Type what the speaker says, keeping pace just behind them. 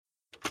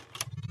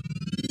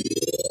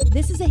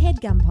This is a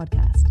HeadGum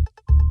podcast.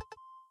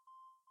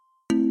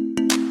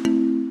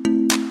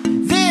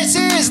 This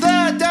is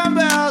the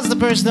Dumbbells, the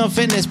personal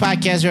fitness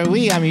podcast where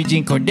I'm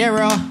Eugene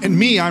Cordero. And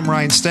me, I'm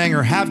Ryan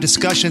Stanger, have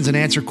discussions and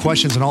answer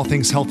questions on all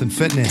things health and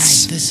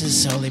fitness. Guys, this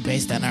is solely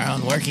based on our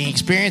own working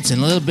experience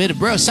and a little bit of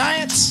bro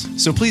science.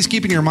 So please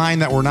keep in your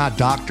mind that we're not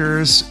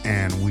doctors,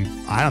 and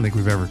I don't think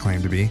we've ever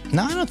claimed to be.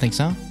 No, I don't think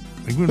so.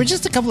 We're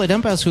just a couple of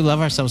dumbbells who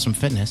love ourselves some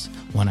fitness.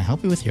 Want to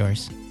help you with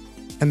yours.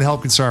 And the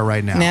help can start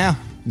right now.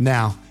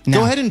 Now.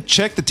 Go ahead and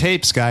check the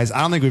tapes, guys. I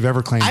don't think we've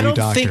ever claimed to be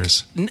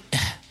doctors.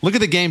 Look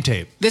at the game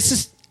tape. This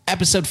is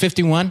episode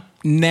 51.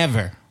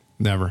 Never.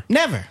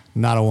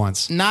 Not a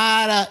once.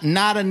 Not a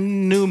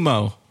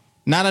pneumo.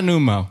 Not a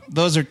pneumo.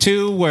 Those are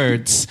two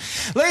words.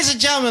 Ladies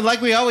and gentlemen,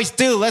 like we always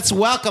do, let's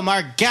welcome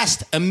our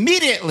guest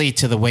immediately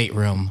to the weight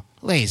room.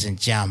 Ladies and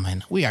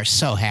gentlemen, we are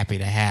so happy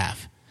to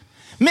have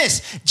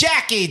Miss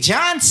Jackie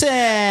Johnson.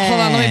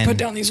 Hold on, let me put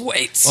down these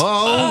weights.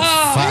 Oh,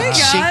 hey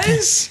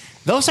guys.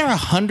 Those are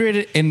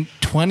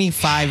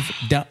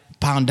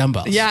 125-pound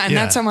dumbbells. Yeah, and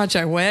that's how much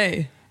I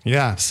weigh.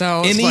 Yeah.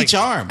 So in each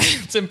arm.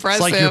 It's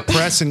impressive. It's like you're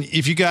pressing.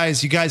 If you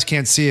guys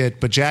can't see it,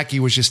 but Jackie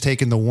was just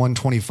taking the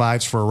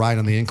 125s for a ride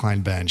on the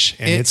incline bench,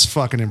 and it's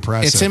fucking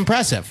impressive. It's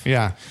impressive.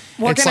 Yeah.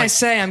 What can I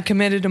say? I'm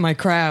committed to my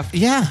craft.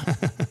 Yeah.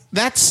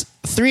 That's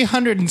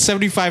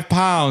 375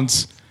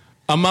 pounds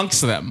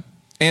amongst them.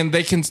 And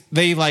it's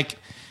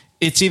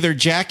either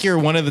Jackie or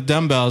one of the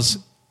dumbbells.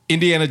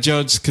 Indiana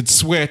Jones could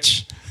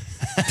switch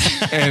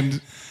and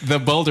the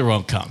boulder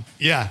won't come.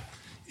 Yeah.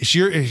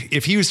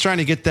 If he was trying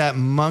to get that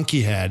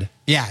monkey head.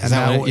 Yeah.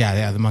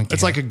 The monkey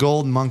It's head. like a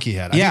gold monkey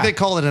head. I think they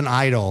call it an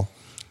idol.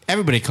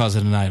 Everybody calls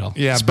it an idol.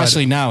 Yeah.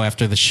 Especially now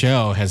after the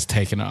show has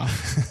taken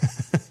off.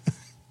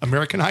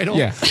 American Idol?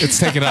 Yeah. It's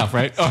taken off,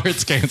 right? Or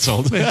it's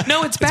canceled.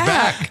 No, it's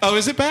back. Oh,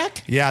 is it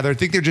back? Yeah. I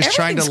think they're just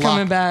trying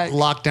to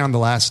lock down the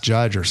last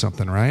judge or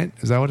something, right?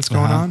 Is that what it's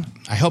going on?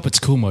 I hope it's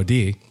Kumo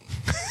D.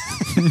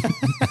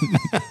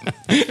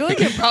 I feel like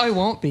it probably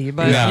won't be,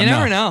 but you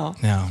never know.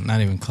 No,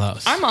 not even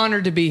close. I'm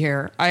honored to be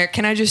here.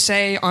 Can I just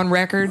say on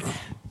record,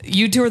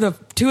 you two are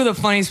two of the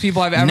funniest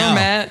people I've ever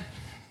met.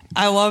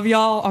 I love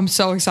y'all. I'm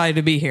so excited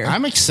to be here.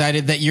 I'm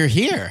excited that you're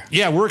here.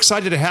 Yeah, we're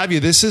excited to have you.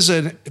 This is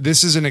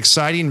an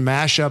exciting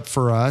mashup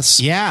for us.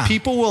 Yeah.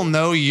 People will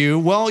know you.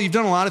 Well, you've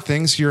done a lot of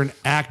things. You're an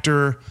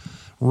actor,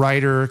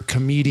 writer,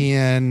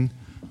 comedian,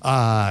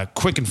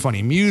 quick and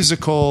funny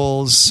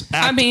musicals.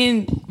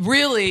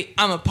 Really,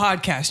 I'm a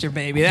podcaster,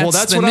 baby.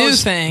 That's the new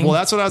thing. Well,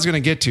 that's what I was going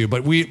to get to.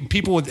 But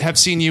people have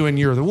seen you in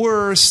You're the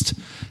Worst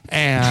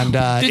and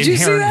Did you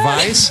see that?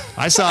 Vice.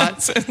 I saw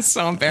it. It's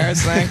so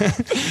embarrassing.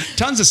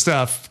 Tons of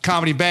stuff.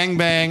 Comedy Bang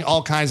Bang,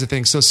 all kinds of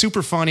things. So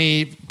super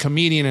funny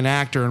comedian and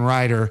actor and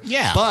writer.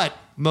 Yeah. But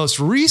most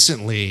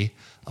recently,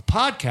 a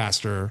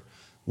podcaster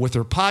with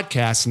her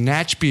podcast,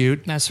 Natch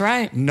Beaut. That's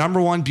right.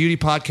 #1 beauty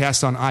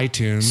podcast on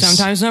iTunes.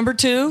 Sometimes number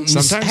 2.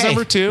 Sometimes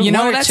number 2. You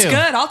know, that's good.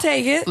 I'll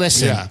take it.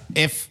 Listen,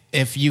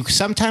 if you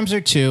sometimes are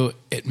 2,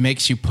 it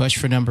makes you push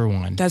for number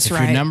 1. That's if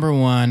right. If you're number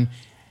 1,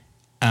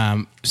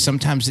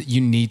 sometimes you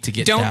need to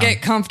get Don't down.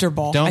 get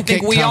comfortable. Don't I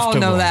think get we all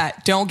comfortable. know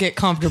that. Don't get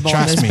comfortable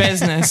Trust in this me.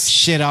 business.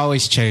 Shit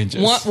always changes.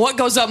 What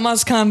goes up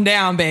must come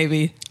down,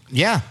 baby.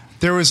 Yeah.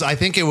 I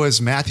think it was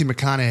Matthew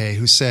McConaughey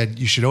who said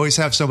you should always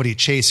have somebody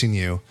chasing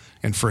you.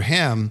 And for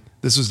him,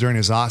 this was during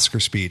his Oscar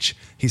speech,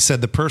 he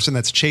said the person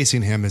that's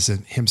chasing him is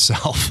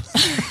himself.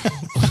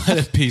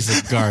 What a piece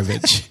of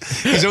garbage.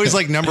 He's always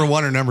like number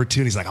 1 or number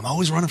 2. And he's like, I'm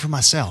always running for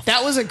myself.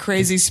 That was a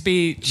crazy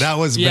speech. That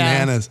was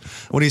bananas.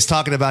 When he's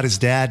talking about his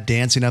dad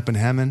dancing up in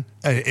heaven.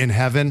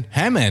 Heaven?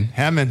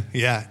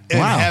 Yeah. In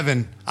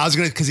heaven.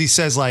 Because he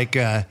says like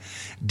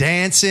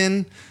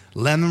dancing,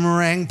 lemon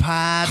meringue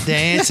pie,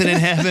 dancing in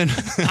heaven.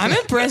 I'm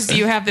impressed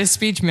you have this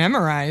speech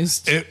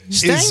memorized.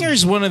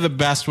 Stanger's one of the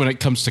best when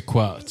it comes to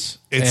quotes.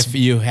 If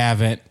you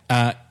haven't,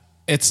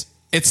 it's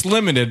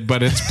limited,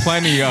 but it's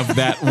plenty of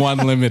that one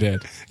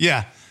limited.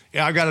 Yeah,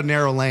 I've got a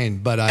narrow lane,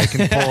 but I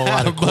can pull a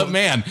lot of quotes. But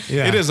man,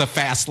 it is a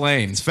fast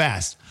lane. It's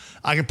fast.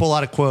 I can pull a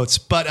lot of quotes.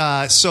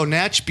 But so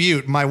Natch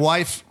Beaut, my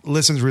wife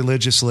listens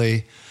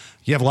religiously.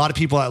 You have a lot of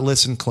people that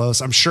listen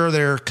close. I'm sure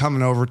they're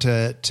coming over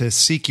to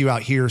seek you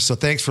out here. So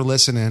thanks for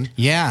listening.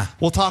 Yeah.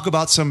 We'll talk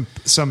about some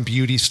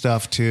beauty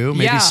stuff too.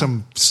 Maybe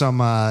some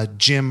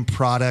gym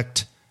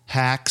product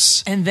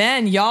hacks. And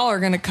then y'all are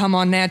going to come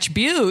on Natch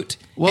Beaut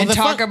and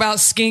talk about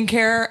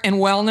skincare and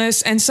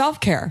wellness and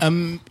self-care.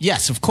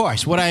 Yes, of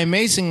course. What I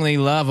amazingly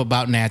love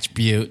about Natch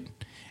Beaut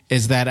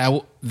is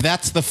that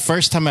that's the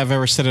first time I've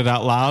ever said it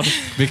out loud,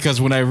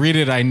 because when I read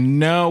it, I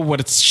know what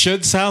it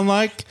should sound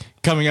like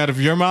coming out of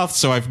your mouth,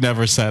 so I've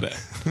never said it.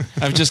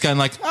 I've just gone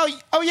like,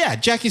 oh yeah,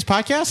 Jackie's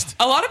podcast.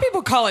 A lot of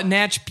people call it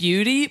Natch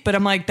Beauty, but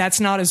I'm like,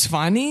 that's not as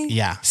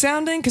funny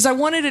sounding, because I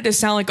wanted it to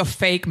sound like a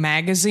fake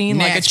magazine,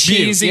 Natch like a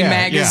cheesy Beaut.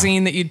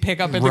 magazine that you'd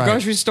pick up at the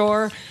grocery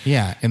store.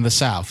 Yeah, in the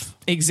South.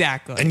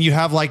 Exactly. And you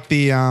have like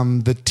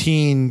the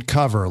teen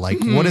cover. Like,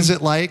 what is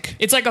it like?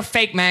 It's like a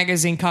fake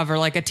magazine cover,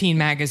 like a teen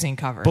magazine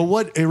cover.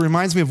 But it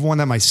reminds me of one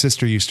that my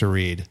sister used to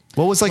read.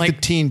 What was like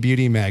the teen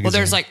beauty magazine? Well,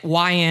 there's like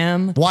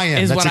YM.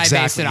 YM is that's what exactly,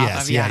 I based it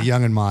off of. Yeah,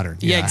 Young and Modern.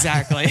 Yeah,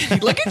 exactly.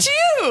 Look at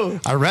you.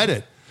 I read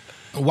it.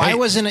 Why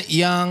wasn't it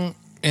Young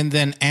and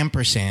then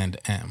ampersand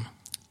M?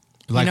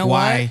 Like, You know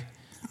why?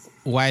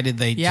 Why did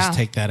they just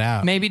take that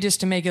out? Maybe just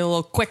to make it a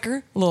little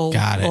quicker, a little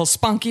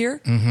spunkier.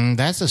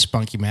 That's a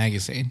spunky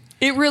magazine.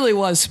 It really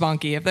was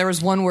spunky. If there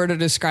was one word to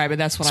describe it,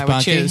 that's what I would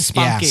Spunky? choose.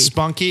 Spunky. Yeah.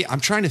 Spunky. I'm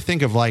trying to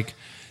think of like,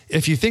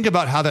 if you think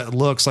about how that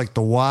looks, like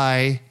the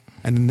Y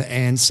and then the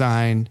and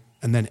sign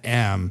and then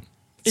M.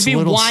 It'd be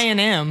Y and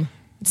M.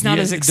 It's not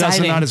as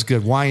exciting. It's not as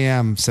good.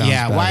 YM sounds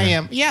better.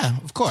 YM. Yeah,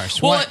 of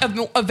course. Well,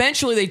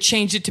 eventually they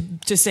changed it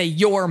to say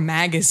Your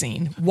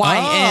Magazine.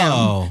 YM.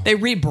 Oh. They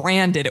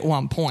rebranded at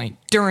one point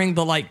during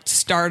the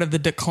start of the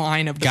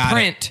decline of the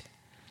print.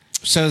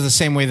 So it's the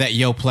same way that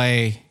Yo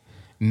Play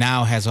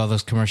now has all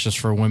those commercials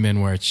for women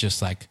where it's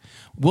just like,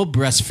 we'll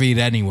breastfeed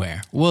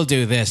anywhere. We'll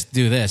do this,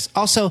 do this.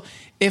 Also,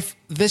 if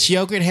this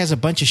yogurt has a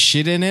bunch of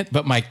shit in it,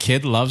 but my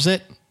kid loves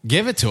it,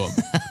 give it to him.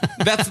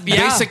 That's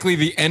basically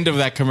the end of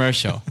that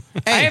commercial.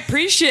 Hey, I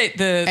appreciate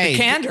the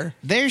candor.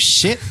 There's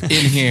shit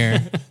in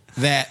here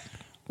that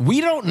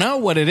we don't know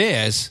what it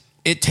is.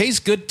 It tastes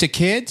good to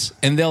kids,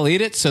 and they'll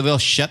eat it, so they'll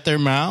shut their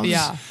mouths.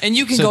 Yeah, and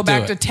you can go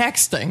back to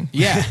texting.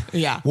 Yeah.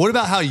 Yeah. What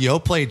about how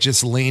YoPlay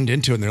just leaned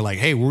into it and they're like,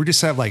 hey, we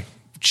just have like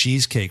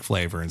cheesecake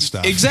flavor and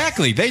stuff.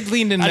 Exactly. They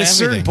leaned into At a everything.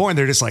 certain point,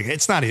 they're just like,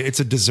 it's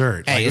a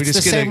dessert. Hey, like, it's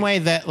the same way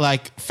that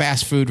like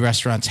fast food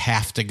restaurants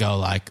have to go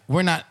like,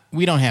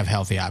 we don't have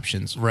healthy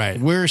options. Right.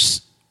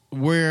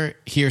 We're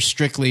here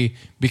strictly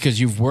because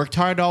you've worked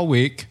hard all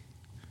week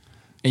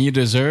and you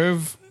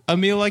deserve a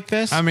meal like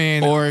this. I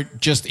mean, or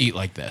just eat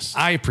like this.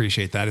 I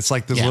appreciate that. It's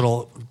like the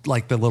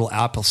little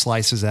apple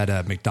slices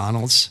at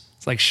McDonald's.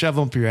 It's like shove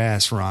them up your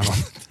ass, Ronald.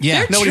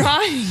 Yeah.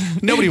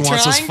 Nobody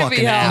wants those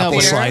fucking apple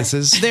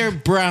slices. They're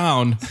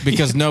brown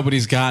because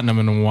nobody's gotten them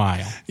in a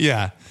while.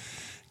 Yeah.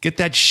 Get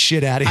that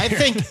shit out of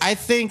here. I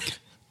think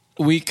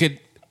we could.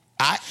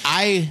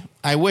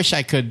 I wish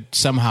I could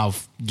somehow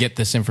get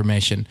this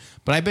information,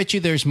 but I bet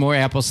you there's more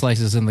apple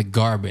slices in the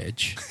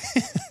garbage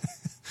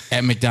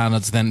at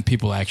McDonald's than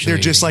people actually.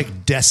 They're just eating.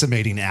 like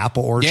decimating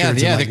apple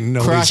orchards Yeah, and like they're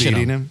nobody's crushing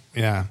eating them.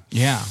 them. Yeah.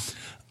 Yeah.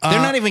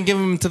 They're not even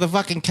giving them to the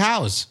fucking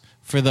cows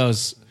for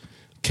those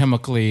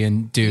chemically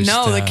induced.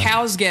 No, the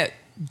cows get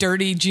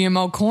dirty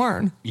GMO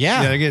corn.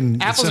 Yeah. They're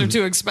getting Apples are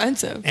too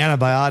expensive.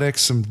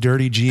 Antibiotics, some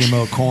dirty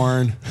GMO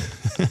corn.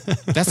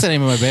 That's the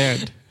name of my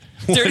band.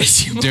 Dirty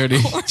GMO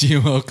Dirty corn.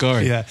 GMO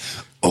corn. Yeah.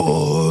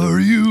 Are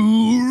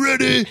you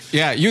ready?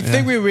 Yeah, you'd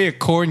think we'd be a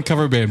corn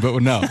cover band, but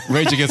no.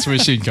 Rage Against the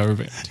Machine cover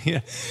band.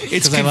 Yeah.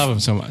 Because I love them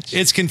so much.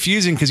 It's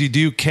confusing because you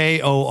do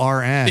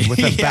KORN with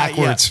a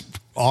backwards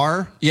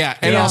R. Yeah,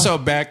 and also a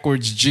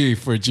backwards G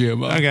for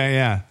GMO. Okay,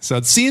 yeah. So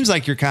it seems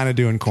like you're kind of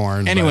doing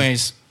corn.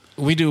 Anyways,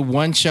 we do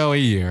one show a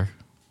year.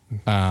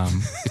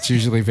 It's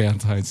usually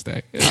Valentine's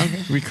Day.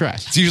 We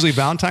crush. It's usually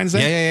Valentine's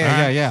Day?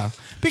 Yeah.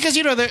 Because,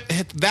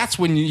 that's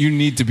when you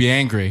need to be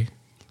angry.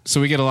 So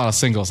we get a lot of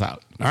singles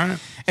out. All right.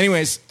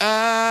 Anyways,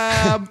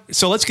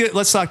 So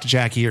let's talk to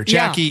Jackie here.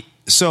 Jackie,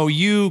 so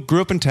you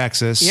grew up in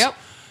Texas. Yep.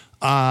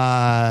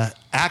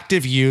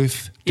 Active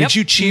youth. Did Yep.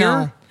 you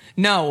cheer?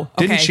 No.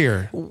 Didn't Okay.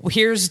 cheer.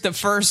 Here's the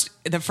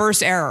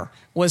first error.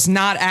 Was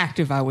not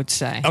active, I would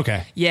say.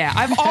 Okay. Yeah,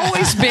 I've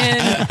always been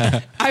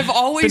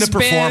Been a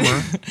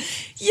performer.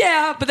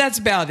 Yeah, but that's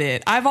about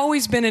it. I've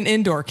always been an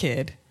indoor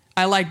kid.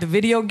 I liked the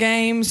video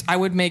games. I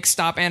would make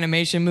stop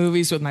animation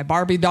movies with my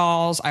Barbie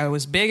dolls. I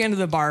was big into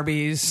the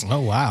Barbies. Oh,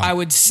 wow. I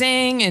would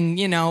sing and,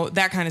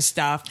 that kind of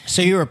stuff.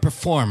 so you're a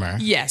performer.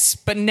 Yes,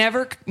 but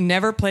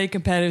never played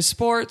competitive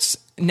sports.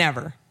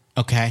 Never.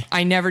 Okay.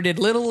 I never did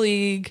Little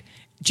League.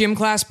 Gym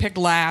class picked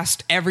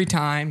last every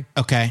time.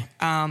 Okay.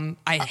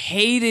 I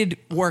hated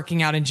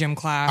working out in gym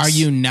class. Are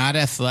you not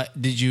athletic?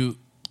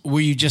 Were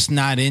you just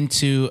not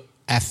into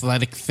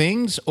athletic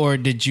things, or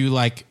did you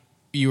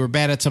you were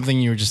bad at something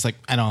and you were just like,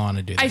 I don't want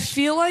to do this? I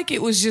feel like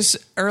it was just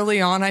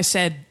early on I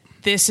said,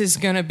 this is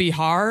going to be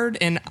hard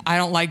and I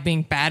don't like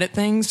being bad at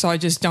things, so I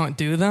just don't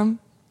do them.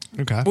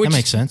 Okay. That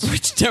makes sense.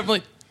 Which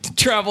definitely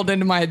traveled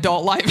into my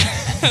adult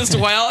life as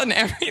well and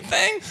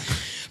everything.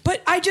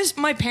 But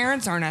my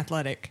parents aren't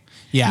athletic.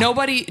 Yeah.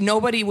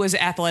 Nobody was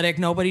athletic.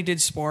 Nobody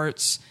did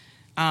sports.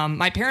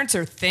 My parents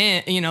are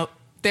thin,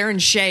 they're in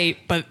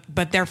shape, but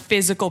they're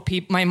physical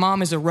people. My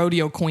mom is a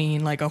rodeo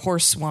queen, like a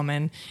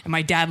horsewoman, and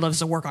my dad loves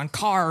to work on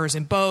cars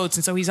and boats,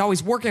 and so he's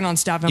always working on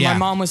stuff. And my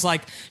mom was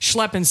like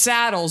schlepping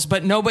saddles,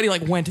 but nobody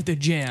went to the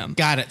gym.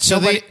 Got it. So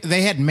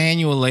they had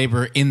manual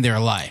labor in their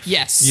life.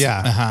 Yes.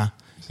 Yeah. Uh-huh.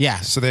 Yeah.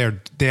 So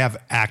they have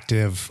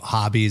active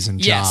hobbies and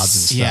Yes. jobs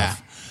and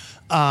stuff.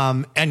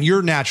 Yeah. And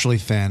you're naturally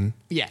thin.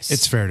 Yes.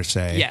 It's fair to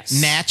say. Yes.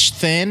 Natch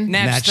thin.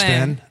 Natch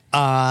thin.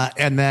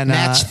 And then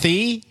Natch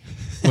thee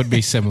would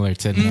be similar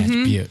to Natch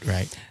Beaut,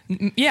 right?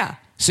 Yeah.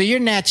 So you're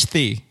Natch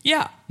thee.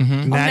 Yeah.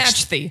 I'm Natch-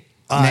 Natch thee.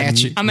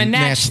 Natch. I'm a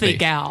Natch Natch-thee.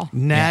 gal.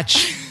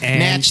 Natch and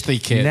Natch the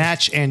kid.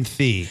 Natch and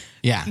Thee.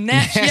 Yeah.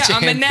 Natch, yeah,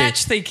 I'm a and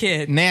Natch the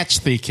kid. Natch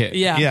the kid.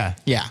 Yeah. Yeah.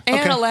 Yeah. And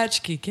Okay. a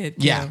latchkey kid.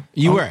 Too. Yeah.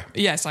 You were.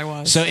 Yes, I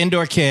was. So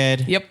indoor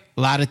kid. Yep.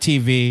 A lot of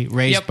TV.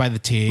 Raised Yep. by the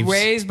Teves.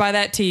 Raised by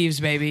that Teves,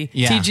 baby.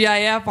 Yeah.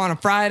 TGIF on a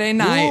Friday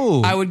night.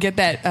 Ooh. I would get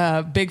that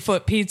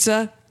Bigfoot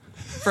pizza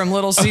from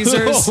Little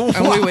Caesars,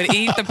 and we would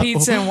eat the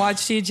pizza and watch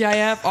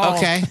TGIF. Oh,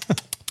 Okay.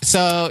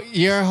 So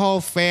your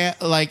whole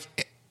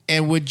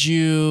and would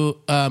you?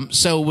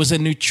 So was a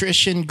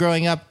nutrition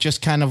growing up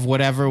just kind of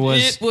whatever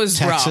was? It was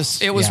Texas?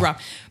 rough. It was Yeah.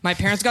 rough. My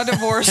parents got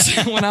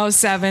divorced when I was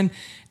 7,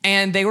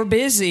 and they were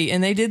busy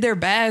and they did their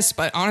best.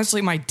 But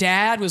honestly, my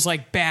dad was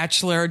like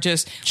bachelor.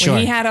 Just Sure.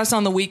 when he had us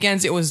on the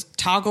weekends, it was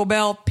Taco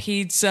Bell,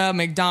 pizza,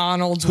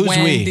 McDonald's, Who's we?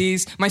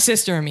 Wendy's. My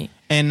sister and me.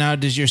 And now,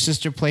 does your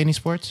sister play any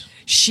sports?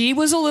 She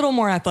was a little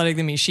more athletic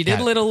than me. She did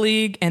Got it. Little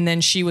League, and then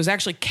she was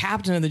actually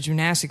captain of the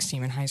gymnastics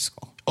team in high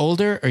school.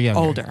 Older or younger?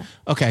 Older.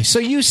 Okay, so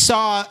you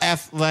saw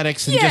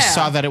athletics and Yeah. just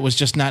saw that it was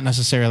just not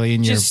necessarily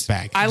in your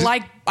bag. I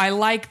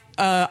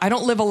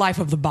don't live a life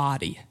of the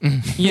body.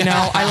 You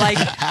know,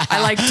 I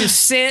like to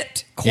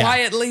sit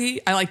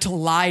quietly. I like to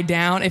lie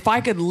down. If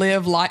I could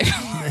live life,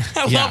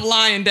 I Yeah. love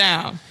lying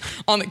down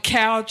on the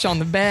couch, on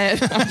the bed.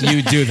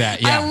 You do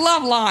that, yeah. I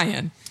love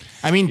lying.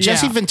 I mean,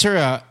 Jesse Yeah.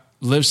 Ventura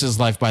lives his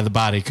life by the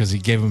body because he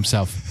gave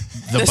himself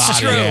the That's body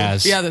true.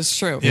 as. Yeah, that's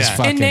true. is Yeah.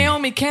 fucking- And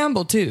Naomi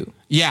Campbell too.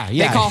 Yeah,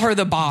 yeah. They call her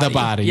the body. The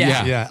body, Yeah.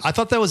 yeah. Yeah. I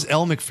thought that was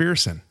Elle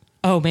McPherson.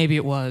 Oh, maybe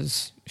it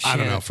was. I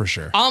don't Shit. know for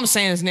sure. All I'm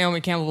saying is Naomi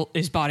Campbell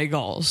is body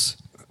goals.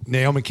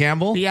 Naomi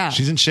Campbell? Yeah.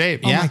 She's in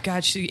shape. Oh Yeah. my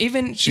God,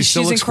 she's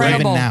still looks great.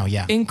 incredible. Even now,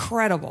 yeah.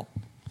 Incredible.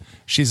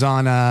 She's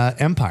on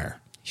Empire.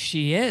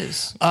 She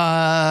is.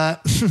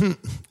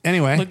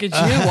 Anyway. Look at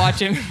you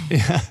watching.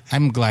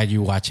 I'm glad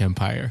you watch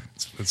Empire.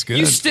 That's good.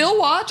 You still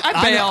watch?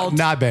 I bailed.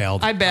 Not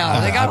bailed. I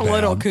bailed. It got I a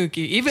little bailed.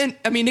 kooky.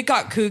 It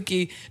got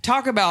kooky.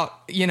 Talk about,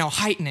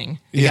 heightening.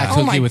 Yeah. got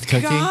Oh kooky my with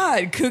Cookie?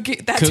 God,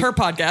 kooky. That's her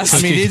podcast.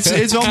 I mean,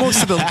 it's almost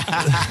to the.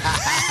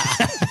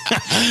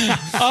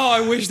 oh,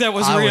 I wish that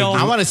was real.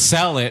 I want to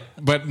sell it,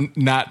 but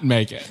not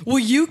make it. Well,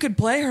 you could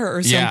play her or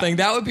Yeah. something.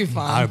 That would be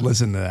fun. I would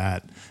listen to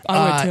that.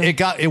 I would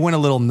too. It went a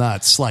little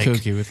nuts. Like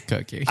Cookie with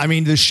Cookie. I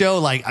mean, the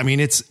show,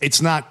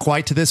 it's not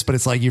quite to this, but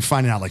it's like you're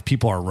finding out like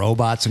people are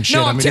robots and shit.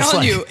 No, I I'm mean, it's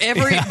telling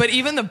like- you, but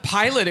even the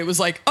pilot, it was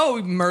like,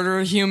 oh, murder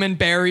a human,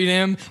 buried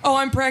him. Oh,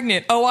 I'm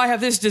pregnant. Oh, I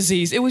have this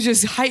disease. It was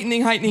just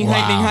heightening.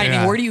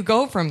 yeah. Where do you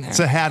go from there? It's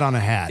a hat on a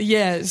hat.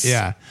 Yes.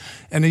 Yeah.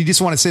 And you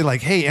just want to say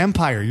like, hey,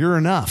 Empire, you're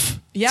enough.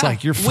 Yeah. It's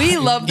like you're we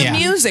fine. love the Yeah.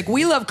 music.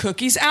 We love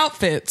Cookie's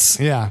outfits.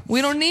 Yeah.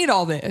 We don't need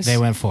all this. They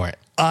went for it.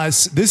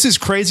 This is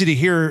crazy to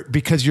hear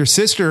because your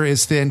sister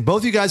is thin.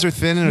 Both you guys are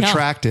thin and No.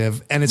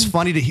 attractive, and it's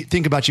funny to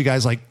think about you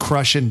guys like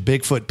crushing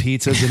Bigfoot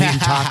pizzas and eating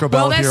Taco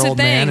Bell Well, with that's your the old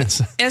thing. man.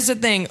 That's the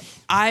thing.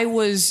 I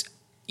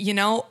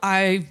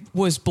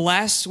was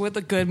blessed with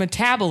a good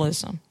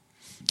metabolism.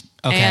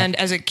 Okay. And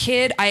as a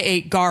kid, I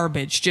ate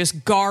garbage,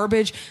 just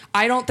garbage.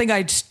 I don't think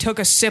I took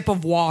a sip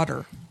of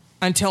water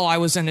until I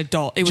was an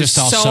adult. It was Just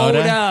all soda,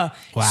 soda?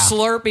 Wow.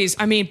 Slurpees.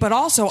 I mean, but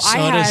also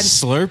Soda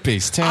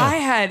Slurpees, too. I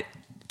had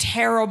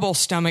terrible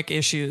stomach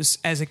issues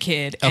as a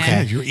kid. Okay. Yeah,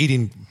 And you're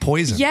eating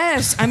poison.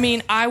 yes, I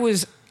mean, I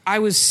was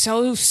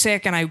so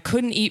sick and I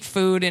couldn't eat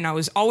food and I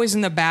was always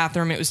in the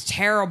bathroom. It was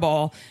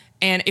terrible.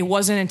 And it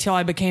wasn't until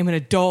I became an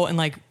adult and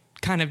like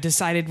kind of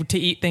decided to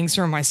eat things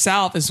for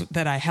myself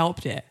that I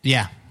helped it.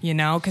 yeah.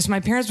 Because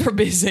my parents were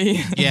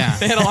busy. Yeah.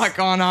 They had a lot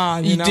going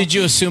on. You know? Did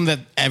you assume that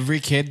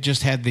every kid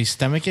just had these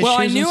stomach issues? Well,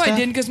 I and knew I stuff?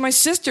 didn't because my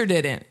sister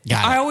didn't.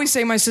 Got it. I always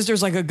say my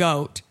sister's like a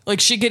goat. Like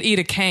she could eat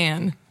a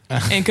can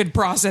and could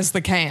process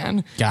the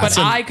can. Got But it.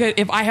 I could,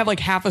 if I have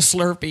like half a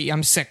Slurpee,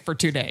 I'm sick for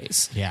 2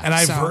 days. Yeah. And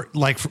I've So- heard,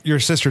 like, your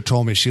sister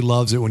told me she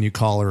loves it when you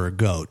call her a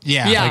goat.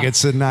 Yeah. Yeah. Like,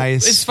 it's a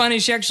nice. It's funny.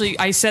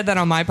 I said that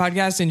on my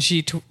podcast and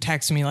she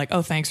texted me like,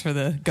 oh, thanks for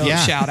the goat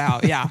Yeah. shout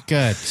out. Yeah.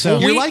 Good. So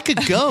You're we- like a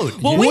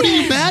goat. Well, what we-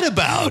 are you mad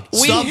about?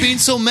 Stop being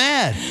so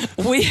mad.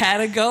 We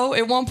had a goat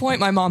at one point.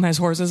 My mom has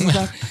horses and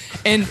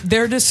stuff and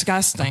they're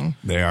disgusting.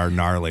 They are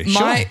gnarly.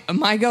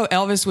 My goat,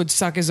 Elvis, would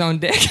suck his own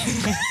dick.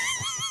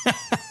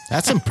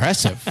 that's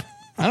impressive.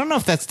 I don't know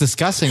if that's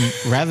disgusting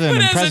rather than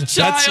But impressive. as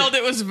a child,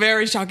 it was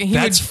very shocking. He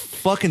That's would,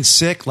 fucking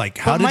sick. Like,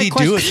 how But did my he do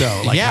it question-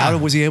 though? Like, Yeah. how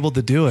was he able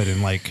to do it?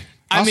 And like,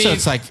 Also, mean-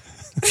 it's like,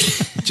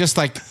 just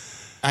like,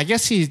 I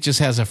guess he just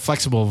has a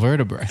flexible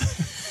vertebra.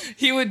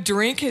 he would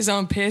drink his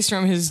own piss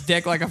from his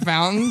dick like a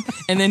fountain,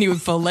 and then he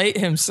would fillet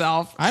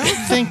himself. I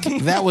don't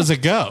think that was a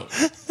goat.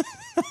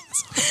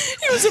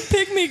 He was a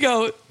pygmy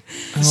goat.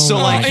 so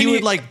like and he he-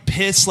 would like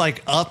piss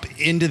like up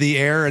into the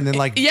air and then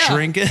like Yeah,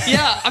 drink it.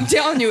 Yeah, I'm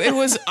telling you,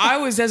 I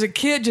was as a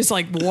kid just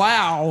like,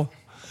 wow,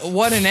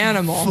 what an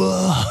animal.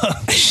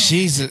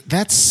 Jesus,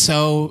 that's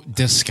so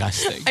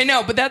disgusting. I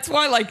know, but that's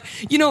why, like,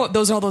 all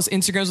those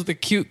Instagrams with the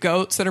cute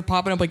goats that are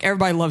popping up. Like,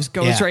 everybody loves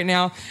goats Yeah. right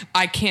now.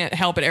 I can't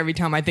help it every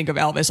time I think of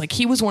Elvis. Like,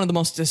 he was one of the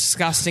most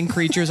disgusting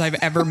creatures I've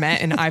ever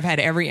met, and I've had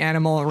every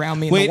animal around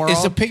me in Wait, the world.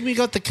 is the pygmy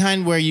goat the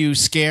kind where you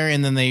scare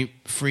and then they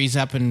freeze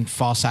up and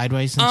fall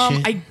sideways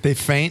and shit? They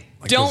faint.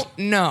 Like Don't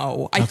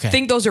know. I Okay.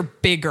 think those are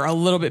bigger, a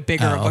little bit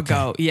bigger of a okay.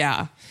 goat.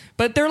 Yeah.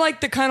 But they're like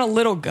the kind of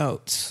little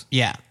goats.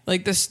 Yeah.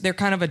 Like this, they're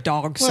kind of a Well,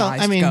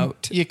 dog-sized I mean,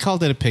 goat. you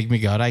called it a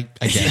pygmy goat. I get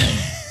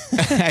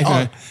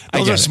it.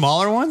 those are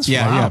smaller ones?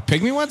 Yeah, Wow. yeah.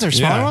 Pygmy ones are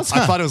smaller ones? I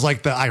Huh. thought it was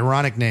like the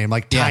ironic name,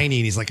 like Yeah. Tiny,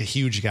 and he's like a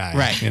huge guy.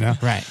 Right, You know?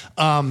 right.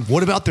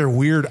 What about their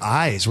weird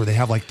eyes where they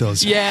have like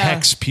those Yeah.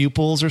 hex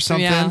pupils or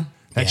something? Yeah.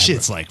 That Yeah,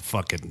 shit's like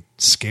fucking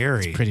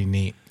scary. Pretty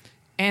neat.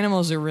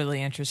 Animals are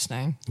really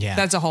interesting. Yeah.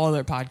 That's a whole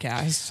other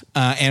podcast.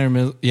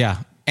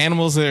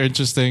 Animals that are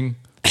interesting.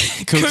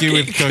 Cookie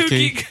with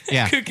cookie.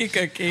 Yeah.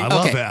 Cookie. I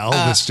love Okay, that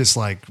Elvis just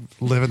like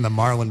living the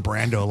Marlon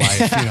Brando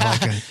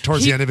life,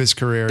 towards the end of his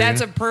career.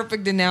 That's a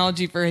perfect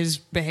analogy for his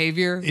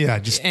behavior. Yeah,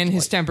 just and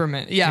his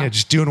temperament. Yeah.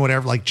 just doing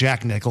whatever, like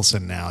Jack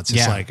Nicholson now. It's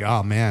just Yeah. like,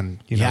 oh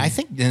man, Yeah, I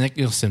think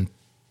Nicholson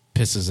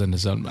pisses in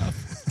his own mouth.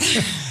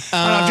 I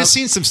don't know, I've just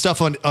seen some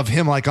stuff of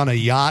him like on a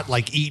yacht,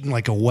 like eating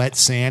like a wet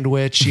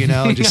sandwich,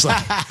 just like,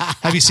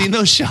 have you seen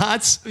those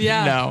shots?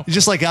 Yeah. No.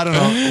 Just like out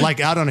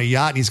on a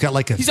yacht, and he's got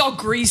like He's all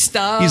greased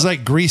up. he's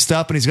like greased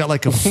up, and he's got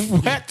like a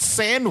Wet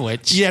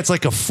sandwich. yeah, it's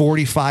like a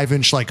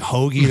 45-inch like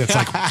hoagie that's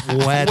like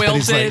wet, but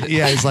Wilted.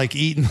 he's like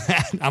eating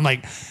that. I'm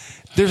like,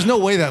 there's no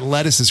way that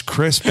lettuce is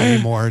crisp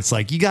anymore. It's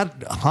like you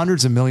got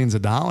hundreds of millions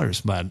of dollars,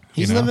 but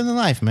He's living the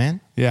life,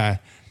 man. Yeah.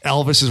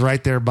 Elvis is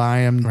right there by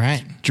him,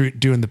 Right.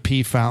 doing the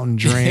pea fountain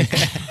drink.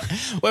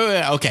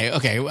 Wait. Okay.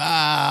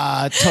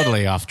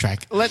 Totally off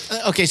track.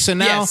 Okay, so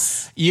now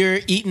Yes. you're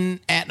eating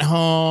at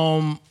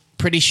home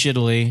pretty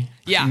shittily.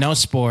 Yeah. No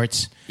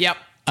sports. Yep.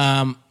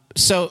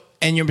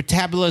 And your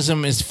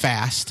metabolism is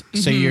fast,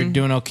 so you're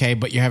doing okay,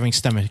 but you're having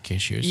stomach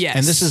issues. Yes.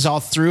 And this is all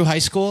through high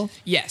school?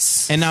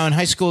 Yes. And now in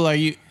high school,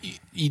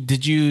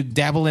 did you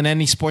dabble in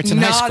any sports in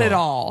high school? Not at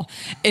all.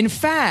 In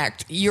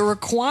fact, you're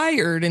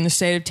required in the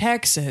state of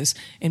Texas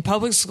in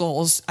public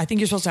schools. I think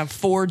you're supposed to have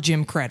 4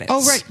 gym credits.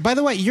 Oh, right. By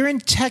the way, you're in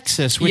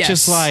Texas, which Yes.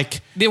 is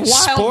like The Wild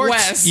sports.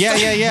 West.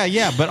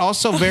 Yeah. But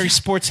also very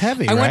sports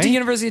heavy, I right? went to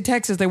University of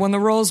Texas. They won the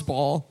Rose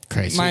Bowl.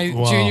 Crazy. My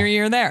Whoa. junior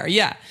year there.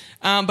 Yeah.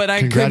 But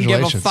I couldn't give a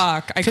Congratulations.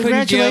 fuck. I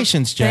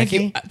Congratulations, couldn't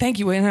give, Jackie. Thank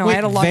you. No, I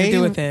had a lot to do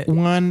with it.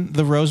 Won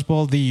the Rose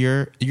Bowl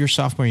your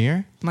sophomore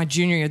year? My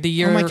junior year, the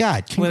year. Oh my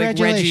God, where, like,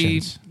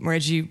 congratulations.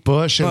 Reggie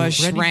Bush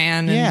and-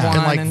 ran Yeah. and won.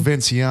 and like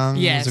Vince Young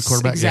Yes, was a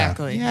quarterback.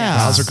 exactly. Yeah.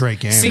 That was a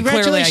great game. See, clearly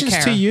I Congratulations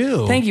care. to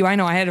you. Thank you. I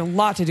know I had a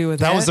lot to do with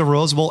That it. was the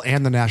Rose Bowl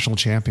and the national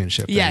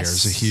championship that year. Yes. It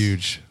was a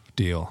huge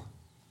deal.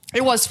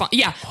 It was fun.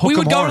 Yeah, we 'em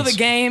would go to horns. the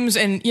games,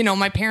 and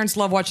my parents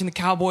loved watching the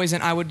Cowboys,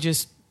 and I would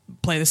just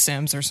play The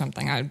Sims or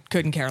something. I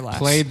couldn't care less.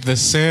 Played The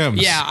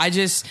Sims. Yeah,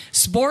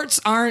 sports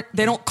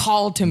they don't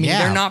call to me.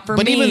 They're not for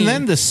but me. But even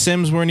then, The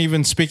Sims weren't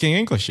even speaking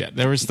English yet.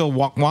 They were still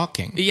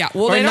walking. Yeah,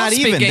 well, or they don't not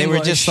speak even. They were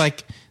English. just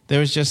like there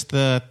was just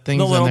the things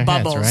the in little their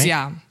bubbles. heads,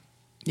 right?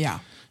 Yeah.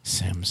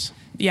 Sims.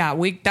 Yeah,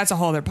 that's a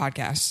whole other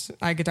podcast.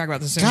 I could talk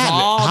about The Sims God,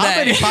 all how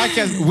day. many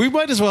podcasts? We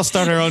might as well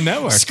start our own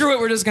network. Screw it,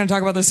 we're just going to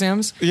talk about The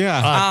Sims.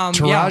 Yeah.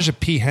 Taraja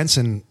P.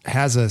 Henson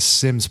has a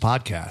Sims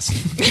podcast.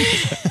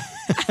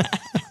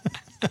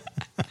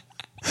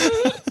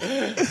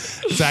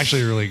 It's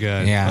actually really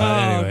good. Yeah. But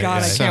Oh, anyway,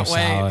 God, I yeah, can't so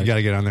wait. solid. you got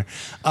to get on there.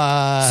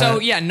 So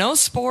yeah, no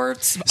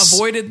sports,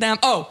 avoided them.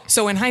 Oh,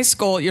 so in high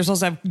school, you're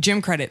supposed to have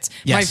gym credits.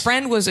 Yes. My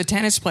friend was a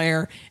tennis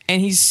player,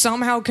 and he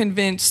somehow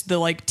convinced the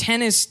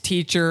tennis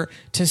teacher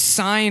to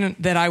sign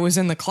that I was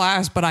in the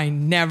class, but I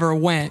never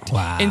went.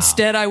 Wow.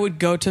 Instead, I would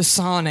go to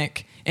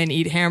Sonic and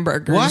eat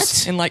hamburgers.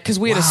 What? And because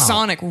we had a Wow.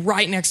 Sonic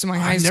right next to my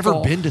high I've school.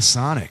 never been to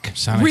Sonic.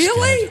 Sonic's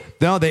Really? good.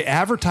 No, they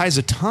advertise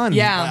a ton.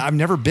 Yeah. I've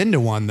never been to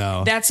one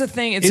though. That's the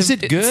thing. Is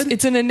it good?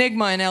 It's an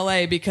enigma in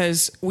LA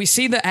because we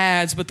see the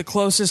ads, but the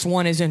closest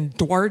one is in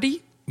Duarte.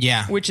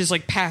 Yeah. Which is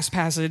like past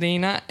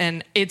Pasadena.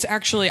 And it's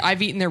actually,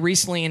 I've eaten there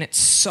recently and it's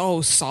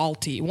so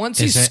salty. Once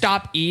you Is it?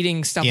 stop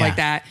eating stuff Yeah. like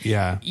that,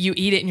 Yeah. you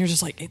eat it and you're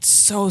just like, it's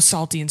so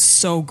salty and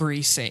so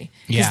greasy.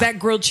 Yeah. Because that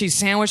grilled cheese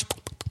sandwich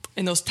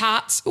and those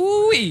tots,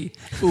 ooh-wee.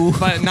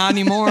 But not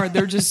anymore.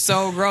 They're just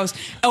so gross.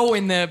 Oh,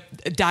 and the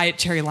diet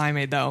cherry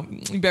limeade, though.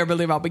 You better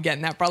believe I'll be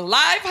getting that for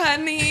life,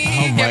 honey.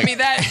 Oh, Get my- me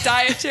that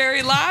diet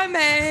cherry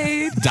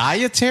limeade.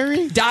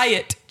 Dietary?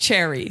 Diet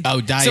cherry. Oh,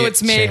 diet So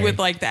it's made cherry. with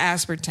like the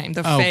aspartame,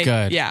 the Oh, fake.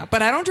 good. Yeah,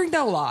 but I don't drink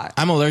that a lot.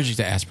 I'm allergic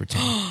to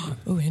aspartame.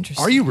 Oh,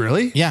 interesting. Are you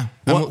really? Yeah.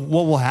 What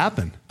will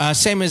happen?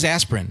 Same as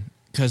aspirin,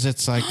 because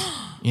it's like,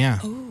 yeah.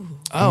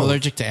 I'm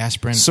allergic to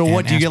aspirin. So and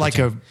what, do you get like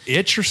aspartame. a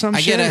itch or some I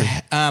shit?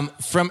 get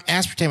from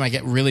aspartame. I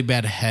get really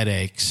bad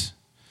headaches.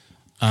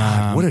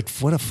 God,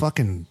 what a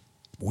fucking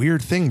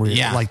weird thing where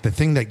Yeah. like the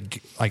thing that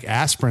like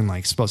aspirin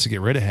like supposed to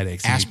get rid of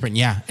headaches. Aspirin,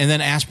 yeah, and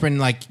then aspirin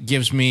like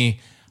gives me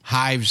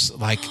hives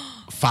like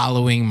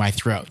following my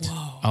throat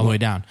all the way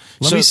down.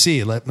 Let So- me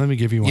see. Let me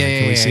give you one. Yeah, Can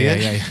yeah, we yeah, see yeah,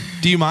 it? yeah.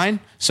 Do you mind?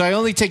 So I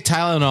only take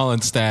Tylenol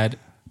instead.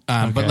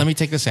 But Okay. let me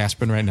take this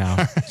aspirin right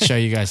now. Show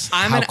you guys.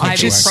 I'm how an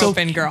punchy it works.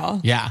 ibuprofen girl.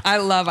 Yeah. I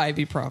love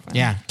ibuprofen.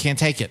 Yeah, can't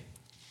take it.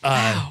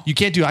 You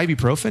can't do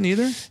ibuprofen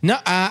either. No,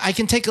 I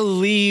can take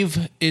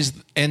Aleve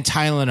and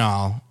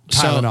Tylenol.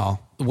 Tylenol.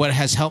 So what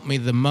has helped me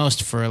the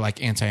most for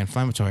like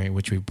anti-inflammatory,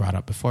 which we brought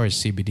up before, is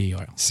CBD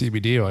oil.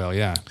 CBD oil,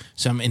 yeah.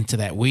 So I'm into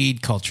that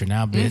weed culture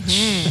now,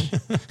 bitch.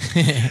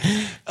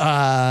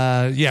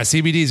 Yeah,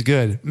 CBD is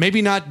good.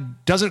 Maybe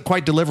doesn't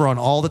quite deliver on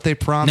all that they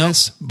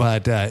promise,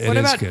 but it What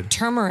is about good.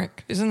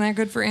 turmeric? Isn't that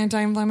good for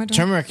anti-inflammatory?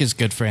 Turmeric is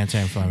good for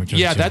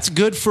anti-inflammatory. Yeah, too. that's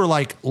good for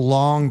like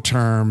long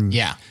term.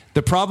 Yeah.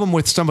 The problem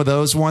with some of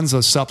those ones,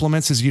 those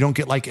supplements, is you don't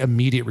get like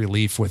immediate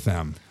relief with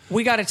them.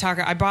 We got to talk.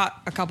 I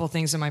bought a couple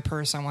things in my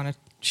purse. I want to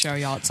show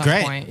y'all at some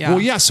Great. point. Yeah. Well,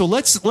 yeah. So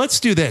let's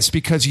do this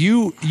because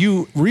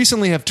you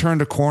recently have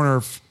turned a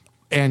corner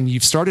and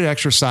you've started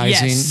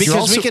exercising. Yes. You're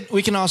because also-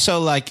 we can also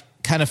like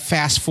kind of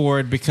fast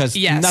forward because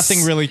Yes.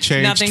 nothing really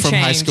changed Nothing from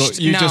high school.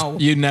 changed. You No.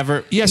 you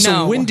never. Yeah. So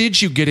No. when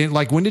did you get in?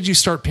 Like, when did you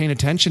start paying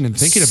attention and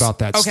thinking about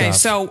that stuff? Okay,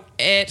 so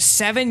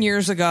 7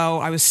 years ago,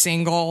 I was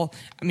single.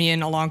 Me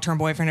and a long-term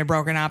boyfriend had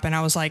broken up, and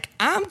I was like,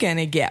 I'm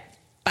gonna get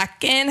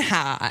fucking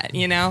hot,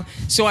 you know?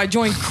 So I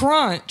joined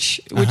Crunch,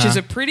 which is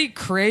a pretty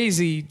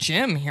crazy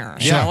gym here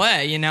in Yeah.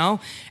 LA, you know?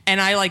 And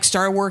I like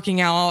started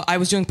working out. I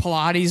was doing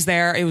Pilates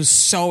there. It was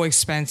so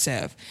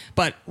expensive,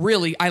 but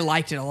really I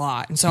liked it a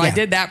lot. And so I Yeah.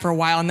 did that for a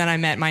while, and then I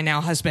met my now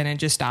husband and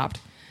just stopped.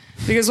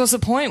 Because what's the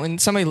point when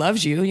somebody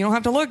loves you? You don't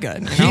have to look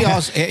good. You know?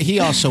 He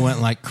also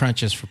went like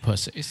crunches for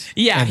pussies.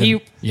 Yeah, And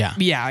then-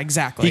 yeah,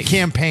 exactly. he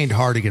campaigned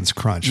hard against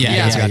Crunch when Yeah, you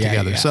guys yeah, got yeah,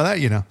 together. yeah. So that,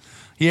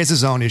 he has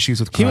his own issues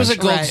with Crunch. He was a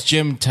Gold's Right.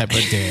 Gym type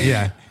of dude.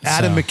 yeah.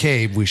 Adam So-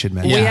 McCabe, we should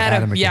mention. We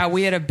Adam McCabe.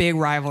 we had a big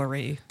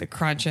rivalry, the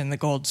Crunch and the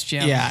Gold's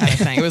Gym Yeah. kind of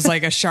thing. It was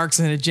like a Sharks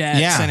and a Jets,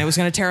 Yeah. and it was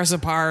going to tear us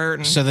apart.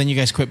 And So then you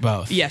guys quit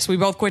both. yes, we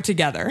both quit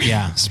together.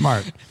 Yeah.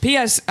 Smart.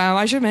 P.S.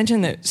 I should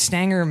mention that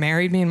Stanger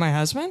married me and my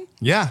husband.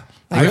 Yeah.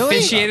 Like, Really?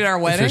 officiated our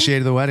wedding.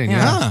 Officiated the wedding, Yeah.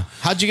 yeah. Huh.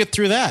 How'd you get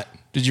through that?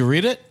 Did you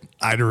read it?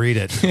 I'd read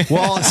it.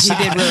 Well, He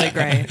did really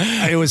great.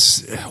 it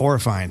was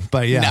horrifying,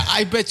 but yeah. No,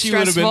 I bet you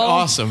would have been Stressful.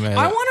 awesome, man.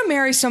 I want to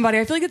marry somebody.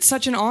 I feel like it's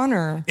such an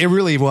honor. It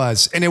really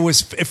was. And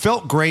it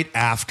felt great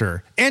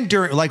after. And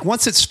during, like,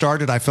 once it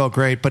started, I felt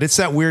great. But it's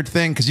that weird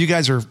thing because you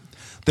guys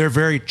they're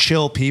very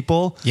chill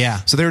people.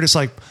 Yeah. So they were just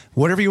like,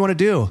 whatever you want to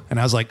do. And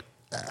I was like,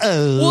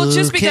 oh. Well,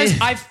 just because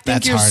I think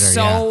That's you're harder,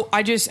 so,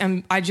 I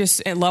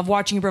just love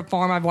watching you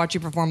perform. I've watched you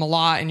perform a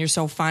lot, and you're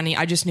so funny.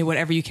 I just knew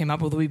whatever you came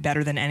up with would be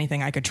better than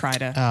anything I could try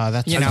to. Oh,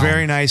 that's you That's know.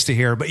 very nice to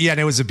hear. But yeah, and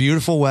it was a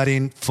beautiful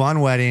wedding, fun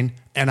wedding.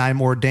 And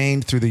I'm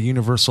ordained through the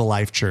Universal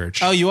Life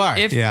Church. Oh, you are?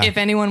 If Yeah. if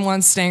anyone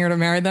wants Stanger to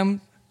marry them,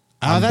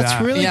 Oh, that's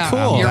down. really yeah,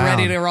 cool. you're down.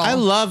 ready to roll.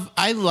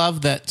 I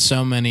love that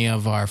so many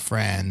of our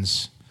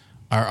friends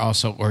are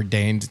also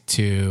ordained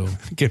to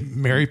Get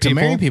married people.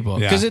 marry people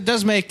Yeah. because it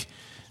does make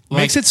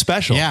Makes it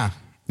special. Yeah,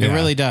 it Yeah.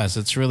 really does.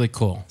 It's really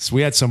cool. So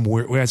we had some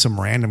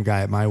random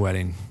guy at my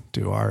wedding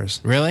do ours.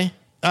 Really?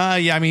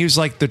 Yeah, I mean, he was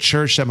like the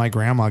church that my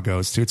grandma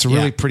goes to. It's a Yeah.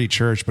 really pretty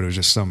church, but it was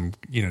just some,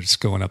 just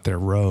going up there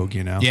rogue,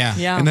 Yeah.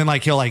 Yeah. And then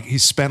he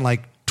spent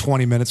like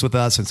 20 minutes with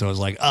us. And so it was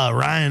like, oh,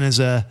 Ryan is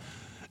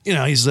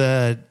he's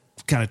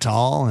kind of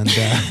tall and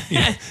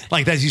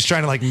like that. He's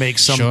trying to like make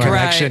some Sure.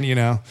 connection,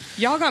 Right.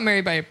 Y'all got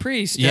married by a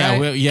priest, Yeah,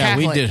 right? we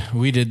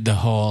Catholic. did the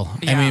whole.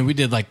 I Yeah. mean, we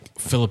did like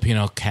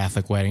Filipino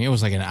Catholic wedding. It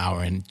was like an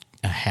hour and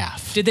a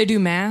half. Did they do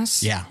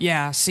mass? Yeah.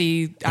 Yeah.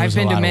 See, was I've a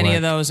been lot to of many work.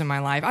 of those in my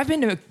life. I've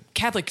been to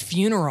Catholic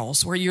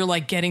funerals where you're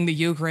like getting the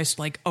Eucharist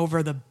like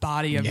over the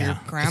body of your It's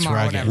grandma or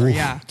rugged. whatever. Oof.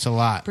 Yeah. It's a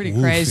lot. Pretty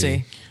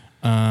crazy.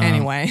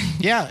 Anyway.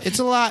 Yeah, it's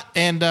a lot.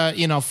 And,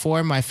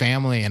 for my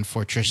family and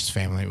for Trish's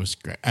family, it was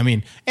great. I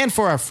mean, and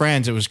for our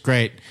friends, it was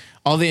great.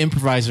 All the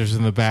improvisers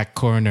in the back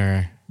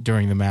corner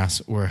during the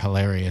mass were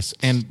hilarious.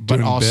 But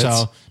Doing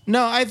also, bits?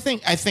 no, I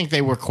think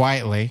they were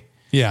quietly.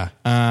 Yeah.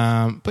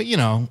 But,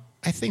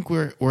 I think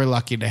we're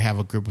lucky to have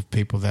a group of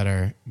people that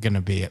are going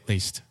to be at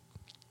least,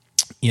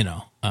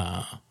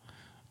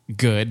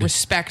 good.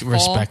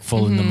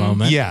 Respectful in the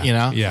moment. Yeah.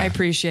 Yeah. I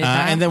appreciate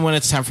that. And then when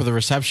it's time for the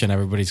reception,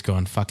 everybody's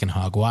going fucking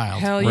hog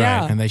wild. Hell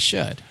yeah. And they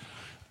should.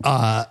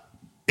 And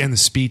the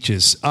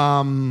speeches.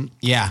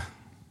 Yeah.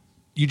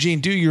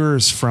 Eugene, do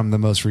yours from the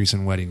most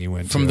recent wedding you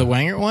went to. From the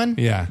Wangert one?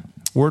 Yeah.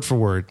 Word for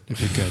word,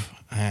 if you could.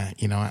 I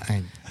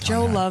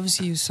Joe loves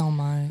you so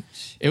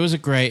much. It was a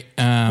great.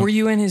 Were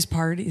you in his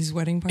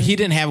wedding party? He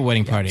didn't have a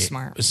wedding party.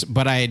 smart.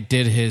 But I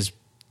did his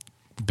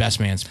best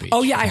man speech.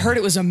 Oh, yeah. I heard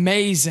it was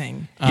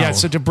amazing. Yeah,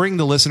 so to bring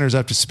the listeners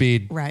up to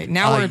speed. Right.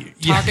 Now we're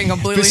yeah, talking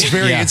completely. This is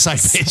very Yeah. inside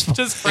baseball.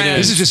 Just friends.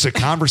 This is just a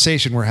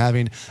conversation we're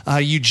having.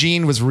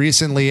 Eugene was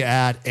recently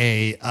at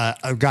a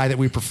guy that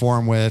we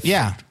perform with.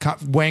 Yeah.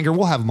 Wanger.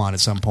 We'll have him on at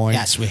some point.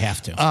 Yes, we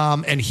have to.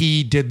 And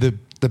he did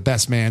the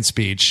best man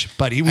speech,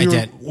 but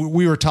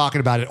we were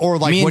talking about it, or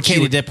like Me and what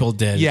Katie you Dipple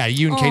did. Yeah,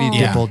 you and Katie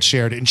Yeah. Dipple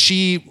shared it, and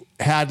she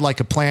had like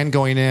a plan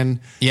going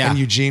in. Yeah. and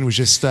Eugene was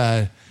just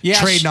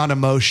trading on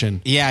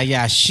emotion.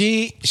 Yeah.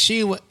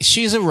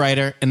 She's a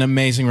writer, an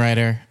amazing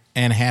writer,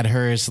 and had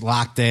hers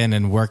locked in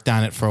and worked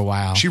on it for a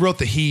while. She wrote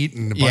The Heat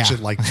and a bunch Yeah.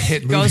 of like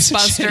hit movies.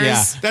 and shit. Ghostbusters.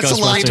 Yeah. That's a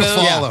lot to Ghostbusters.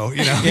 follow.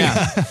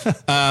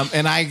 Yeah.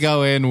 And I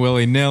go in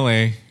willy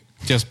nilly.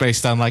 just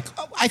based on like,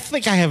 oh, I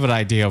think I have an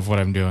idea of what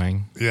I'm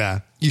doing. Yeah.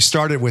 You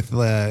started with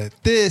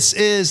this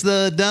is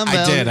the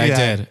dumbbell. I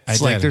did.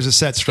 It's like there's a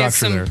set Get structure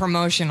some there.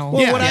 promotional.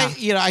 Well,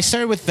 I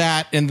started with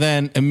that and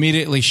then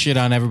immediately shit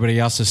on everybody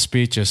else's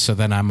speeches. So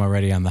then I'm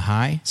already on the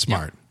high.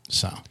 Smart.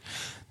 So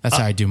that's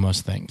how I do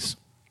most things.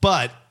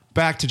 But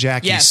back to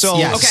Jackie. Yes.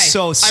 Okay.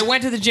 So I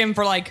went to the gym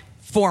for like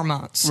 4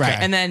 months. Right.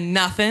 And then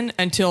nothing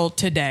until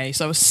today.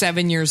 So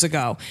 7 years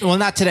ago. Well,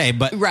 not today,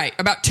 but Right.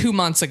 About 2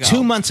 months ago.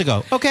 2 months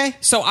ago. Okay.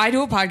 So I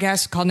do a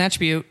podcast called Natch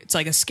Beaut. It's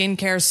like a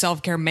skincare,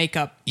 self-care,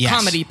 makeup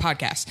comedy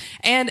podcast.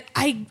 And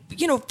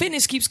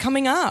fitness keeps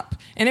coming up.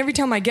 And every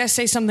time my guests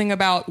say something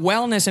about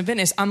wellness and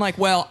fitness, I'm like,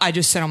 well, I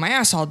just sit on my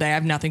ass all day. I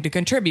have nothing to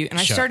contribute. And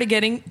I started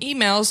getting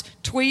emails,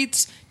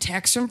 tweets,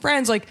 texts from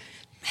friends like,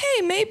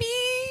 hey, maybe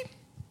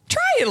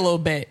try it a little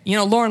bit.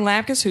 Lauren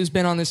Lapkus, who's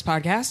been on this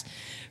podcast,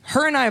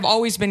 her and I have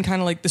always been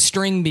kind of like the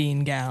string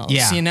bean gals.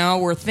 Yeah.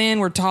 We're thin,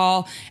 we're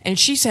tall. And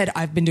she said,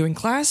 I've been doing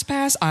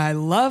ClassPass. I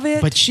love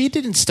it. But she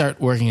didn't start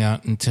working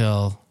out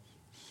until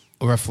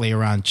roughly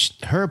around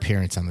her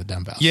appearance on the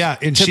dumbbell. Yeah,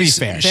 and to be she's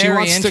fair, she Very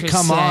wants to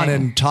come on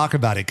interesting. and talk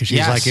about it because she's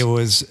like it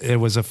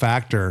was a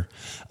factor.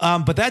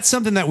 But that's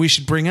something that we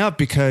should bring up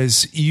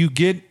because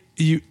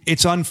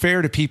it's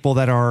unfair to people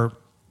that are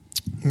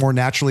more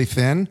naturally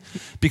thin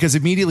because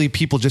immediately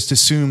people just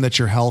assume that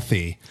you're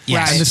healthy.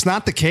 Yes. And it's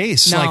not the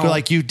case. No.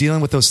 Like you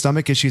dealing with those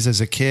stomach issues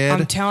as a kid.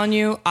 I'm telling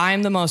you,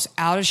 I'm the most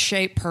out of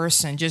shape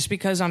person. Just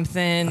because I'm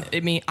thin,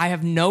 I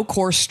have no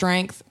core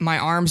strength. My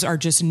arms are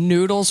just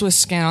noodles with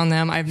skin on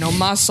them. I have no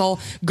muscle.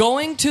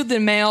 Going to the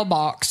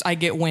mailbox, I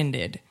get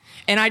winded.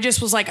 And I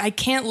just was like, I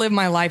can't live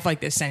my life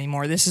like this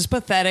anymore. This is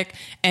pathetic.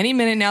 Any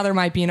minute now, there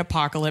might be an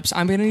apocalypse.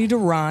 I'm going to need to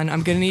run.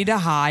 I'm going to need to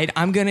hide.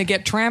 I'm going to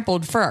get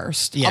trampled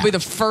first. Yeah. I'll be the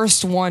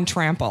first one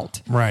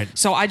trampled. Right.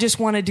 So I just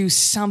want to do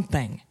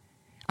something.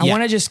 I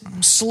want to just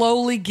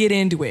slowly get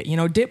into it.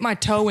 Dip my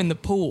toe in the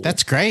pool.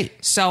 That's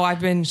great. So I've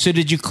been... So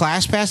did you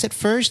ClassPass at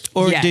first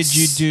or Yes. did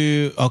you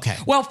do... Okay.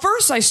 Well,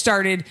 first I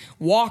started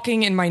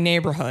walking in my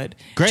neighborhood.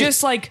 Great.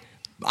 Just like...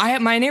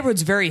 my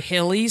neighborhood's very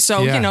hilly,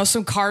 so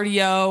some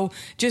cardio.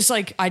 Just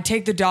like I'd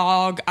take the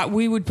dog,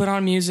 we would put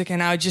on music,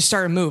 and I would just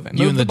start moving.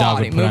 You move and the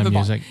dog would put on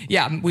music?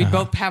 Yeah, we'd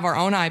both have our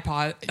own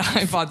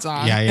iPods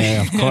on.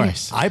 Yeah, of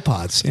course.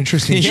 iPods.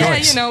 Interesting Yeah,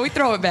 choice. we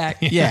throw it back.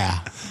 Yeah.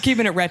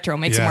 Keeping it retro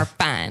makes it Yeah. more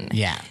fun.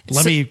 Yeah.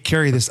 Let me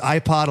carry this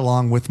iPod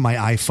along with my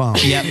iPhone.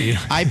 Yep.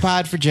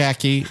 iPod for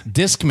Jackie,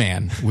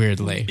 Discman,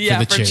 weirdly. Yeah,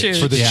 for the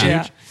chooch. For the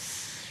yeah. chooch.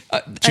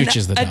 Chooch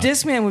is the a dog.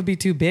 Discman would be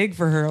too big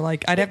for her.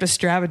 Like I'd have to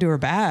strap it to her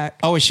back.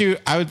 Oh, is she?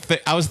 I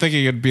was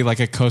thinking it'd be like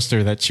a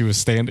coaster that she was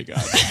standing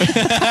on,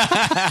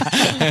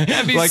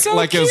 That'd be so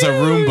like it was a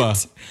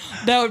Roomba.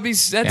 That would be.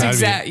 That's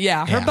exact.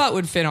 Yeah, her yeah. butt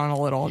would fit on a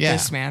little Yeah.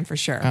 Discman for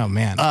sure. Oh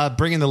man.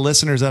 Bringing the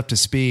listeners up to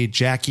speed,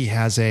 Jackie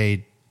has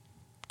a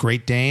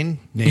Great Dane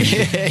named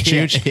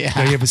Chooch. Yeah.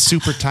 Now you have a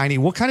super tiny.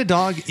 What kind of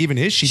dog even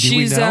is she? Do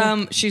we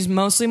know? She's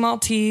mostly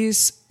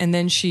Maltese, and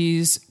then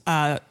she's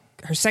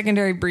her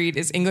secondary breed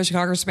is English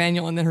Cocker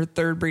Spaniel, and then her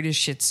third breed is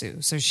Shih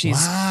Tzu. So she's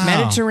Wow.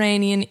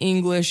 Mediterranean,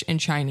 English, and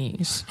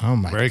Chinese. Oh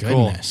my Very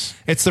goodness.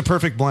 cool. It's the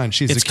perfect blend.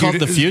 She's It's called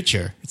the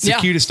future. It's the Yeah.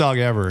 cutest dog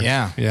ever.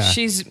 Yeah. Yeah.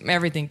 She's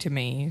everything to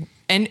me.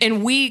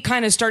 And we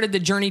kind of started the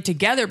journey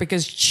together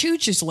because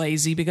Chooch is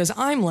lazy because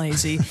I'm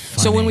lazy.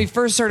 So when we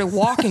first started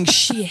walking,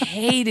 she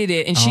hated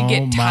it and she'd Oh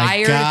get my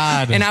tired.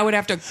 God. And I would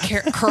have to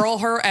curl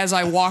her as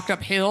I walked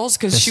up hills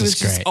because This she was is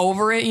just great.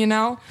 over it,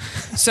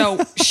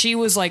 So she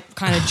was like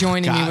kind of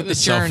joining me with the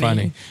it's journey. so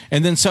funny.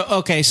 And then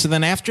so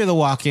then after the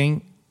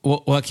walking,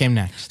 what came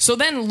next? So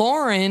then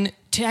Lauren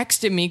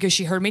texted me because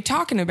she heard me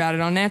talking about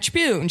it on Natch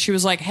Beaut, and she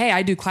was like, "Hey,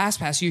 I do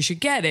ClassPass. You should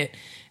get it."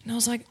 And I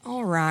was like,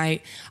 "All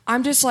right."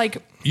 I'm just like,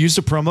 Use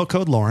the promo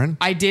code Lauren.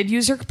 I did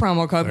use her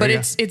promo code, but you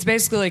it's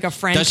basically like a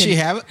friend. Does she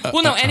have it?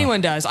 Well, no, anyone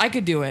does. I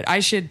could do it.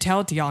 I should tell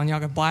it to y'all, and y'all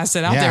can blast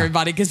it out Yeah. to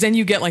everybody because then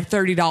you get like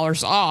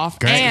 $30 off,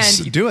 Great.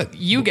 and Do it.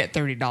 You get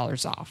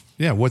 $30 off.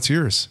 Yeah. What's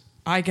yours?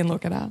 I can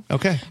look it up.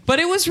 Okay. But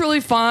it was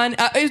really fun.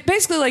 It's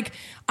basically like,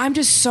 I'm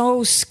just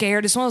so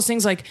scared. It's one of those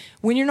things like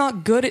when you're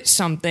not good at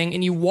something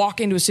and you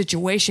walk into a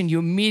situation, you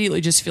immediately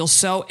just feel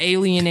so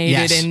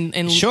alienated Yes.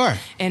 and Sure.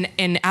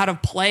 and out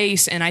of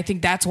place. And I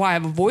think that's why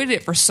I've avoided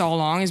it for so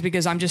long is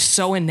because I'm just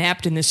so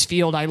inept in this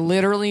field. I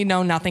literally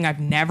know nothing. I've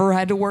never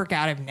had to work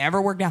out. I've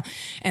never worked out.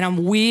 And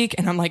I'm weak.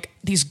 And I'm like,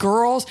 these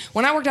girls,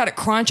 when I worked out at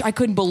Crunch, I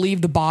couldn't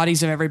believe the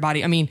bodies of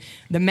everybody. I mean,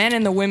 the men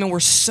and the women were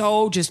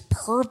so just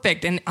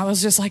perfect. And I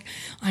was just like,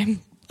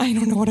 I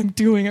don't know what I'm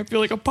doing. I feel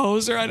like a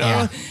poser. I don't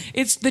know.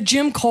 It's the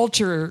gym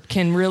culture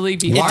can really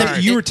be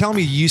hard. You were telling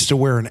me you used to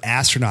wear an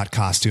astronaut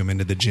costume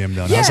into the gym,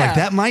 though. And I was like, Yeah.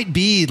 that might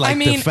be like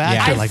the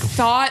factor. I Like,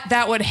 thought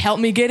that would help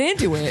me get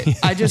into it.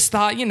 I just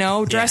thought,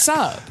 dress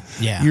up.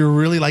 Yeah. You're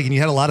really like, and you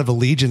had a lot of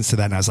allegiance to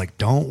that. And I was like,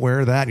 don't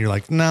wear that. And you're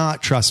like, nah,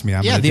 trust me.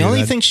 I'm Yeah, gonna the do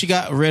only that. thing she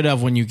got rid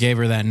of when you gave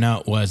her that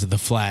note was the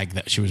flag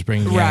that she was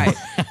bringing in. Right.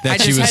 That I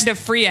she just was, had to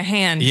free a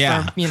hand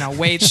for,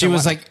 weights. She or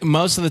was what- like,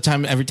 most of the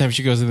time, every time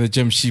she goes in the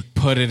gym, she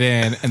put it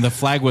in, and the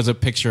flag was a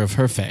picture of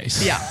her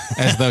face. Yeah.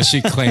 As though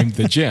she claimed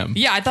the gym.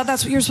 yeah, I thought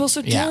that's what you're supposed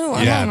to do. Yeah.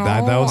 I Yeah, don't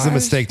that know. was the I-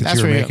 mistake that That's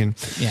you were where you- making.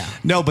 yeah.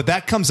 No, but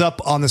that comes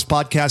up on this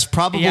podcast.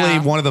 Probably Yeah.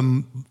 one of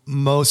the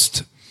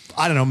most,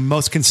 I don't know,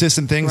 most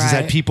consistent things is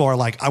that Right. people are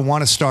like, I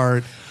want to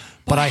start,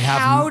 but I have.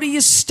 How do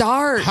you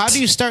start? How do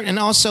you start? And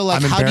also,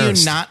 like, I'm how do you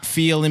embarrassed. not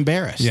feel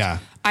embarrassed? Yeah.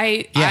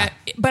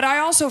 But I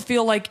also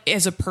feel like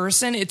as a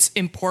person, it's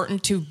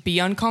important to be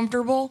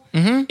uncomfortable.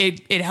 Mm-hmm.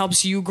 It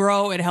helps you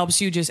grow. It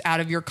helps you just out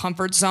of your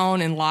comfort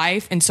zone in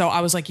life. And so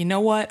I was like, you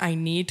know what? I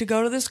need to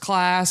go to this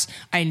class.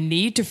 I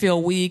need to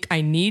feel weak.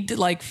 I need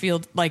to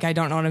feel like I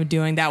don't know what I'm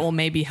doing. That will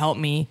maybe help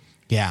me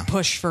Yeah.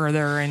 push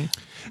further. And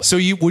So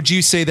would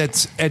you say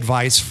that's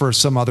advice for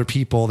some other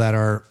people that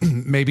are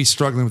maybe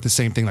struggling with the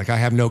same thing? Like, I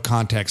have no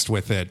context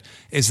with it.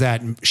 Is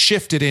that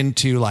shifted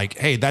into like,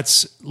 hey,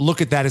 look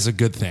at that as a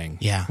good thing.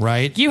 Yeah.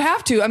 Right. you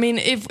have to. I mean,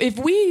 if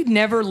we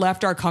never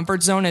left our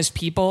comfort zone as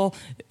people,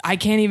 I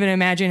can't even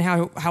imagine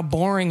how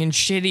boring and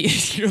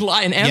shitty you're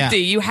lying empty.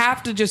 Yeah. You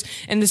have to just,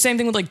 and the same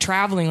thing with like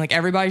traveling. Like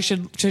everybody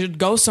should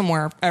go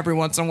somewhere every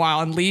once in a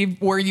while and leave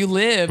where you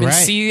live and Right.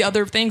 see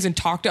other things and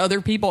talk to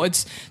other people.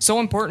 It's so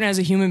important as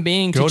a human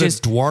being Go to to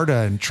just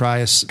Duarta and try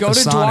go a to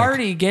Sonic.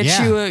 Duarte,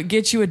 Yeah.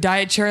 get you a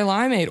diet cherry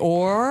limeade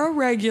or a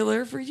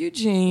regular for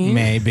Eugene.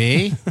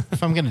 Maybe.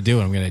 If I'm going to do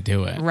it, I'm going to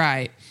do it.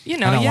 Right. You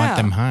know, I don't yeah. want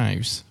them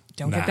hives.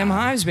 Don't get them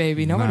hives,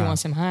 baby. Nobody Nah.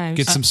 wants them hives.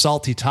 Get some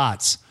salty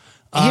tots.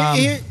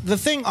 The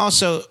thing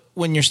also,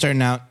 when you're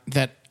starting out,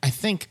 that I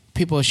think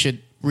people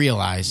should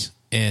realize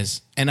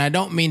is, and I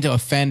don't mean to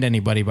offend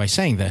anybody by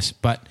saying this,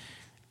 but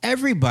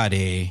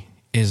everybody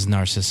is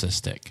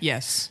narcissistic.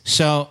 Yes.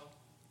 So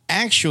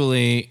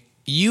actually,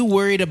 you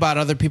worried about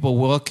other people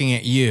looking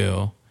at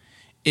you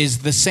is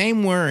the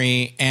same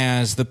worry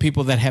as the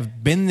people that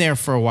have been there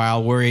for a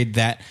while worried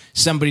that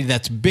somebody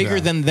that's bigger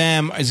Yeah. than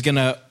them is going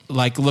to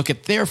like look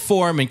at their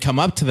form and come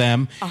up to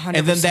them. 100%.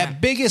 And then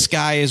that biggest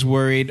guy is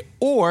worried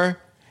or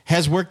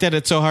has worked at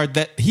it so hard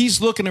that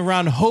he's looking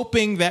around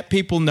hoping that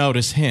people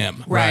notice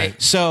him.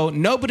 Right. So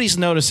nobody's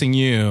noticing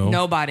you.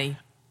 Nobody.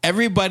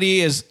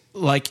 Everybody is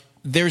like,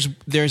 there's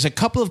a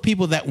couple of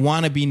people that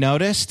want to be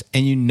noticed,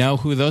 and you know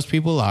who those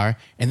people are,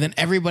 and then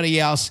everybody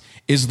else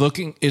is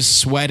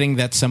sweating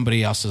that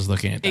somebody else is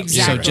looking at them.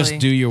 Exactly. So just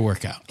do your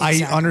workout.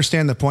 Exactly. I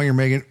understand the point you're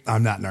making.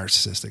 I'm not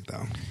narcissistic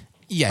though.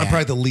 Yeah, I'm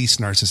probably the least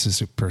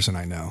narcissistic person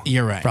I know.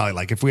 You're right. Probably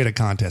like if we had a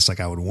contest,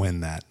 like I would win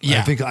that.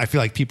 Yeah. I feel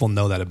like people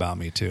know that about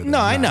me too. that No,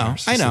 I I'm know,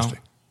 not I know, narcissistic.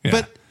 Yeah.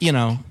 but you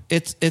know,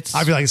 it's.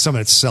 I feel like something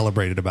that's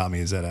celebrated about me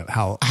is that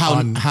how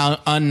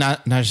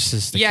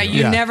narcissistic. Yeah, you you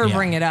are. Yeah. never Yeah.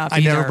 bring it up. I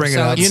never either, bring it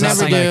so up. it's You It's never not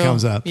something do. that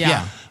comes up.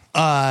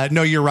 Yeah.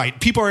 No, you're right.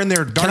 People are in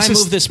there. Can I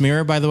move this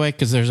mirror, by the way?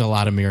 Because there's a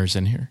lot of mirrors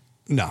in here.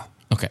 No.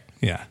 Okay.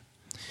 Yeah.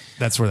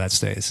 That's where that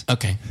stays.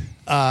 Okay.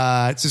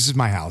 This is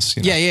my house.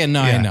 You know? Yeah.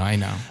 No, I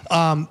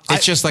know.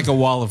 It's just like a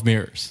wall of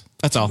mirrors.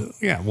 That's all.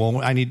 Yeah.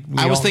 Well,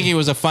 I was thinking it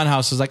was a fun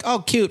house. It was like, oh,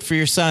 cute for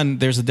your son.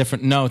 There's a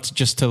different note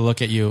just to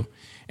look at you,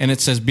 and it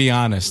says "Be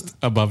honest"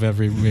 above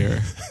every mirror.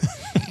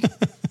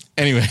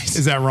 Anyways,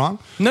 Is that wrong?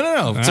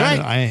 no, it's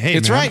right. Hey,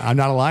 it's man, right. I'm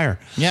not a liar.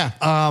 Yeah.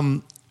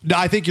 No,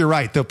 I think you're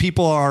right. Though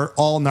people are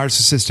all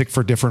narcissistic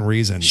for different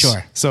reasons.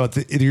 Sure. So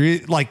you're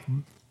like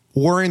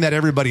worrying that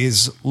everybody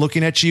is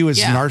looking at you as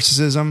Yeah.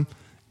 narcissism,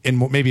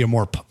 and maybe a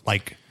more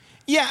like.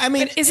 Yeah, I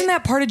mean, But isn't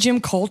that part of gym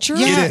culture?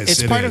 yeah, It is,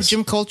 it's it part of is.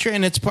 gym culture,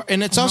 and it's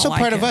I also don't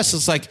part like of it. us.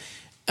 It's like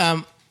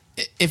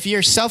if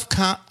you're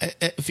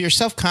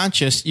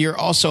self-conscious, you're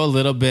also a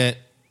little bit.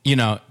 You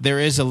know, there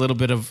is a little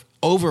bit of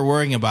over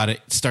worrying about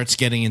it. Starts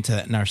getting into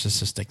that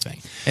narcissistic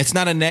thing. It's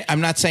not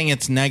I'm not saying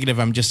it's negative.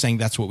 I'm just saying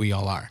that's what we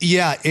all are.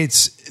 Yeah,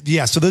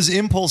 so those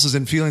impulses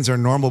and feelings are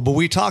normal, but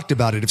we talked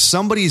about it. If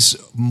somebody's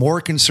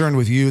more concerned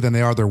with you than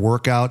they are their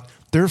workout,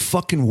 they're a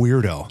fucking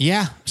weirdo.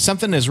 Yeah,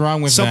 something is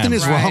wrong with them. Something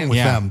is Right. wrong with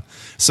Yeah. them.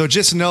 So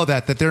just know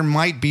that there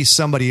might be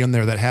somebody in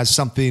there that has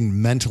something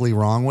mentally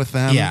wrong with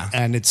them. Yeah.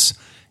 And it's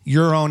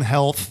your own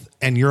health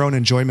and your own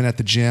enjoyment at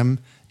the gym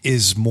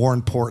is more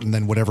important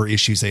than whatever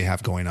issues they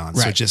have going on.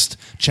 So Right. just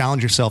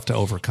challenge yourself to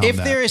overcome If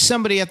that. there is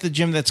somebody at the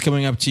gym that's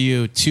coming up to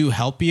you to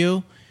help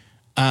you,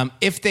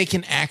 if they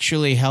can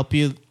actually help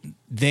you,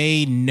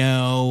 they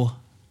know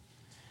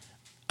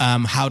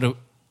how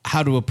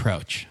to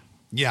approach.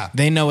 Yeah.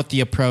 They know what the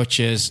approach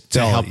is to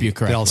They'll- help you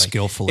correctly. they'll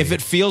skillfully. If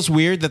it feels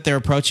weird that they're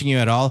approaching you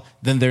at all,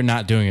 then they're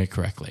not doing it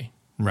correctly.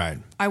 Right.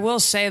 I will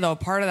say though,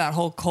 part of that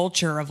whole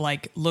culture of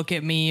like, look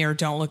at me or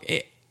don't look.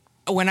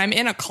 When I'm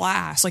in a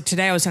class, like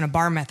today I was in a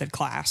bar method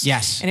class.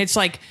 Yes. And it's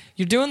like,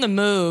 you're doing the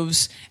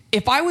moves.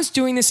 If I was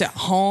doing this at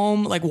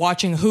home, like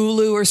watching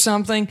Hulu or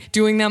something,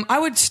 doing them, I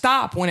would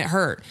stop when it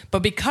hurt.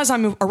 But because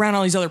I'm around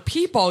all these other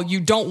people, you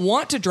don't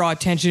want to draw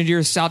attention to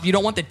yourself. You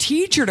don't want the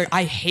teacher to,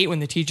 I hate when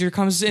the teacher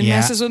comes and Yeah.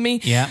 messes with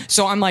me. Yeah.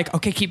 So I'm like,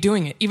 okay, keep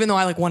doing it. Even though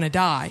I like want to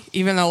die,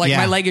 even though like Yeah.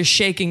 my leg is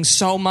shaking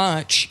so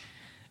much.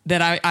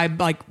 I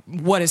like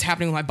what is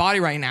happening with my body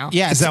right now.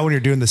 Yeah. Is that when you're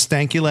doing the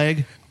stanky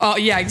leg? Oh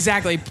yeah,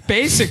 exactly.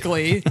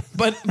 Basically,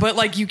 but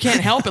like you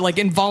can't help it. Like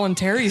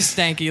involuntary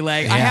stanky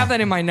leg. I Yeah. have that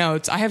in my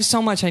notes. I have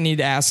so much I need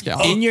to ask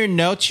y'all. In your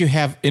notes, you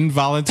have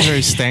involuntary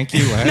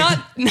stanky leg.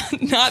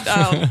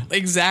 Not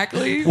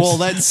exactly. Well,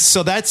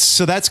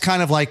 that's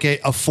kind of like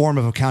a form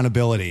of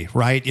accountability,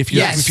 right? If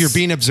you're Yes. if you're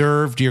being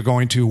observed, you're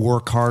going to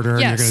work harder and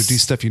you're Yes. going to do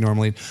stuff you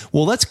normally.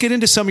 Well, let's get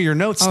into some of your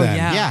notes Oh then.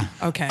 yeah.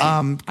 Yeah. Okay.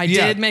 I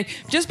yeah. did make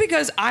just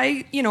because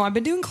I've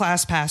been doing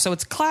ClassPass, so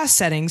it's class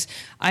settings.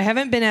 I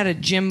haven't been at a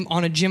gym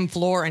on a gym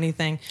floor or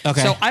anything.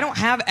 Okay. So I don't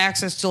have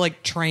access to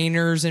like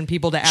trainers and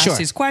people to ask Sure.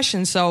 these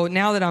questions. So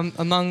now that I'm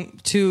among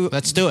two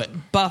Let's do it.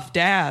 buff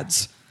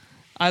dads,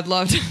 I'd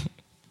love to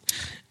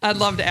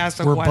ask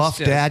them We're questions. buff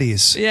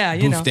daddies. Yeah,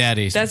 you Boof know.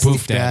 daddies. That's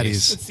Boof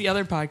daddies. daddies. It's the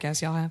other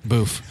podcast y'all have.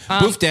 Boof.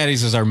 Boof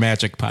Daddies is our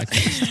magic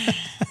podcast.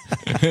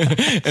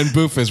 And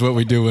boof is what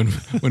we do when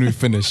we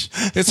finish.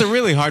 It's a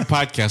really hard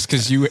podcast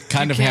because you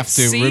kind of can't have to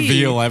see.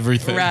 reveal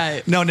everything.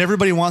 Right. No, and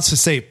everybody wants to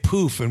say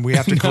poof, and we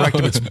have to correct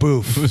them. It's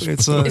boof. Is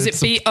it's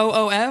it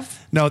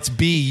BOOF? No, it's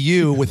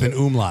BU with an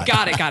umlaut.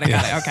 Got it.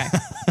 Okay.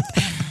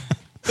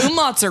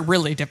 Umlauts are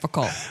really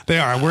difficult. They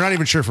are. We're not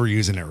even sure if we're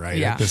using it right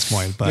Yeah. at this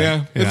point. But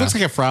Yeah. It looks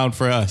like a frown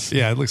for us.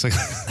 Yeah, it looks like.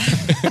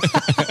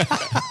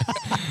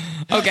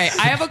 Okay,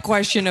 I have a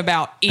question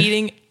about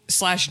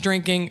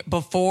eating/drinking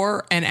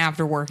before and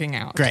after working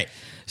out. Great.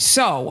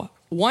 So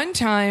one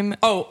time,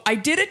 I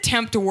did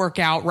attempt to work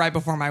out right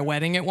before my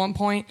wedding at one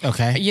point.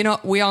 Okay. You know,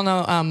 we all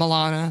know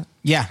Milana.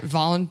 Yeah.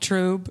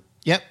 Volentrube.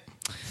 Yep.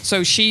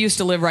 So she used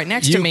to live right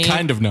next to You me.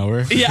 kind of know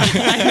her. Yeah,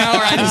 I know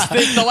her. I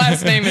just the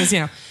last name is,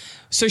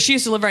 So she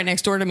used to live right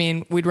next door to me,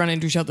 and we'd run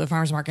into each other at the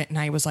farmer's market, and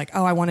I was like,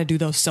 I want to do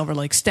those Silver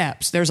Lake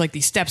steps. There's like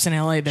these steps in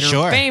LA that are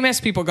Sure. famous.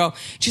 People go.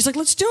 She's like,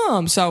 let's do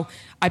them. So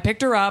I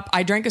picked her up.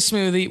 I drank a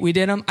smoothie. We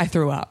did them. I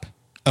threw up.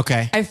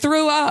 Okay. I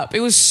threw up.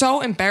 It was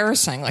so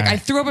embarrassing. Like All I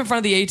right. threw up in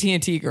front of the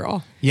AT&T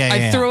girl. Yeah, I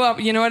yeah, threw up.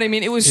 You know what I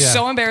mean? It was Yeah.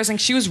 so embarrassing.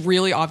 She was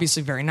really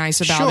obviously very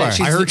nice about Sure. it.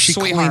 She's I heard a she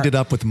sweetheart. cleaned it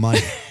up with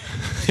money.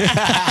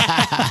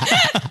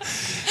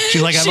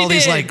 She's like, I have She all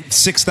these did. like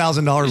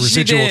 $6,000 She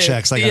residual did.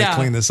 checks. I got to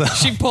clean this up.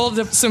 She pulled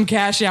up some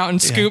cash out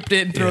and scooped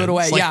it and threw it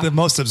away. It's like yeah. the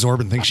most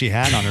absorbent thing she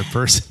had on her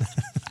person.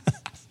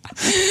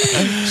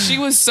 She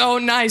was so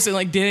nice and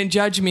like didn't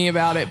judge me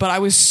about it, but I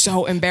was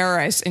so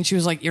embarrassed. And she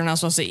was like, "You're not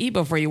supposed to eat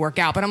before you work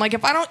out." But I'm like,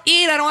 if I don't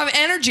eat, I don't have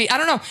energy. I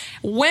don't know.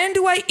 When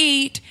do I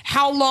eat?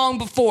 How long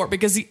before?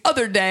 Because the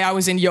other day I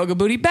was in Yoga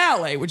Booty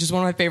Ballet, which is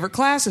one of my favorite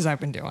classes I've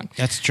been doing.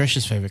 That's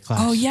Trisha's favorite class.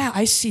 Oh yeah,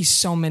 I see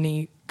so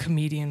many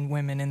comedian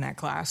women in that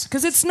class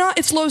because it's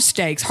low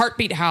stakes.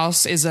 Heartbeat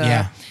House is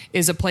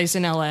a place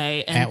in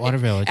LA and Atwater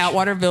Village.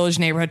 Atwater Village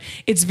neighborhood.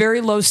 It's very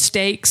low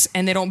stakes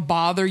and they don't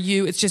bother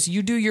you. It's just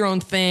you do your own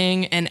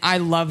thing, and I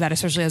love that,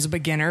 especially as a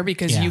beginner,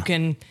 because Yeah.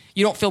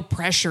 you don't feel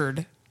pressured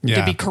to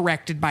Yeah. be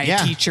corrected by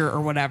Yeah. a teacher or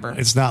whatever.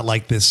 It's not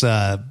like this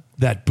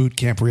that boot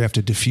camp where you have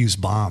to defuse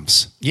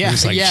bombs. Yeah.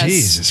 It's like, Yes.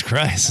 Jesus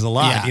Christ, it's a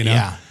lot, Yeah, you know?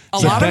 yeah. A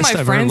It's the lot of best my I've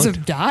ever friends looked.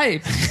 have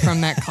died from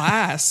that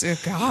class. Oh,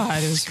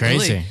 God, it was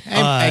Crazy.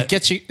 really-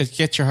 It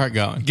gets your heart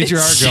going. Get your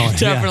heart going.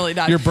 Definitely yeah.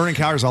 not. You're burning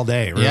calories all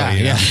day, really. yeah,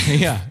 you know?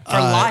 yeah. for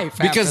life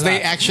Because after they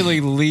that.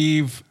 actually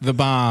leave the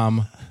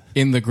bomb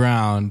in the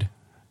ground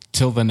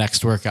till the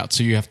next workout,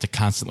 so you have to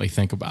constantly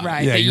think about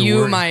Right. it. Yeah, that you're you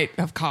worried. might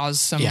have caused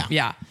some. Yeah.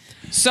 Yeah.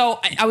 So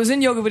I was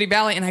in Yoga Booty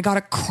Ballet and I got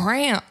a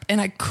cramp and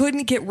I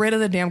couldn't get rid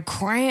of the damn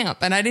cramp.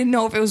 And I didn't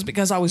know if it was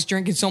because I was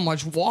drinking so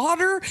much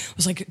water. I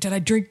was like, did I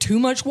drink too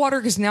much water?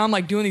 Because now I'm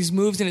like doing these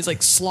moves and it's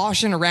like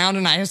sloshing around.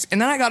 And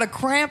then I got a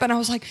cramp and I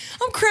was like,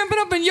 I'm cramping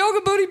up in Yoga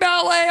Booty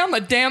Ballet. I'm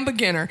a damn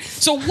beginner.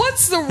 So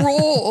what's the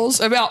rules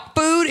about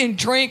food and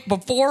drink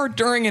before,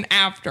 during, and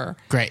after?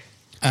 Great.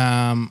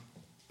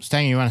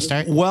 Stang, you want to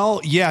start?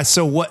 Well, yeah.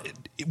 So what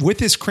with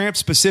this cramp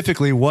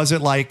specifically, was it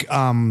like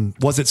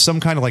was it some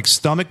kind of like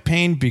stomach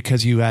pain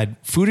because you had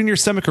food in your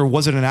stomach, or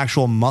was it an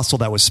actual muscle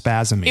that was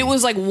spasming? It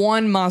was like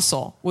one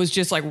muscle was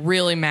just like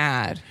really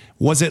mad.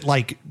 Was it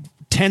like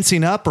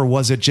tensing up, or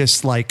was it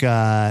just like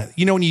when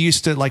you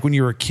used to, like when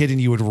you were a kid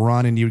and you would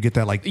run and you would get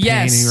that like pain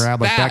Yes, in your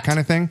ab, like that that. kind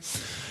of thing?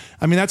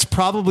 I mean, that's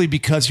probably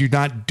because you're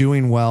not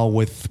doing well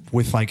with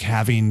like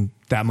having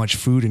that much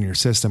food in your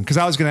system. Because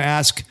I was going to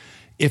ask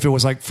if it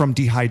was like from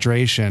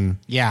dehydration.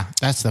 Yeah,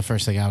 that's the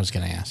first thing I was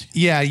going to ask.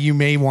 Yeah, you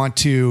may want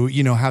to,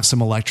 have some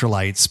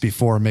electrolytes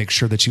before, make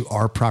sure that you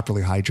are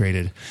properly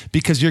hydrated,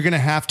 because you're going to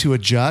have to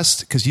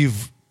adjust, because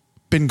you've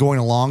been going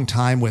a long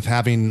time with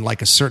having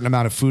like a certain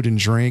amount of food and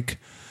drink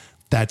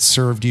that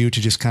served you to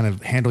just kind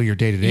of handle your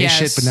day-to-day Yes.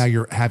 shit. But now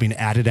you're having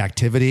added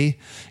activity.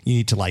 You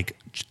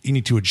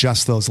need to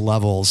adjust those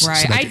levels. Right.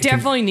 so that I it can-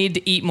 definitely need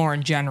to eat more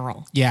in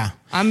general. Yeah.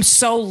 I'm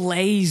so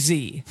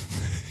lazy.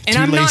 And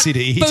Too I'm lazy not to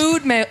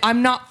eat.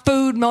 I'm not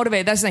food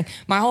motivated. That's the thing.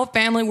 My whole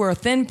family, we're a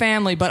thin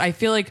family, but I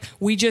feel like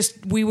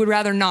we would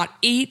rather not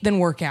eat than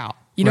work out.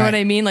 You know Right. what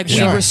I mean? Like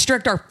Sure. we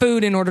restrict our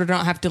food in order to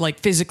not have to like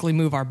physically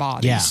move our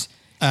bodies.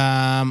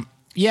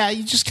 Yeah.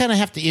 You just kind of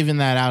have to even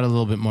that out a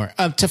little bit more.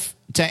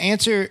 To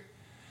answer,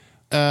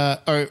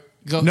 or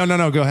go.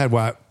 No. Go ahead.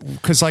 What?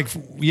 Because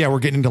we're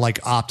getting into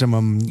like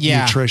optimum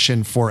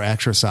nutrition for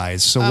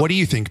exercise. So what do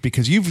you think?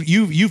 Because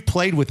you've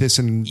played with this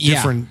in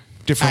different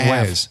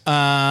ways.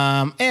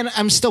 And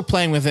I'm still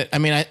playing with it. I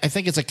mean, I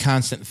think it's a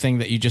constant thing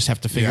that you just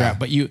have to figure out.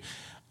 But you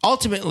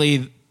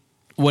ultimately,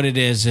 what it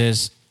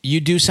is you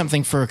do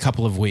something for a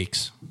couple of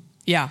weeks.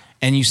 Yeah.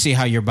 And you see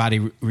how your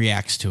body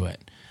reacts to it.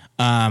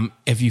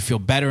 If you feel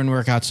better in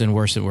workouts and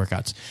worse in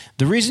workouts.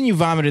 The reason you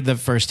vomited the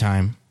first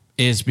time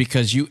is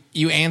because you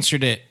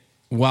answered it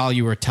while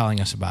you were telling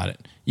us about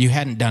it. You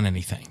hadn't done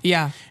anything.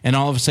 Yeah. And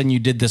all of a sudden you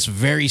did this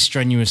very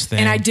strenuous thing.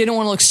 And I didn't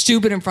want to look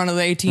stupid in front of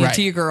the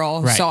AT&T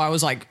girl. Right. So I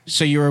was like...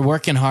 So you were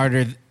working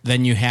harder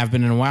than you have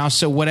been in a while.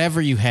 So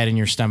whatever you had in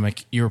your stomach,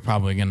 you were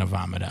probably going to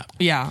vomit up.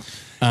 Yeah.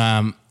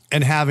 And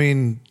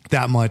having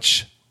that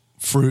much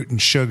fruit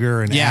and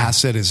sugar and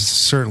acid is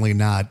certainly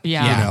not,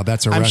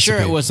 that's a recipe. I'm sure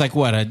it was like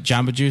what, a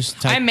Jamba Juice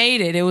type? I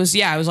made it. It was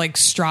like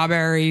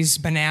strawberries,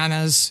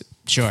 bananas,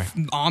 sure,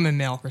 almond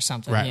milk or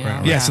something.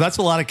 Right. Yeah, so that's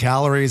a lot of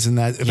calories, and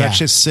that's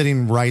just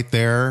sitting right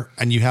there,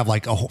 and you have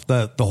like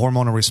the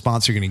hormonal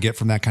response you're going to get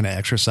from that kind of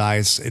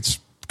exercise. It's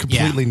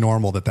completely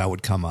normal that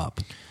would come up.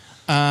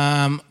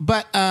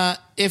 But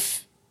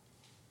if...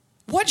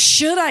 What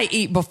should I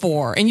eat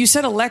before? And you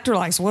said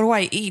electrolytes. What do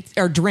I eat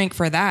or drink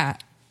for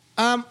that?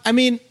 I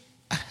mean...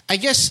 I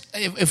guess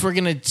if we're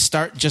going to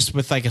start just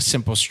with like a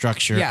simple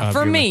structure. Yeah,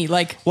 for me,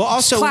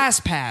 also class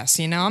pass,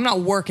 I'm not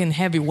working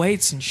heavy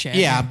weights and shit.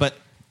 Yeah, but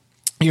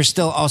you're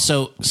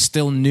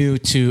still new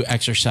to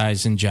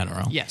exercise in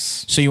general.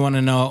 Yes. So you want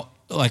to know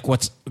like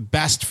what's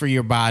best for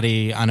your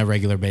body on a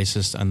regular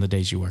basis on the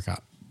days you work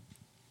out.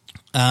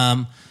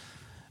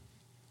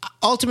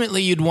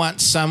 Ultimately, you'd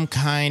want some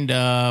kind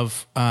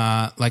of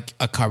like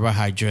a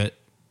carbohydrate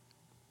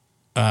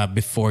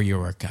before your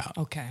workout.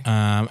 Okay.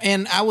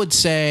 And I would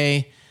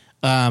say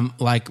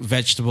like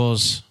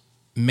vegetables,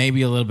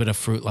 maybe a little bit of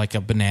fruit like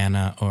a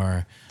banana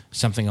or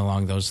something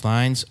along those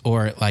lines,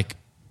 or like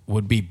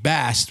would be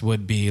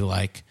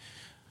like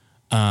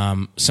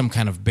some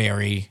kind of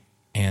berry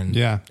and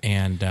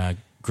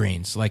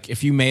greens. Like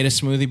if you made a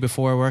smoothie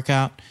before a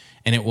workout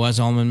and it was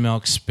almond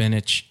milk,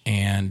 spinach,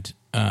 and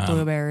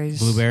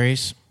blueberries.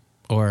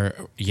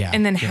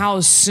 And then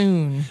how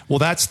soon? Well,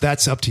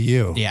 that's up to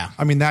you. Yeah.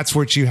 I mean, that's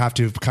what you have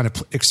to kind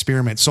of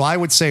experiment. So I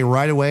would say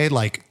right away,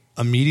 like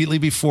immediately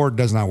before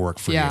does not work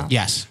for you.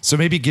 Yes. So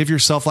maybe give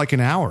yourself like an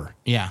hour.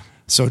 Yeah.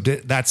 So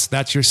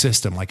that's your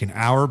system, like an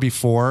hour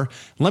before.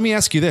 Let me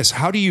ask you this.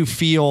 How do you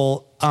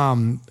feel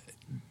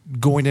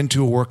going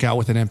into a workout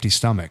with an empty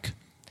stomach?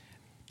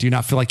 Do you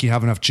not feel like you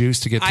have enough juice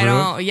to get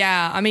through it?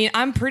 Yeah. I mean,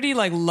 I'm pretty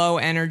like low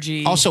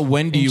energy. Also,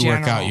 when do you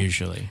work out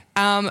usually?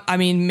 I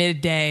mean,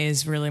 midday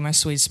is really my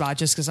sweet spot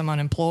just because I'm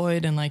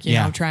unemployed and like, you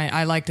know,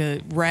 I like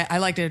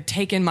to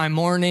take in my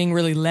morning,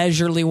 really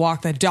leisurely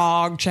walk the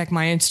dog, check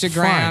my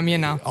Instagram,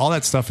 Fine. All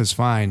that stuff is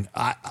fine.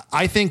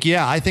 I think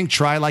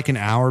try like an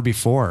hour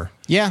before.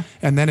 Yeah.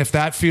 And then if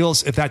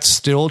that's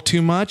still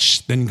too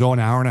much, then go an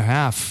hour and a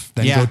half,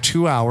 then go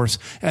 2 hours.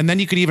 And then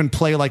you could even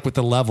play like with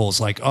the levels,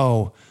 like,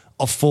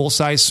 a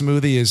full-size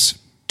smoothie is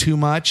too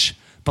much,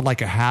 but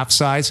like a half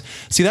size.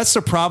 See, that's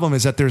the problem,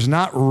 is that there's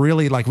not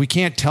really like, we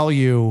can't tell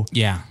you.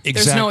 Yeah.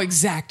 There's no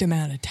exact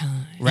amount of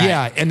time. Right.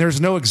 Yeah. And there's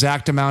no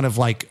exact amount of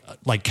like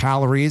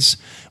calories.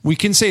 We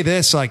can say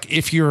this, like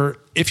if you're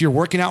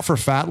working out for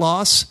fat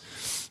loss,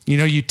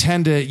 you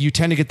tend to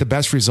get the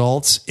best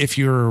results if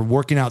you're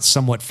working out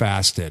somewhat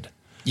fasted.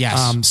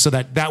 Yes. So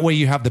that way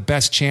you have the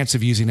best chance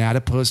of using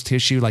adipose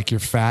tissue, like your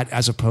fat,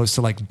 as opposed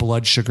to like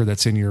blood sugar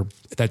that's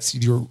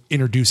you're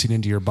introducing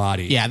into your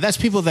body. Yeah, that's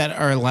people that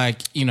are like,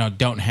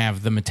 don't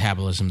have the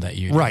metabolism that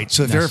you do. Right.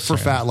 So they're for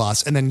fat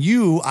loss. And then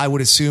you, I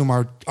would assume,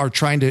 are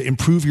trying to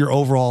improve your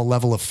overall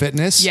level of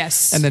fitness.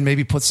 Yes. And then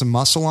maybe put some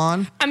muscle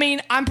on. I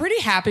mean, I'm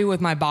pretty happy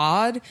with my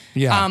bod.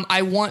 Yeah.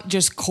 I want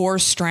just core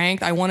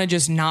strength. I want to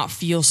just not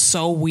feel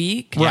so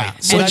weak. Right.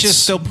 So it's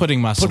just still putting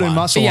muscle on.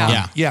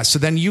 on. Yeah. So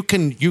then you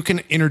can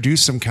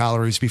introduce some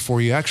calories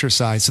before you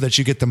exercise so that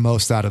you get the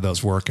most out of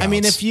those workouts. I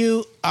mean, if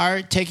you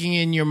are taking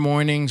in your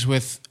mornings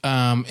with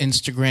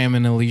Instagram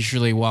and a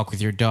leisurely walk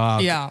with your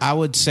dog, I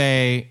would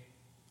say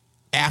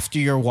after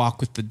your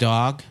walk with the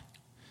dog,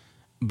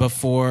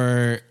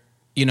 before,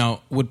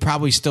 would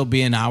probably still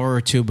be an hour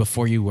or two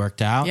before you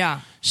worked out. Yeah.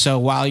 So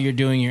while you're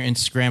doing your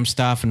Instagram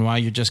stuff and while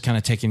you're just kind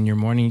of taking your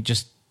morning,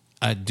 just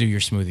do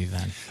your smoothie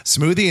then.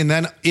 And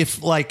then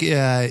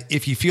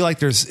if you feel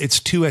like it's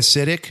too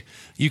acidic,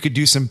 you could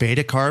do some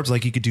beta carbs,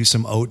 like you could do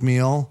some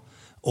oatmeal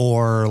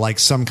or like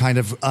some kind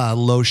of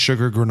low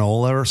sugar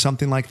granola or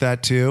something like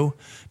that too,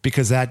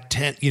 because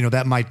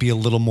that might be a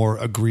little more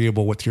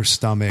agreeable with your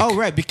stomach. Oh,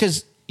 right,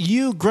 because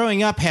you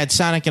growing up had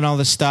Sonic and all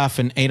this stuff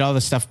and ate all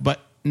this stuff, but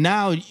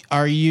now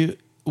are you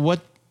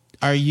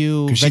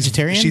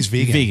vegetarian? She's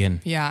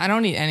vegan. Yeah, I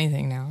don't eat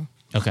anything now.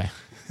 Okay.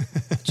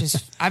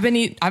 I've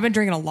been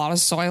drinking a lot of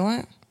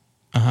Soylent.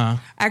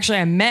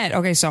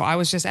 Actually, so I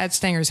was just at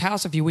Stanger's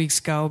house a few weeks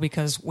ago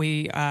because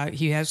he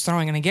was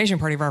throwing an engagement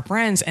party of our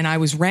friends, and I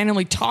was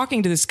randomly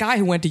talking to this guy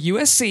who went to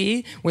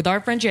USC with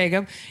our friend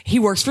Jacob. He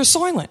works for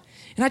Soylent.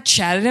 And I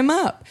chatted him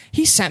up.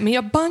 He sent me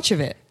a bunch of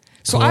it.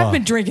 So Cool. I've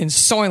been drinking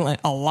Soylent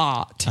a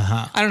lot.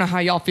 Uh-huh. I don't know how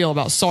y'all feel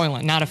about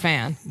Soylent. Not a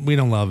fan. We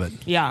don't love it.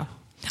 Yeah.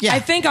 Yeah. I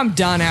think I'm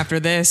done after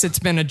this. It's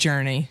been a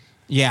journey.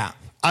 Yeah.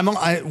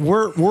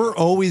 We're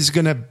always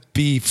gonna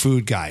be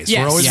food guys. Yes.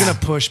 We're always Yeah. gonna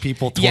push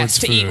people towards Yes,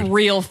 to food. eat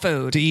real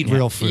food. To eat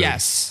real food.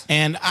 Yes.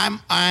 And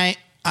I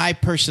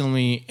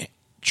personally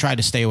try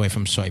to stay away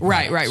from soy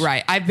products.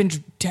 Right.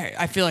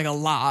 I feel like a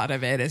lot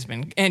of it has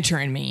been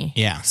entering me.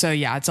 Yeah. So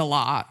yeah, it's a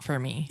lot for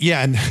me.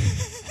 Yeah, and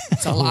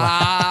It's a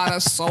lot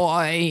of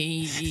soy.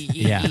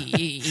 Yeah.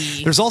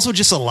 there's also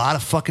just a lot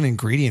of fucking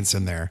ingredients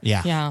in there.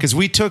 Yeah. Yeah. Because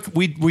we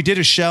did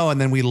a show and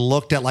then we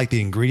looked at like the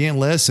ingredient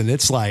list and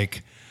it's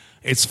like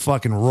it's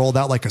fucking rolled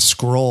out like a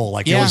scroll.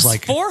 Like it Yeah. was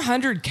like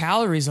 400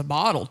 calories a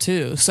bottle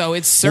too. So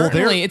it's Well,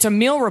 certainly it's a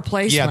meal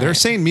replacement. yeah, they're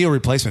saying meal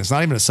replacement. It's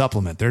not even a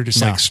supplement. They're just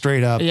No. like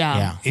straight up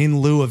Yeah. in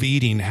lieu of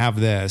eating, have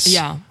this.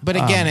 Yeah. But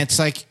again, it's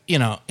like,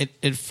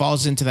 it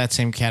falls into that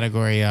same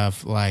category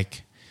of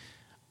like,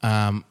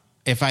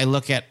 if I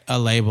look at a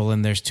label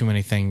and there's too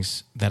many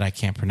things that I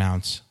can't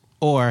pronounce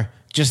or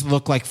just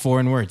look like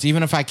foreign words,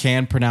 even if I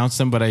can pronounce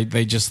them, but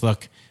they just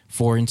look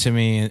foreign to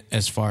me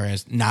as far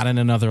as not in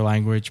another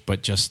language,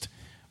 but just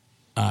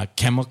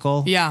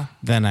chemical. Yeah.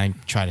 Then I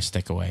try to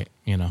stay away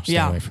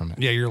from it.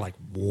 Yeah, you're like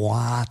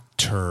water.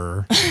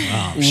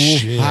 Oh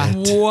shit. Yeah.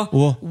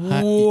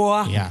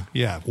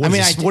 Yeah. I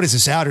What is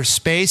this? Outer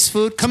space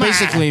food? Come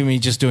Basically, on. me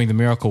just doing the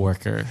miracle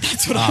worker.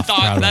 That's what I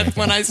thought. That's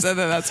when I said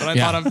that. That's what I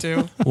thought of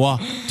too.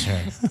 Water.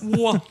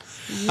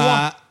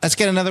 Let's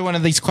get another one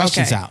of these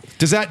questions Okay. out.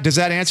 Does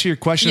that answer your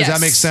question? Does Yes.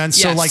 that make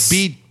sense? So Yes. like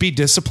be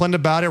disciplined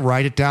about it,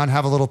 write it down,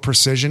 have a little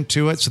precision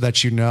to it so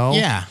that you know.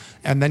 Yeah.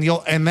 And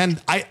then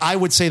I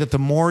would say that the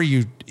more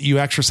you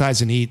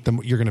exercise and eat, the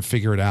more you're going to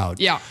figure it out.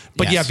 Yeah.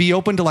 But Yes. yeah, be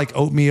open to like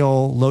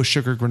oatmeal, low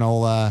sugar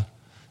granola,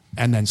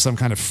 and then some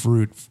kind of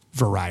fruit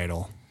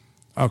varietal.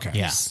 Okay.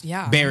 Yeah.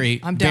 Yeah. Berry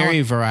I'm down.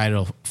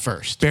 varietal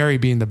first. Berry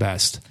being the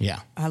best. Yeah.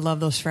 I love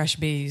those fresh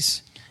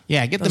bees.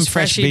 Yeah, get Those them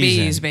fresh freshy bees,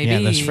 bees, in. baby. Yeah,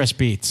 those fresh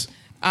beets.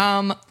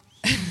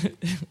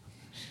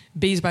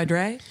 Bees by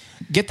Dre.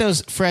 Get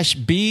those fresh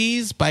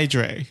bees by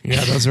Dre.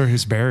 Yeah, those are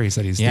his berries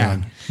that he's Yeah.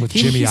 doing with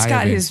He's Jimmy got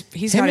Iovine.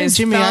 he's Him got and his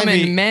Jimmy thumb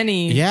Ivy- in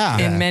many. Yeah.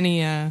 In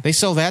many. They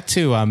sold that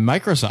to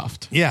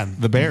Microsoft. Yeah.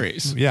 The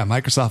berries. Yeah,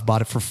 Microsoft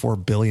bought it for $4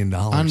 billion.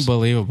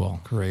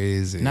 Unbelievable.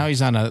 Crazy. Now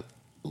he's on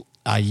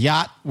a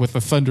yacht with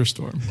a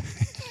thunderstorm.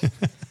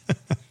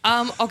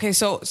 Okay,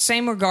 so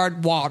same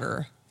regard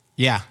water.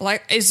 Yeah.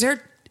 Like,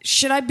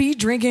 should I be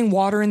drinking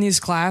water in these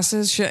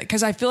classes?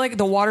 Because I feel like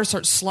the water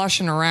starts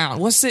slushing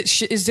around.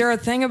 Is there a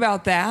thing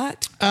about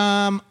that?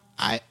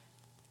 I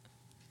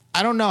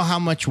don't know how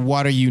much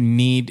water you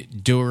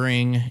need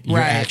during your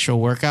Right. actual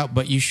workout,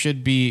 but you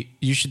should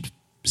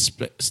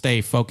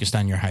stay focused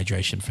on your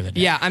hydration for the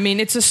day. Yeah, I mean,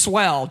 it's a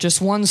swell,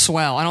 just one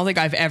swell. I don't think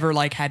I've ever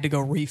had to go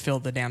refill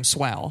the damn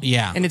swell.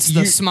 Yeah. And it's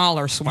the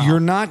smaller swell. You're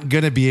not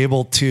going to be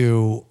able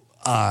to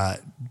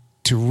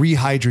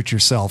rehydrate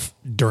yourself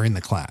during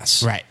the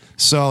class. Right.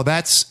 So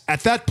that's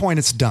at that point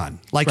it's done.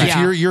 Like Right. if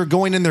Yeah. you're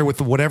going in there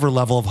with whatever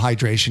level of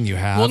hydration you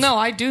have. Well, no,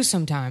 I do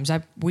sometimes.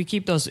 We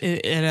keep those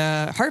at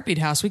a Heartbeat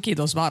House. We keep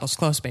those bottles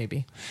close,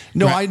 baby.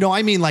 No, Right.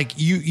 I mean like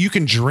you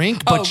can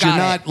drink, but Oh, you're got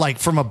not it. like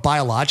from a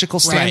biological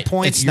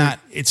standpoint. It's not-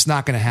 It's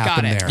not going to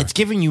happen Got it. there. It's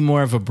giving you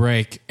more of a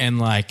break and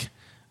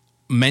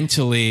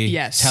mentally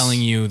Yes.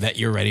 telling you that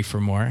you're ready for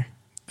more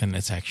than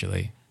it's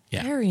actually.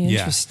 Yeah. Very Yeah.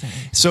 interesting.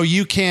 So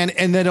you can,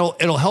 and then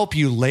it'll help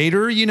you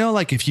later.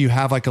 Like if you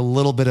have like a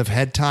little bit of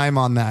head time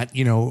on that,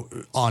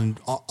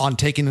 on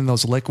taking in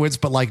those liquids.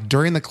 But like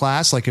during the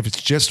class, like if it's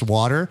just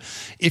water,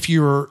 if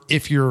you're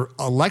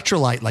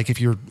electrolyte, like if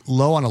you're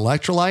low on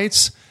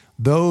electrolytes,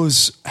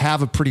 those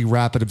have a pretty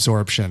rapid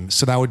absorption.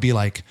 So that would be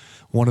like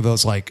one of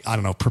those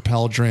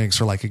Propel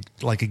drinks or like a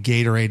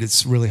Gatorade.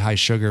 It's really high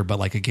sugar, but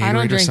like a Gatorade. I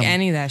don't or drink something.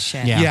 any of that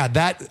shit. Yeah. Yeah,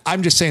 that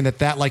I'm just saying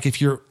that like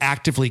if you're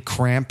actively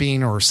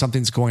cramping or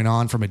something's going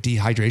on from a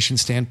dehydration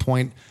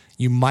standpoint,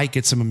 you might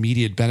get some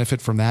immediate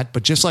benefit from that.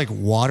 But just like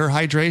water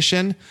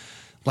hydration,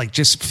 like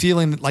just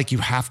feeling like you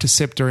have to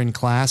sip during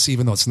class,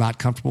 even though it's not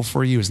comfortable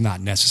for you, is not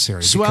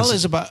necessary. Swell because-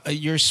 is about,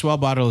 your swell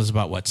bottle is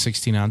about what,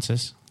 16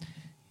 ounces?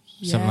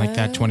 Something like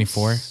that,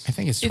 24? I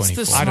think it's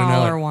 24. It's the I don't know.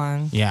 smaller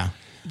one. Yeah.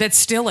 That's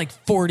still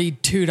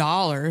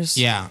 $42.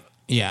 Yeah.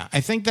 Yeah.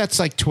 I think that's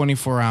like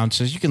 24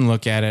 ounces. You can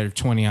look at it, or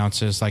 20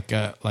 ounces, like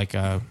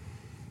a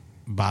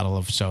bottle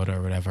of soda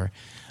or whatever.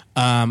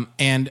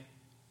 And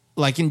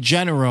like in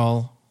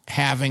general,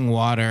 having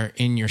water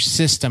in your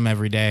system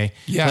every day,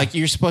 Yeah. like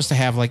you're supposed to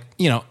have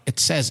it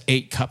says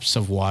 8 cups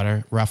of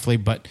water roughly,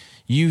 but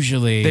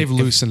usually they've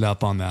loosened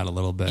up on that a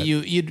little bit.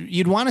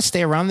 you'd want to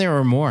stay around there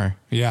or more.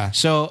 Yeah.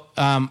 So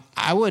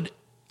I would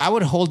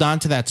hold on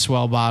to that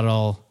swell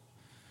bottle.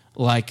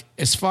 Like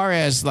as far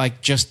as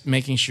like just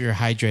making sure you're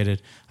hydrated,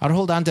 I'd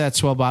hold on to that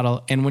swell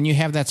bottle. And when you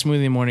have that smoothie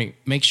in the morning,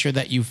 make sure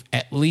that you've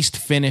at least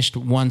finished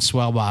one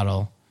swell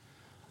bottle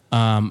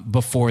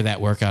before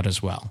that workout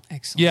as well.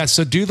 Excellent. Yeah,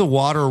 so do the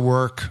water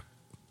work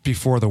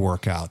before the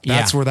workout.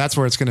 That's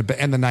where it's going to be,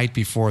 and the night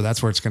before.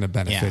 That's where it's going to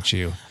benefit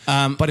you.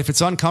 But if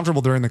it's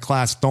uncomfortable during the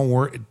class,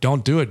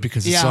 don't do it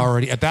because it's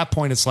already at that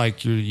point. It's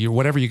like you're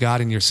whatever you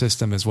got in your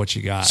system is what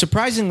you got.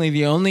 Surprisingly,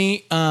 the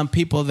only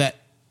people that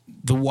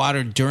the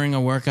water during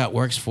a workout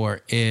works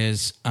for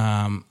is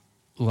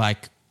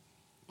like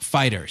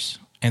fighters.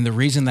 And the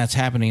reason that's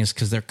happening is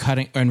because they're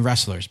cutting, and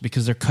wrestlers,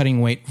 because they're cutting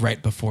weight right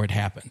before it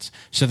happens.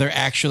 So they're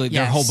actually,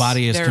 their whole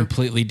body is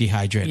completely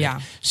dehydrated.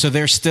 Yeah. So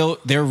they're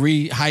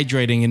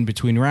rehydrating in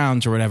between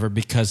rounds or whatever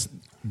because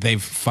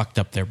they've fucked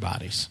up their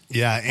bodies.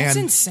 Yeah. And it's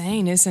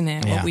insane, isn't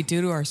it? What we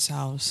do to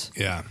ourselves.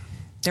 Yeah.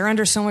 They're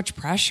under so much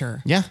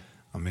pressure. Yeah.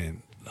 I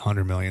mean,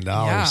 $100 million.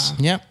 Yeah.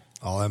 Yep.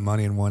 All that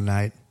money in one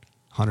night.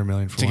 $100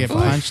 million for to one get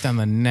fight. punched on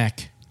the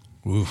neck.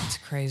 Oof. It's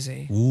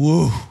crazy.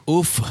 Woo.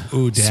 Oof.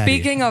 Ooh, daddy.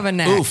 Speaking of a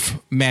neck. Oof.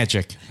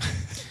 Magic.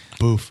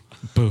 Boof.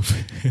 Boof.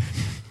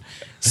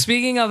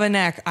 Speaking of a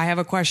neck, I have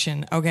a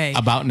question. Okay.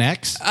 About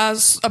necks?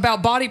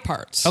 About body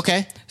parts.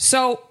 Okay.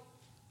 So,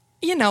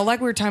 like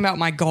we were talking about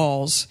my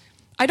goals,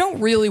 I don't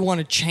really want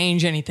to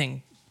change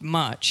anything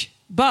much,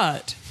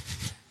 but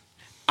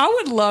I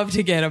would love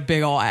to get a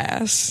big ol'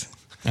 ass.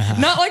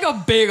 Not like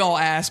a big ol'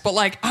 ass, but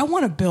like I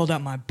want to build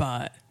up my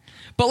butt.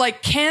 But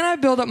like, can I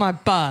build up my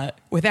butt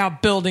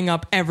without building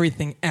up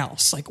everything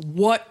else? Like,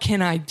 what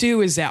can I do?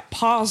 Is that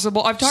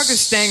possible? I've talked to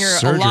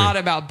Stanger a lot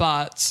about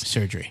butts.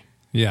 Surgery.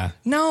 Yeah.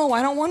 No,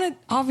 I don't want to.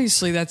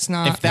 Obviously, that's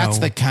not. If that's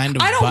the kind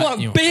of I don't butt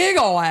want big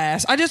ol'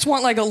 ass. I just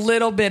want like a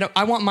little bit.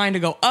 I want mine to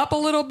go up a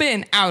little bit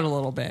and out a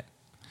little bit.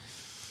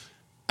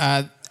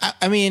 I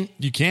mean,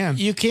 you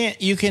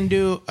can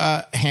do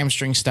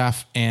hamstring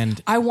stuff,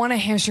 and I want a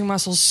hamstring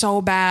muscle so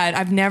bad.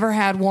 I've never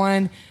had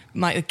one.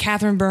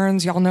 Catherine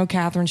Burns, y'all know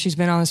Catherine. She's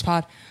been on this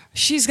pod.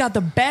 She's got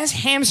the best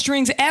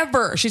hamstrings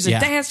ever. She's a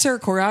dancer,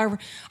 choreographer.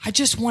 I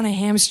just want a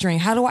hamstring.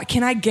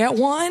 Can I get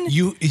one?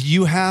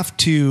 You have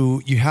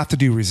to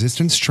do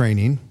resistance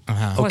training.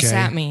 Okay. What's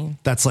that mean?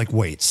 That's like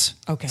weights.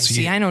 Okay.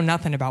 So I know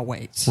nothing about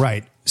weights.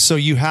 Right. So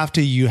you have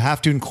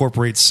to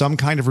incorporate some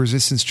kind of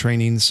resistance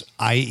trainings,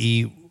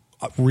 i.e.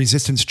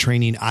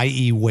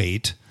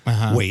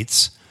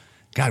 weights.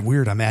 God,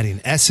 weird. I'm adding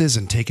S's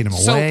and taking them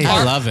away.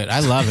 I love it. I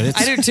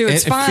do too.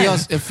 It's fine.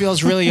 It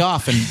feels really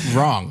off and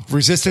wrong.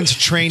 Resistance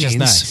trainings,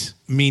 nice.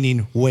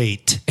 Meaning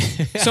weight.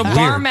 So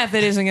bar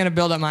method isn't going to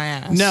build up my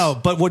ass. No,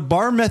 but what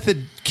bar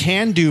method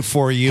can do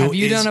for you Have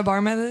you done a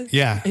bar method?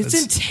 Yeah. It's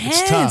intense.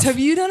 It's tough. Have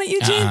you done it,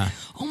 Eugene?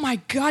 Oh my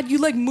God. You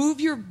move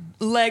your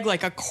leg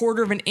like a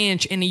quarter of an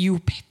inch and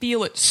you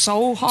feel it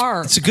so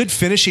hard. It's a good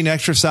finishing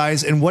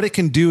exercise, and what it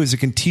can do is it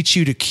can teach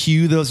you to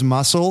cue those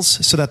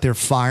muscles so that they're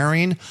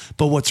firing.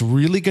 But what's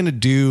really going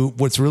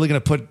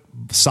to put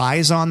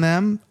size on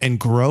them and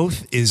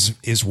growth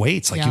is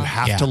weights. Like you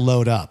have to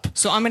load up.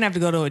 So I'm going to have to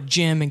go to a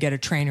gym and get a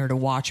trainer to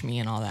watch me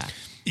and all that.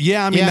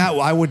 Yeah, I mean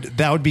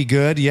that would be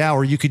good. Yeah,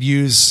 or you could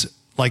use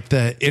like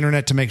the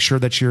internet to make sure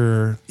that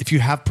if you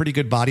have pretty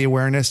good body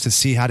awareness to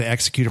see how to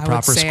execute a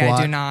proper squat.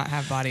 I do not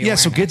have body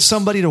awareness. Yeah, so get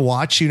somebody to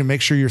watch you to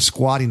make sure you're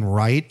squatting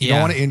right. You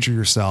don't want to injure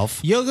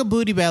yourself. Yoga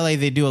Booty Ballet,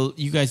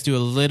 you guys do a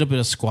little bit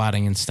of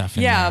squatting and stuff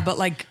in there. But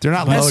like they're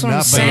not that's loading what I'm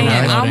up. saying.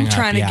 I'm up,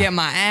 trying to get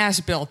my ass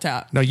built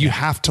up. No, you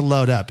have to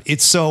load up.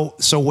 It's so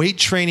weight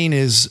training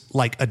is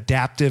like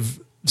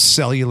adaptive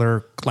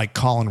cellular like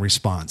call and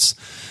response.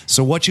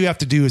 So what you have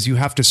to do is you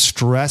have to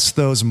stress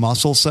those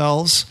muscle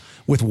cells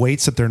with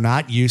weights that they're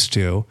not used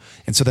to,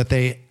 and so that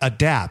they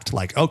adapt.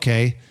 Like,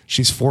 okay,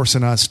 she's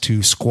forcing us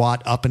to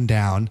squat up and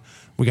down.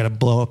 We got to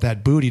blow up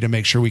that booty to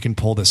make sure we can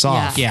pull this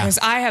off. Yeah, because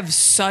I have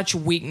such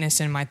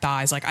weakness in my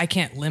thighs. Like I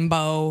can't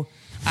limbo.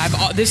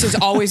 This has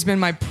always been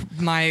my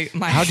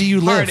How do you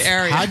hard live?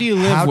 area. How do you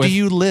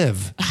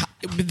live?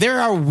 There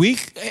are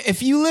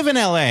if you live in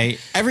LA,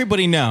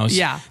 everybody knows.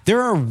 Yeah.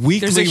 There are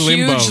weekly There's a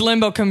huge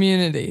limbo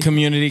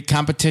community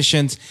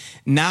competitions.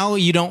 Now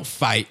you don't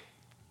fight.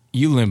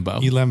 You limbo.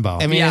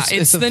 I mean,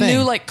 it's the thing.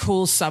 new like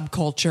cool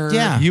subculture.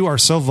 Yeah. You are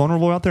so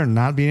vulnerable out there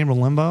not being able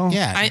to limbo.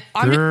 Yeah.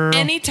 I mean,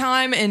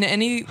 anytime and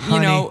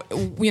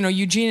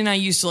Eugene and I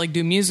used to like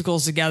do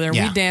musicals together and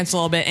we dance a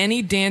little bit.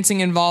 Any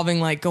dancing involving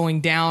like going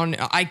down,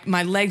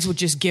 my legs would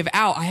just give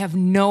out. I have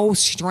no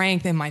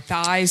strength in my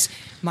thighs,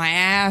 my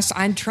ass.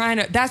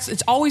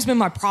 It's always been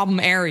my problem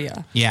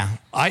area. Yeah.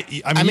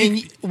 I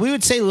mean, we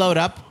would say load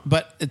up,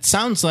 but it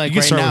sounds like you can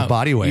right start now with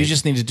body weight. You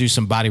just need to do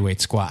some body weight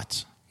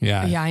squats.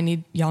 Yeah.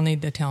 Y'all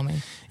need to tell me.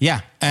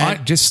 Yeah.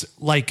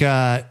 Just like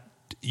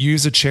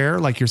use a chair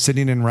like you're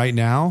sitting in right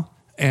now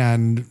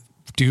and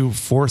do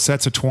 4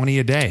 sets of 20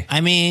 a day. I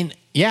mean,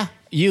 yeah,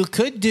 you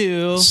could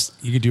do.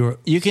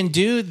 You can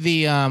do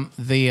the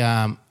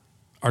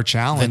our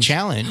challenge. The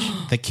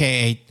challenge, the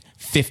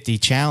K850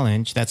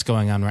 challenge that's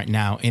going on right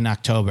now in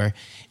October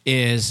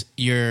is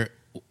you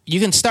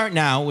can start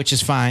now, which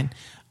is fine,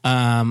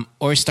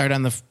 or start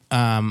on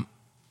the.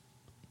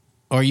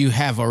 Or you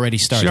have already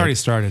started. She already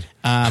started.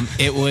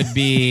 It would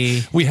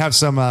be... We have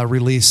some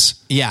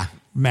release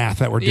math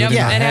that we're doing in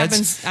our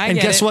heads. Happens.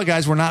 Guess what,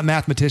 guys? We're not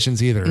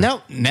mathematicians either.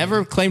 No,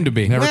 never claimed to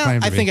be.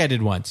 I think I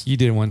did once. You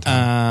did one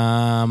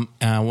time.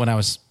 When I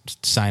was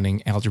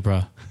signing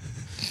algebra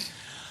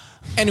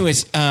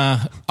Anyways,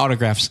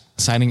 autographs,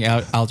 signing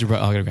out algebra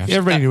autographs.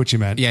 Everybody knew what you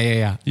meant.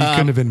 Yeah. You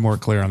couldn't have been more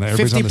clear on that.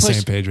 Everybody's on the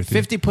same page with you.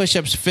 50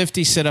 push-ups,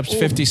 50 sit-ups,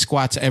 50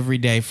 squats every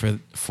day for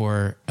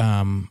 4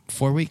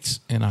 weeks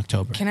in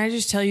October. Can I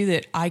just tell you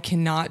that I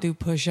cannot do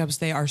push-ups?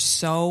 They are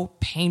so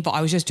painful.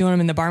 I was just doing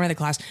them in the bar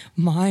class.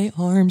 My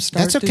arms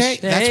start That's okay. to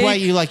shake. That's why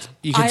you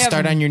can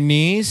start on your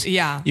knees.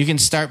 Yeah. You can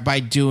start by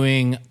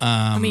doing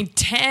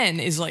 10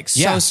 is like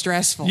so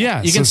stressful.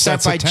 Yeah. You can So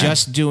start sets of by 10.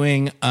 just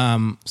doing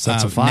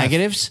Sets of 5.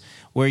 negatives,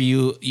 where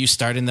you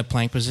start in the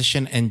plank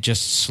position and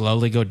just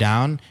slowly go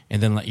down,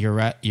 and then let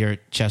your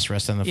chest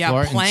rest on the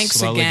floor. Yeah, planks and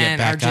slowly again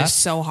get back are just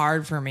up. so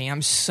hard for me.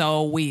 I'm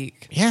so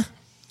weak. Yeah,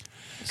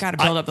 Got to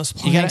build up those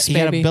you planks,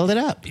 gotta baby. build it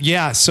up.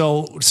 Yeah,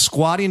 so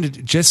squatting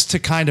just to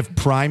kind of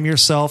prime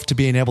yourself to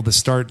being able to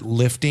start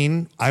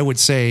lifting, I would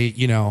say,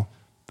 3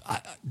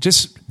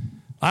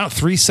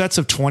 sets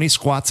of 20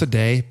 squats a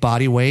day,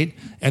 body weight,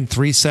 and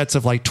 3 sets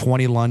of like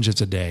 20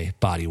 lunges a day,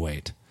 body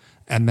weight.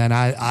 And then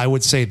I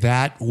would say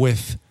that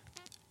with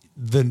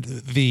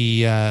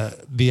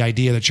the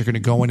idea that you're going to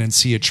go in and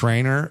see a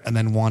trainer and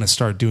then want to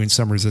start doing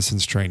some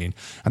resistance training,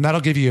 and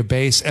that'll give you a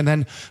base. And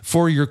then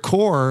for your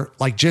core,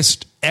 like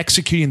just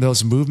executing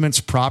those movements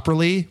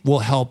properly will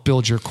help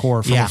build your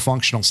core from a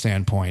functional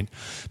standpoint,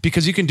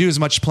 because you can do as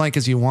much plank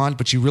as you want,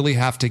 but you really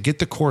have to get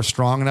the core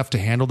strong enough to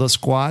handle those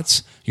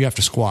squats. You have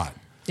to squat.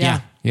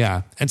 Yeah.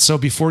 Yeah. And so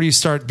before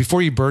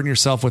you burden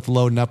yourself with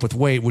loading up with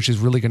weight, which is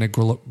really going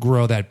to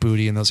grow that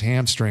booty and those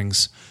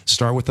hamstrings,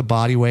 start with the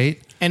body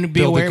weight. And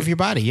be aware of your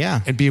body, yeah.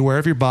 And be aware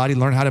of your body,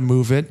 learn how to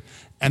move it,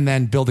 and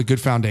then build a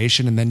good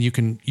foundation. And then you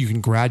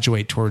can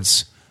graduate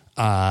towards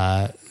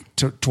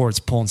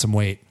pulling some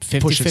weight, 50,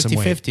 pushing 50, some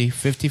weight. 50,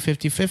 50,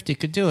 50, 50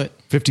 could do it.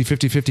 50,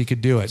 50, 50 could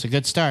do it. It's a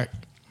good start.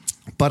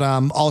 But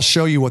I'll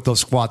show you what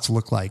those squats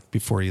look like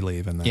before you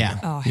leave. And then, Yeah.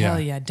 Oh, hell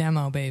yeah.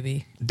 Demo,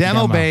 baby.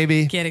 Demo,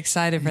 baby. Get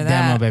excited for that.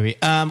 Demo, baby.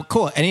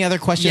 Cool. Any other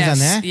questions on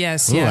that?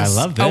 Yes, Ooh, yes.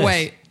 I love this. Oh,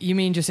 wait. You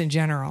mean just in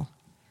general?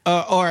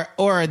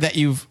 Or that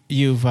you've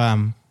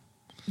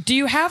Do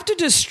you have to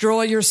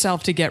destroy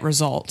yourself to get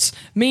results?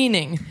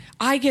 Meaning,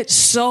 I get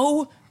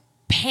so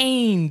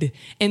pained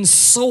and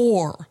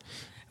sore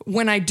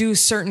when I do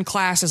certain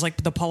classes,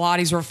 like the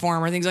Pilates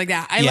reform or things like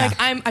that.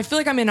 I feel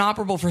like I'm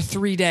inoperable for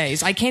 3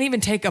 days. I can't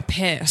even take a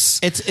piss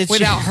It's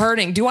without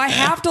hurting. Do I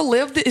have to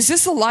live? Is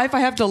this the life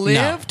I have to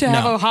live to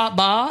have a hot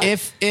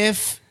bath?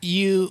 If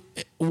you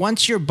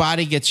once your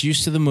body gets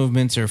used to the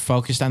movements or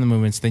focused on the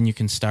movements, then you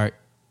can start.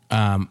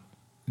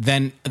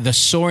 Then the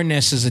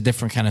soreness is a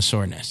different kind of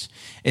soreness.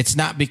 It's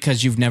not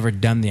because you've never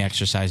done the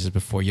exercises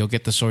before. You'll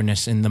get the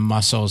soreness in the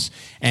muscles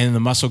and in the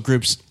muscle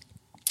groups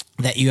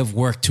that you have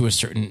worked to a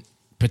certain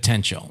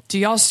potential. Do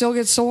y'all still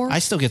get sore? I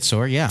still get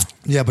sore, yeah.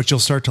 Yeah, but you'll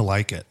start to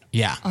like it.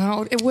 Yeah.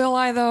 Oh, will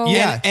I though?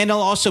 Yeah. And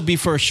it'll also be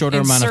for a shorter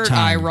amount of Insert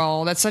time. eye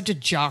roll. That's such a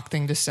jock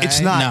thing to say. It's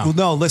not. No.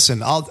 No,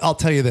 listen, I'll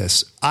tell you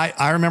this.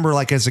 I remember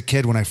like as a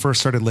kid when I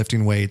first started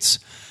lifting weights,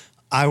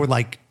 I would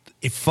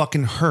it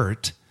fucking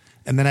hurt.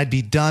 And then I'd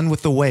be done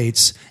with the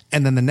weights.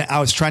 And then I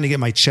was trying to get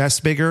my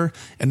chest bigger.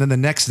 And then the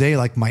next day,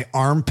 like my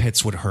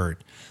armpits would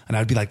hurt. And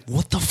I'd be like,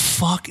 what the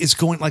fuck is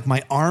going, like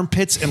my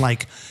armpits, and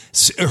like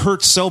it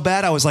hurt so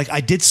bad. I was like,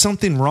 I did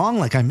something wrong.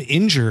 Like I'm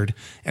injured.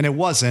 And it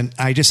wasn't.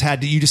 You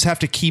just have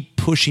to keep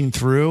pushing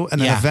through.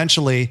 And then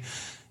eventually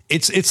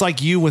it's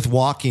like you with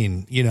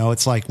walking,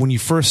 it's like when you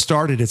first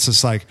started, it's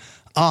just like,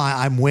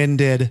 I'm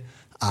winded.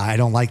 I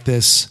don't like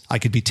this. I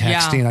could be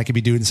texting. I could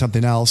be doing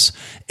something else.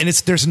 And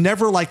there's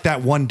never like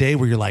that one day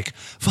where you're like,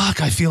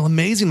 fuck, I feel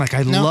amazing. Like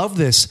I love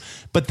this.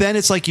 But then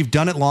it's like you've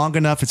done it long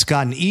enough. It's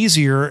gotten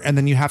easier. And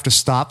then you have to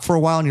stop for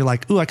a while and you're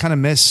like, ooh, I kind of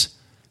miss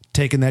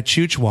taking that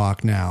chooch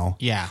walk now.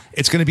 Yeah.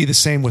 It's going to be the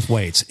same with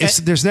weights.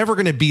 There's never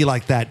going to be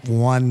like that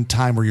one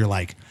time where you're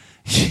like,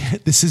 yeah,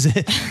 this is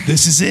it.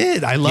 This is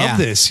it. I love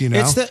this,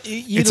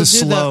 It's a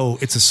slow.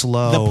 The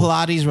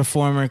Pilates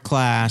reformer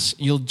class,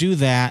 you'll do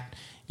that.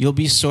 You'll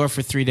be sore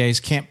for 3 days,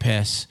 can't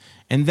piss.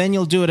 And then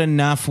you'll do it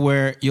enough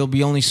where you'll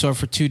be only sore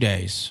for 2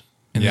 days.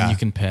 And then you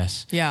can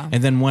piss. Yeah.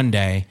 And then one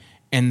day.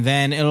 And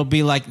then it'll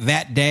be like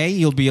that day,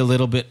 you'll be a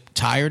little bit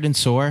tired and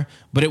sore,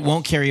 but it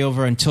won't carry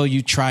over until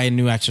you try a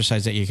new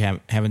exercise that you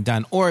haven't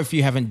done. Or if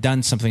you haven't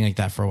done something like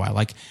that for a while.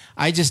 Like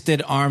I just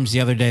did arms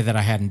the other day that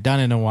I hadn't done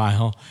in a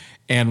while.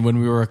 And when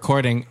we were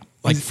recording,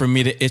 like for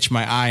me to itch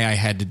my eye, I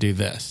had to do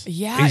this.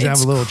 Yeah, He's it's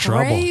having a little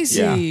crazy.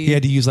 trouble. Yeah. He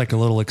had to use like a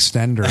little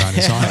extender on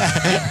his arm.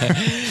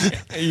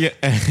 Yeah,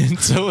 and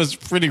so it was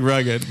pretty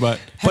rugged. But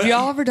Have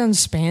y'all ever done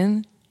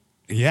spin?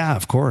 Yeah,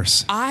 of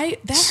course.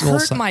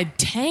 Hurt my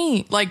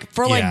taint. Like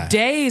for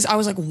days, I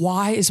was like,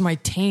 why is my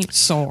taint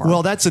sore?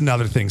 Well, that's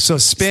another thing. So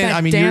spin, It's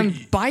that damn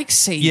bike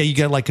seat. Yeah, you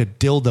got like a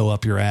dildo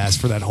up your ass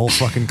for that whole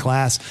fucking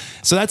class.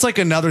 So that's like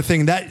another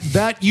thing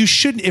that you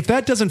shouldn't, if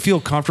that doesn't feel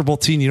comfortable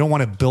to you and you don't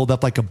want to build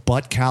up like a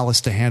butt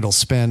callus to handle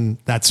spin,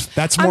 that's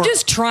more. I'm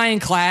just trying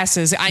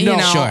classes. I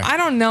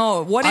don't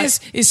know. What is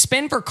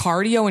spin for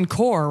cardio and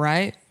core,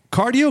 right?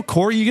 Cardio,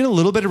 core, you get a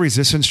little bit of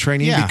resistance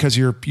training because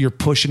you're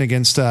pushing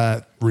against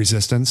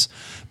resistance.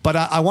 But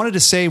I wanted to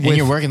say, and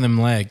you're working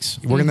them legs.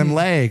 Them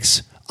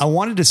legs. I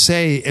wanted to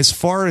say, as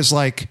far as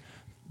like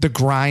the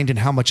grind and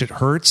how much it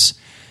hurts,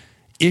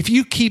 if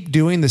you keep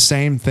doing the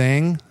same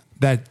thing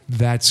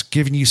that's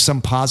giving you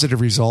some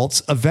positive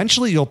results,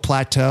 eventually you'll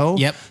plateau.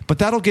 Yep. But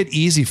that'll get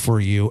easy for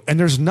you. And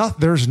there's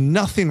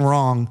nothing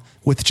wrong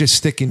with just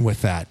sticking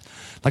with that.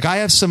 Like I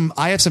have some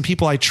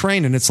people I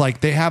train, and it's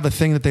like they have a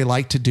thing that they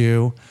like to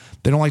do.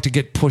 They don't like to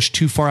get pushed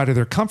too far out of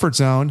their comfort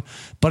zone,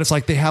 but it's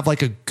like they have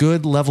like a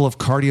good level of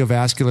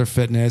cardiovascular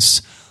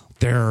fitness.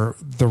 They're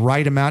the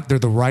right amount. They're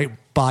the right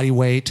body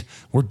weight.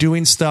 We're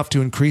doing stuff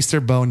to increase their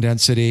bone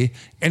density,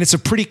 and it's a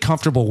pretty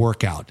comfortable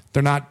workout.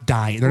 They're not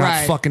dying. They're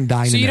not fucking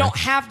dying. So in you there. don't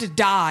have to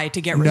die to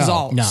get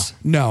results.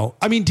 No.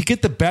 I mean, to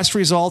get the best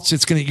results,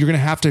 you're gonna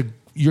have to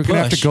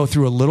go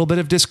through a little bit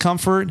of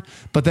discomfort,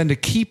 but then to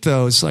keep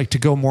those, like to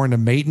go more into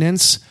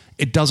maintenance,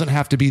 it doesn't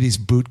have to be these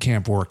boot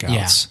camp workouts.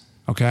 Yeah.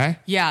 Okay.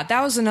 Yeah,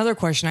 that was another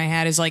question I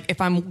had, is like,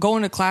 if I'm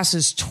going to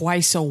classes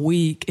twice a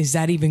week, is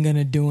that even going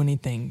to do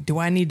anything? Do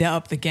I need to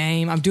up the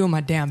game? I'm doing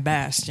my damn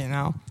best, you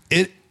know?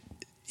 It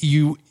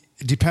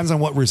depends on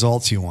what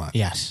results you want.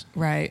 Yes.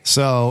 Right.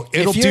 So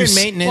it'll If you're do in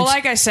maintenance. Well,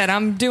 like I said,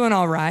 I'm doing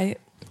all right.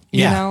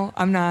 You Yeah. know,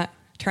 I'm not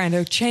trying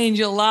to change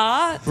a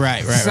lot.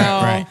 Right.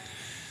 So-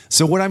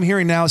 So what I'm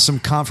hearing now is some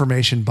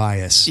confirmation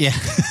bias. Yeah.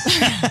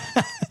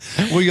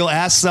 Where you'll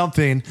ask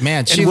something.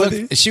 Man, she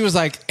was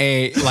like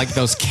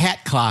those cat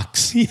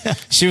clocks. Yeah.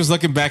 She was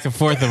looking back and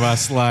forth of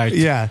us like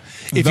Yeah.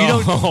 If the you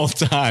don't whole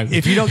time.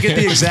 If you don't get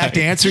the exact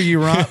answer you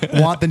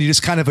want, then you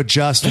just kind of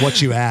adjust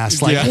what you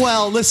ask. Like,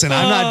 well, listen,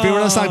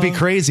 let's not be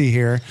crazy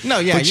here. No,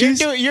 yeah,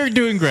 But you're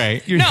doing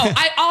great.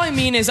 All I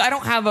mean is I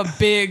don't have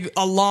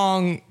a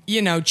long,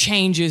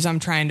 changes I'm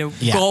trying to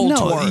go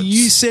towards.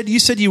 You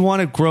said you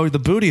want to grow the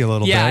booty a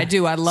little bit. Yeah, I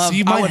do. I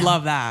would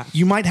love that.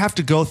 You might have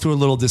to go through a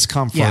little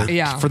discomfort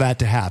Yeah. for that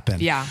to happen.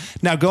 Yeah.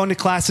 Now, going to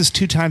classes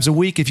 2 times a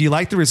week, if you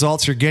like the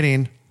results you're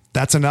getting,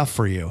 that's enough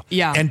for you.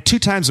 Yeah. And 2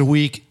 times a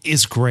week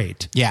is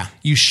great. Yeah.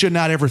 You should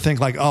not ever think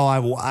like,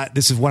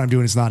 this is what I'm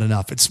doing is not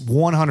enough. It's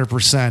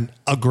 100%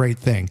 a great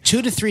thing.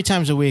 2 to 3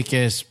 times a week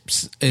is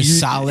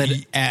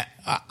solid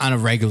on a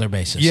regular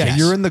basis. Yeah, Yes.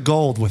 you're in the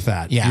gold with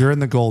that. Yeah. You're in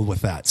the gold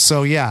with that.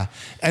 So yeah.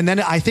 And then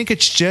I think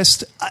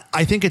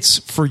it's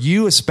for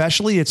you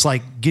especially, it's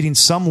like getting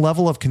some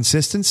level of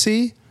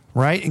consistency,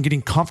 right? And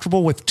getting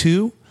comfortable with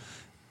 2.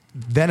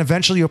 Then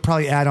eventually you'll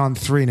probably add on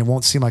 3 and it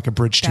won't seem like a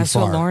bridge That's too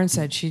far. what Lauren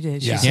said she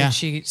did. She Yeah. said Yeah.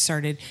 she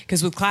started,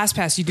 because with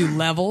ClassPass you do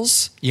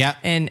levels. Yeah.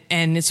 And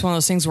it's one of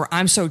those things where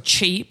I'm so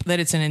cheap that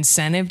it's an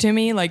incentive to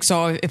me. Like,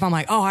 so if I'm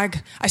like, I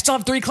still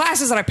have 3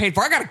 classes that I paid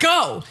for, I gotta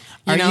go.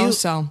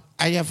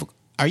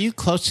 Are you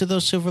close to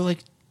those Silver Lake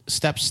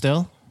steps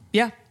still?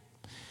 Yeah.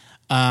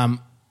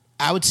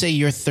 I would say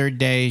your 3rd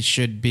day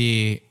should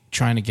be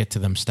trying to get to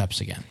them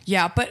steps again.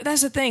 Yeah, but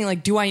that's the thing.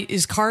 Like,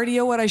 is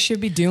cardio what I should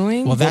be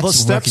doing? Well, that's those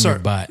steps working your are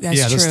butt. That's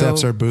yeah, those true.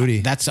 steps are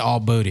booty. That's all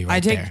booty right I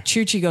take there.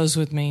 Chuchi goes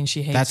with me and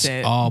she hates That's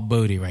it. all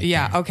booty right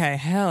Yeah. there. Okay.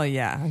 Hell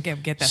yeah. I'll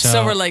get that So-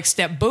 Silver Lake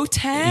step booty.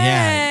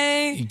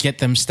 Yeah. You get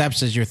them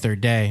steps as your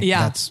 3rd day.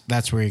 Yeah.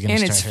 That's where you're going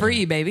to And start. it's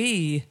free,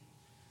 baby.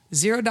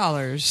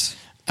 $0.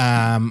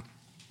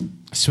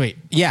 Sweet.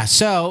 Yeah.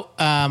 So,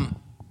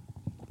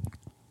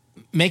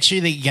 make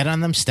sure that you get on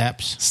them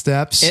steps.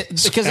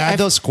 Because add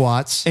those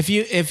squats. If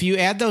you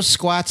add those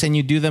squats and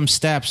you do them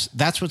steps,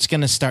 that's what's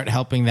going to start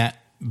helping that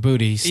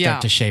booty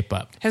start to shape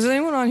up. Has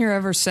anyone on here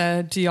ever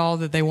said to y'all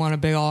that they want a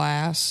big ol'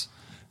 ass?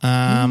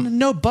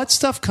 No, butt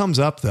stuff comes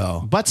up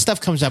though. Butt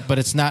stuff comes up, but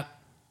it's not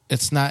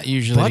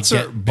usually Butts to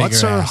get are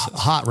bigger asses.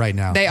 hot right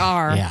now. They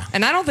are. Yeah.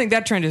 And I don't think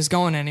that trend is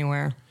going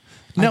anywhere.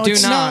 No, I do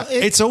it's not.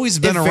 It's always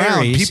been it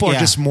around. varies, People are yeah.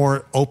 just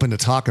more open to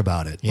talk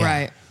about it. Yeah.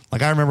 Right.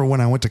 Like I remember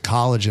when I went to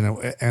college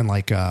and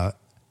like I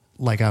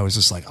was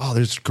just like, oh,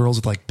 there's girls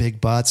with like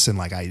big butts, and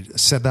like I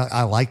said that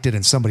I liked it,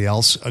 and somebody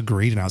else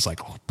agreed, and I was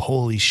like, oh,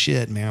 holy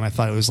shit, man! I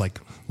thought it was like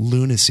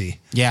lunacy.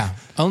 Yeah.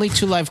 Only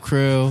 2 Live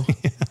crew.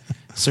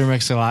 Sir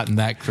Mix-a-Lot and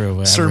that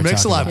crew. Sir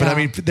Mix-a-Lot, but Yeah. I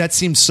mean that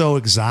seemed so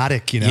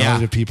exotic, Yeah.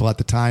 to people at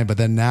the time. But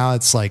then now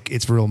it's like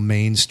it's real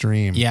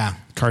mainstream. Yeah.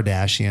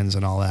 Kardashians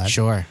and all that.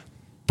 Sure.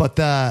 But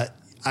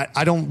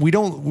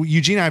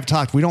Eugene and I have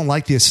talked. We don't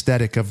like the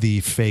aesthetic of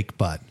the fake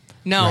butt.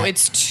 No, Right.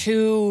 it's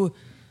too.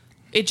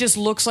 It just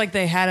looks like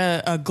they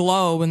had a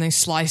glow when they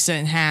sliced it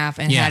in half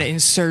and Yeah. had it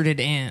inserted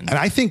in. And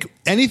I think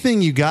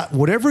anything you got,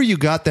 whatever you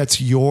got that's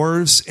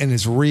yours and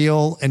is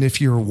real, and if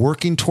you're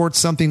working towards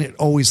something, it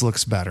always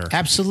looks better.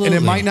 Absolutely. And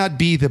it might not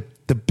be the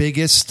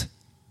biggest,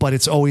 but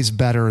it's always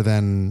better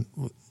than.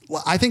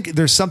 Well, I think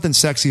there's something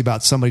sexy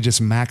about somebody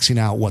just maxing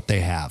out what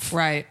they have.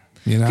 Right.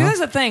 You know? Because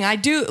that's the thing. I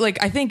do,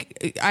 like, I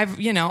think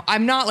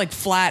I'm not like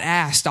flat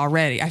assed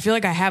already. I feel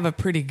like I have a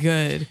pretty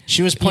good.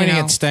 She was pointing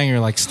at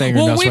Stanger like Stanger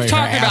Well, knows we've what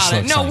talked her ass about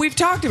it. looks No, like. we've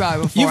talked about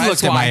it before. You've That's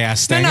looked at why. my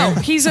ass, No,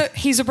 Stanger.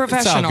 he's a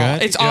professional.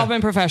 good. It's Yeah. all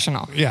been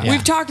professional. Yeah.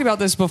 We've talked about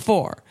this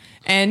before.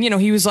 And,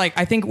 he was like,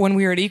 I think when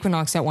we were at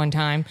Equinox that one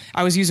time,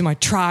 I was using my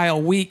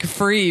trial week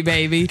free,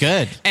 baby.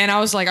 Good. And I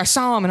was like, I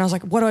saw him and I was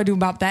like, what do I do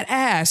about that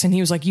ass? And he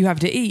was like, you have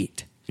to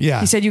eat. Yeah.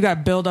 He said, you got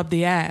to build up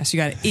the ass. You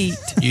got to eat.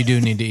 You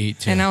do need to eat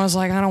too. And I was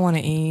like, I don't want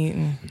to eat.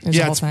 And it was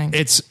the whole thing.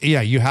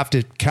 You have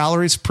to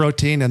calories,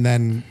 protein, and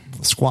then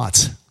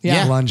squats.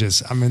 Yeah.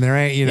 Lunges. I mean, there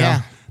ain't,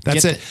 Yeah.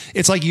 that's Get it.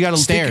 It's like you got to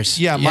stairs.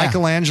 Yeah.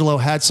 Michelangelo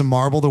had some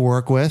marble to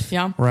work with.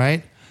 Yeah.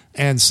 Right.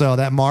 And so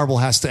that marble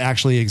has to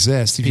actually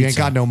exist. If you ain't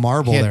got no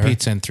marble he had there.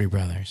 pizza and 3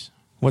 brothers.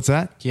 What's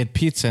that? He had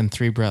pizza and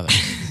 3 brothers.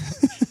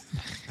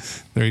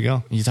 There you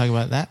go. You talk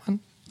about that one?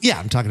 Yeah,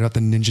 I'm talking about the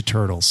Ninja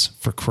Turtles,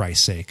 for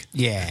Christ's sake.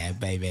 Yeah,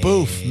 baby.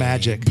 Boof,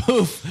 magic.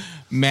 Boof,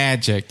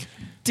 magic.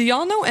 Do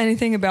y'all know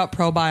anything about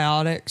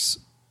probiotics?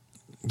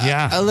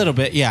 Yeah. A little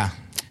bit, yeah.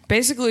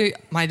 Basically,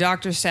 my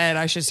doctor said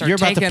I should start You're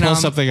about taking to pull them.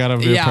 something out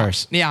of your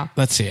purse. Yeah.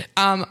 Let's see it.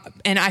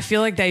 And I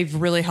feel like they've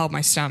really helped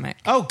my stomach.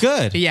 Oh,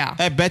 good. Yeah.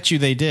 I bet you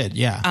they did,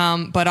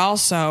 yeah. But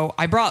also,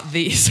 I brought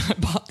these. I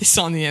bought these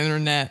on the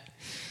internet.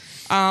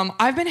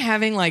 I've been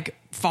having like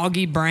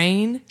foggy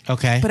brain.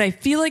 Okay. But I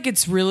feel like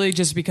it's really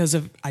just because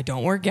of I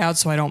don't work out,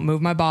 so I don't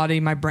move my body,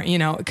 my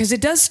brain, because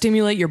it does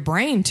stimulate your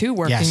brain too,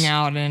 working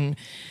out and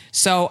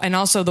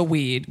also the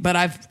weed. But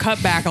I've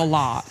cut back a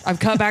lot.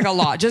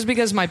 Just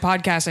because my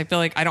podcast, I feel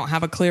like I don't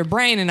have a clear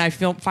brain, and I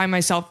find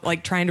myself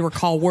like trying to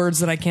recall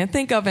words that I can't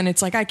think of, and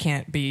it's like I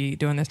can't be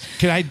doing this.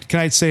 Can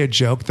I say a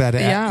joke that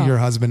your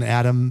husband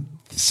Adam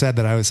said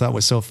that I always thought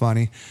was so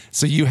funny?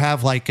 So you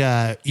have like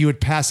you would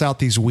pass out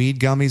these weed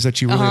gummies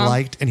that you really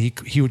liked, and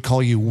he would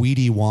call you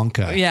Weedy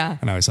Wonka. Yeah,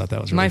 and I always thought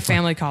that was really my funny.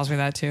 family calls me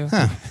that too.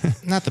 Huh.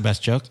 Not the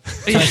best joke.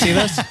 Can I see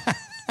this?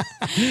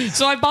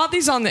 So I bought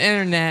these on the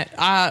internet.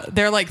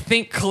 They're like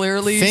Think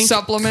Clearly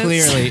supplements.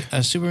 Clearly,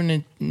 a Super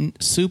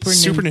Nintendo. Super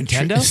Super Holy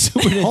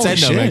Nintendo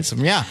shit. makes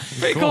them. Yeah,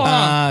 Pretty cool,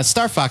 huh?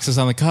 Star Fox is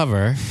on the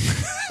cover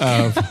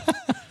of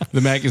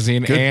the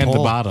magazine and the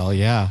pull. bottle.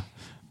 Yeah.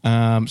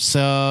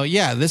 So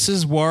yeah, this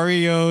is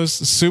Wario's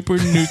Super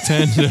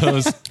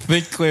Nintendo's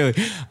Think Clearly.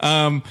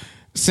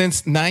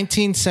 Since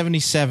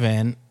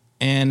 1977,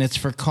 and it's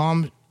for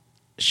calm,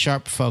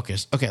 sharp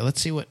focus. Okay, let's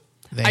see what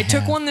I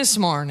took one this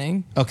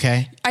morning.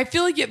 Okay. I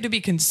feel like you have to be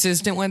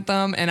consistent with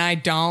them, and I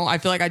don't. I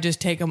feel like I just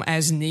take them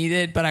as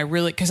needed, but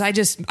because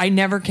I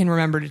never can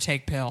remember to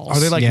take pills. Are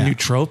they like Yeah.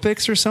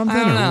 nootropics or something? I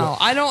don't or know.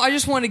 what? I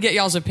just want to get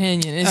y'all's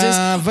opinion. Is this?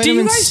 Do Vitamin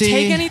you guys C.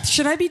 take any?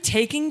 Should I be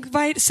taking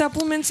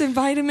supplements and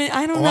vitamin?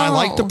 I don't know. Well, I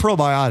like the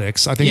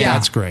probiotics. I think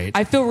that's great.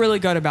 I feel really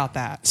good about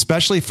that.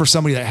 Especially for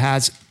somebody that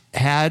has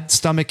had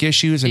stomach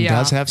issues and Yeah.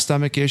 does have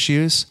stomach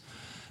issues.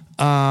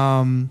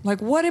 Like,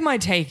 what am I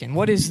taking?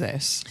 What is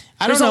this?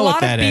 I don't There's know a what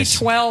lot that of is.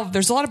 B12.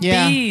 There's a lot of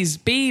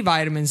B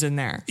vitamins in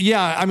there.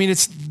 Yeah, I mean,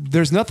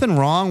 there's nothing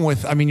wrong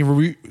with. I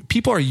mean,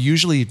 people are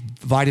usually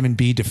vitamin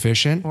B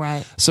deficient,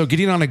 Right. So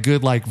getting on a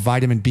good like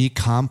vitamin B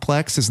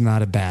complex is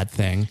not a bad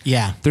thing.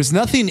 Yeah. There's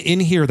nothing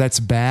in here that's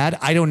bad.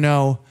 I don't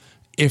know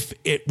if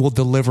it will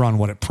deliver on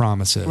what it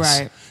promises,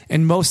 Right.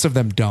 And most of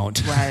them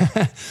don't,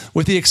 Right.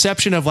 With the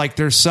exception of like,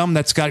 there's some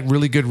that's got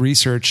really good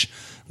research.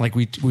 Like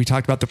we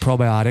talked about the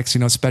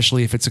probiotics,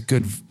 especially if it's a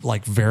good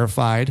like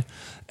verified,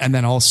 and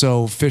then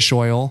also fish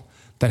oil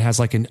that has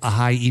like a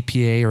high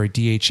EPA or a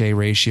DHA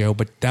ratio,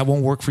 but that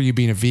won't work for you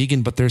being a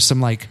vegan. But there's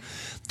some like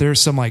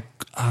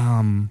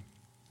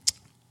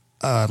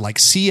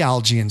sea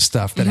algae and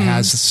stuff that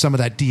has some of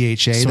that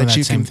DHA Some of that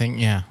you same can thing,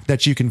 yeah.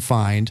 that you can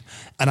find.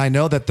 And I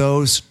know that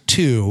those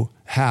two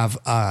have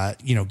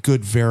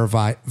good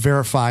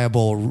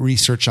verifiable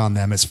research on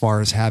them as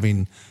far as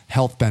having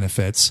health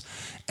benefits.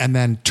 And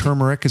then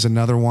turmeric is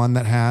another one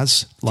that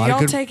has a lot Do of y'all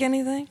good. take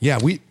anything? Yeah,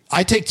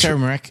 I take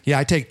turmeric. Yeah,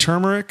 I take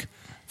turmeric,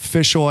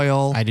 fish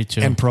oil. I do too.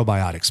 And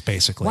probiotics,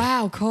 basically.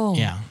 Wow, cool.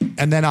 Yeah.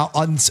 And then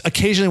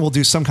occasionally we'll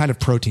do some kind of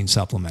protein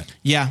supplement.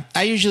 Yeah.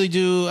 I usually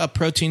do a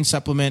protein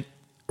supplement.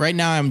 Right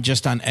now I'm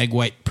just on egg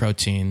white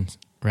protein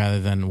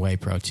rather than whey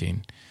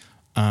protein.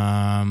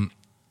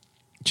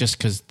 Just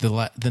because the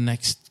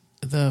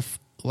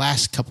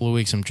last couple of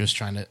weeks I'm just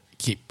trying to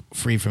keep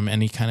free from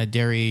any kind of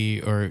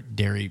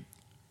dairy.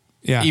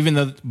 Yeah. Even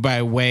though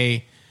by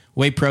whey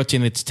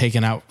protein, it's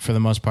taken out for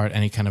the most part,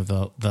 any kind of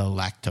the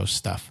lactose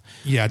stuff.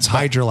 Yeah, it's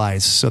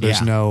hydrolyzed, so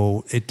there's Yeah.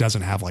 it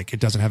doesn't have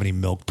any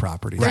milk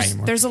properties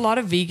anymore. There's a lot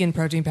of vegan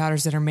protein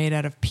powders that are made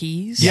out of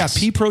peas. Yeah, Yes.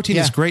 pea protein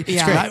is Yeah. great.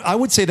 Yeah. And I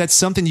would say that's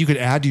something you could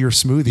add to your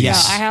smoothies. Yeah,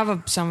 Yes. I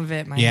have some of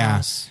it in my Yeah.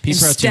 house. Pea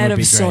protein Instead would of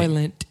be great.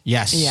 Soylent.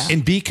 Yes. Yeah.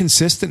 And be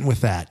consistent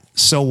with that.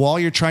 So while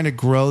you're trying to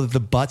grow the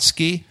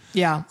butt-ski,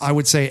 Yeah. I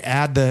would say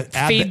Feed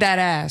that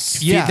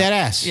ass. Yeah. Feed that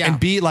ass. Yeah. And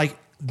be like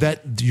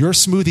that your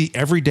smoothie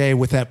every day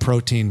with that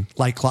protein,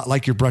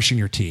 like you're brushing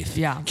your teeth.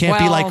 Yeah. Can't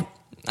be like,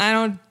 I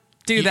don't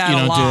do that You a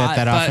don't do lot.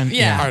 that that but often?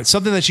 Yeah. all right,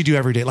 something that you do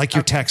every day, like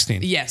you're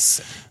texting.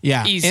 Yes.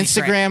 Yeah. Easy,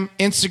 Instagram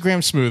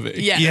smoothie.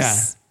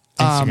 Yes.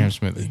 Yeah. Instagram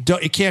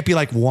smoothie. It can't be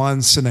like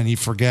once and then you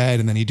forget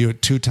and then you do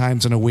it 2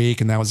 times in a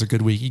week and that was a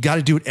good week. You got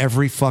to do it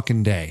every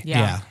fucking day. Yeah.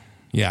 Yeah.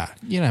 Yeah.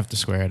 You don't have to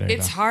swear at it.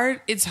 It's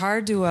hard. It's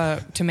hard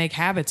to make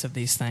habits of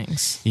these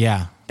things.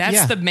 Yeah. That's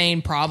Yeah. the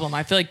main problem.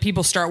 I feel like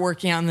people start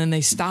working out and then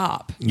they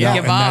stop. Yeah,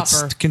 Give and up.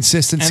 that's Or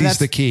consistency And is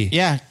the key.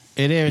 Yeah,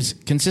 it is.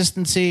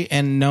 Consistency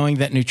and knowing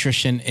that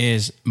nutrition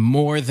is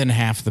more than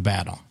half the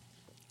battle.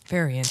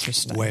 very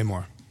interesting. Way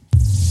more.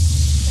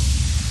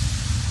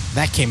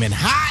 That came in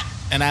hot,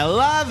 and I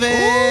love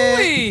it.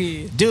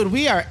 Ooh-wee. Dude,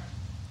 we are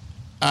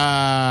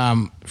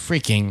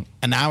freaking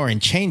an hour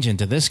and change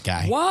into this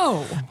guy.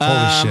 Whoa.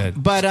 Holy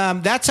shit. But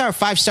that's our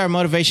 5-star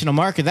motivational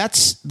marker.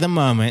 That's the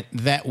moment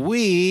that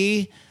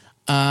we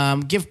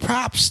give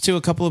props to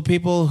a couple of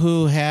people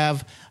who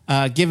have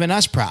given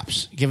us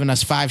props, given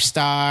us 5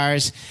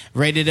 stars,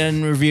 rated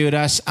and reviewed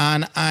us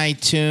on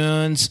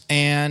iTunes,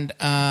 and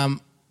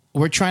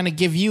we're trying to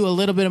give you a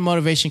little bit of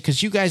motivation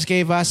because you guys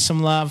gave us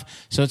some love,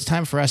 so it's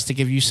time for us to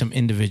give you some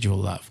individual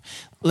love.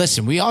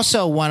 Listen, we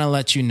also want to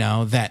let you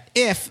know that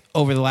if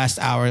over the last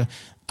hour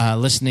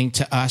listening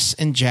to us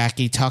and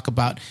Jackie talk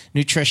about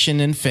nutrition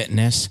and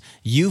fitness,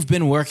 you've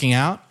been working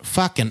out,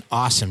 fucking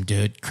awesome,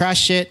 dude.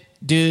 Crush it,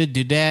 dude,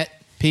 dudette,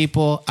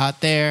 people out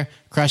there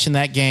crushing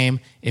that game.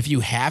 If you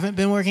haven't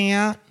been working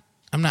out,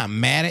 I'm not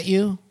mad at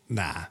you.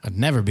 Nah. I'd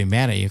never be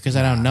mad at you because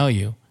I don't know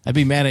you. I'd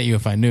be mad at you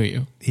if I knew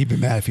you. He'd be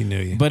mad if he knew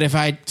you. But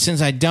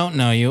since I don't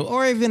know you,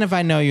 or even if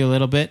I know you a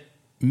little bit,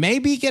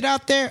 maybe get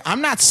out there.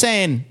 I'm not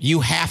saying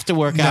you have to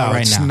work out right now.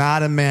 It's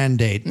not a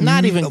mandate.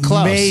 Not even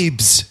close.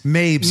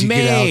 Mabes, you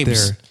get out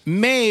there.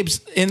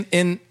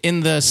 Mabes, in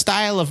the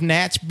style of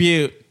Natch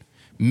Beaut,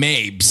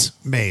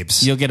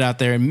 Mabes. You'll get out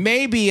there, and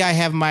maybe I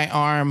have my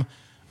arm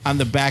on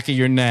the back of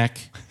your neck,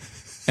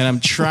 and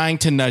I'm trying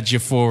to nudge you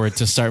forward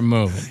to start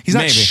moving. He's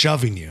not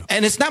shoving you.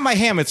 And it's not my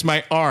ham, it's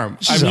my arm.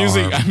 It's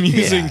I'm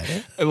using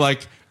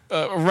like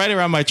right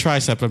around my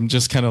tricep. I'm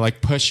just kind of like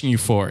pushing you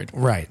forward.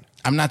 Right.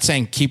 I'm not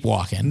saying keep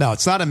walking. No,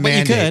 it's not a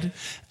mandate. But you could.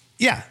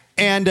 Yeah.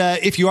 And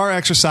if you are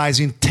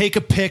exercising, take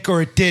a pic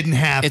or it didn't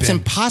happen. It's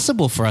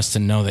impossible for us to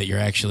know that you're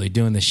actually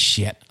doing this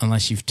shit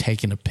unless you've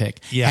taken a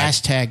pic. Yeah.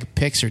 Hashtag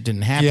pics or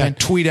didn't happen. Yeah,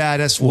 tweet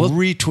at us. We'll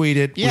retweet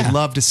it. Yeah. We'd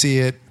love to see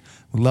it.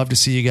 We'd love to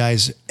see you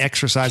guys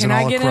exercising Can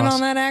all I across. get in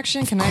on that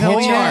action? Can I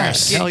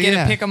course. get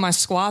a pic of my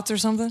squats or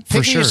something?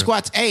 Picking your sure.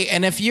 squats. Hey,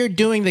 and if you're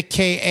doing the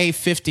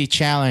KA50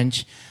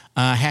 challenge,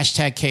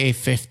 hashtag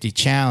KA50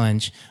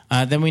 challenge,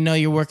 then we know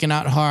you're working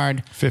out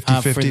hard 50,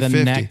 for 50, the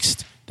 50.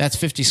 next. That's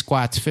 50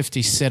 squats,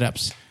 50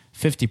 sit-ups,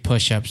 50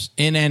 push-ups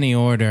in any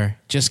order.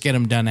 Just get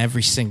them done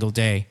every single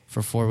day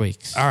for 4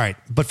 weeks. All right.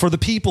 But for the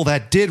people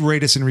that did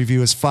rate us and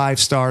review us 5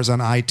 stars on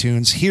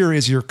iTunes, here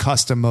is your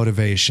custom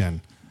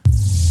motivation.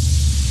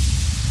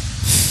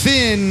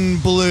 Thin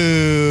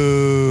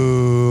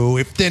blue.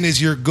 If thin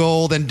is your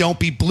goal, then don't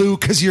be blue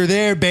because you're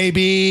there,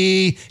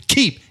 baby.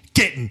 Keep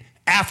getting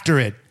after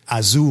it.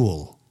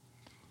 Azul.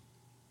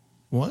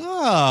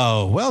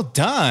 Whoa, well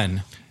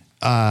done.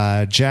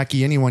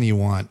 Jackie, anyone you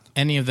want.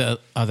 Any of the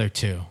other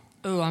two.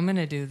 Ooh, I'm going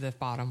to do the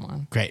bottom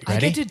one. Great,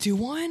 ready? I get to do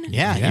one?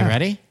 Yeah, Yeah. you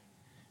ready?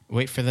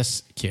 Wait for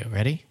this cue.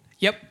 Ready?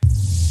 Yep.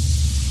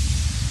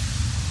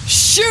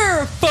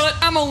 Sure, foot.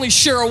 I'm only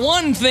sure of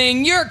one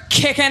thing. You're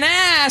kicking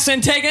ass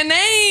and taking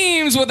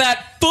names with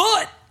that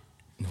foot.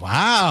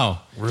 Wow.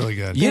 Really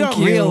good. You Thank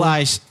don't you.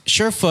 realize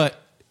Surefoot,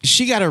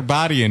 she got her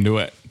body into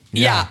it.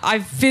 Yeah, I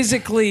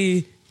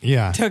physically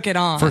took it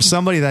on. For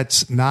somebody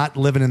that's not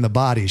living in the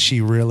body,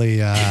 she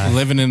really...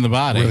 Living in the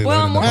body. Really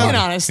well, I'm living in the working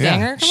body. on it,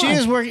 Stinger. Yeah. Come She on.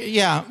 is working.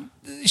 Yeah.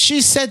 She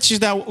said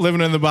she's not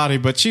living in the body,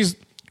 but she's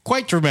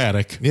quite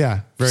dramatic. Yeah,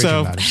 very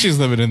so dramatic. she's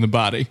living in the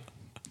body.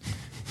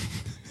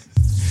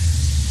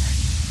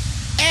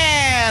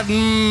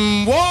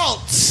 And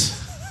waltz.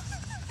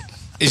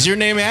 Is your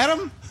name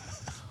Adam?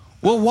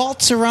 Well,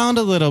 waltz around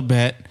a little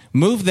bit,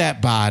 move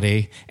that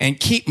body, and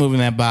keep moving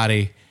that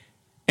body,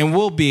 and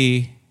we'll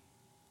be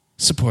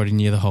supporting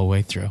you the whole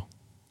way through.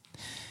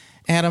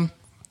 Adam,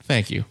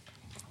 thank you.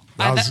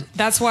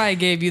 That's why I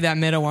gave you that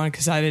middle one,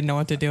 because I didn't know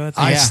what to do with it.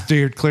 I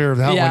steered clear of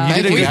that one. You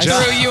did a we good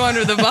job. threw you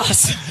under the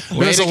bus.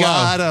 There's Way a to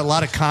go.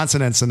 lot of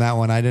consonants in that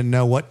one. I didn't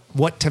know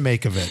what to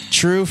make of it.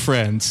 True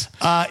friends.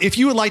 If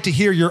you would like to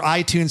hear your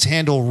iTunes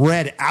handle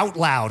read out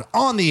loud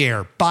on the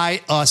air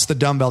by us, the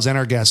Dumbbells, and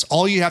our guests,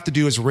 all you have to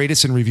do is rate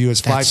us and review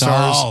us 5 That's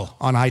stars all.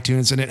 on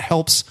iTunes, and it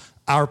helps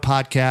our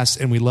podcast,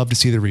 and we love to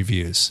see the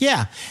reviews.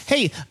 Yeah.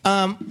 Hey,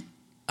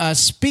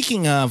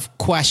 speaking of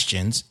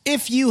questions,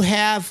 if you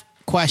have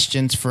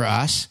questions for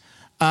us,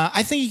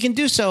 I think you can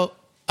do so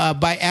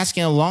by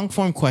asking a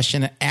long-form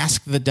question at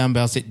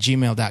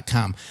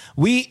askthedumbbells@gmail.com.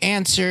 We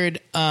answered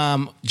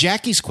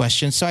Jackie's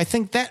question, so I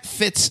think that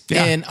fits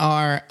in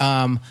our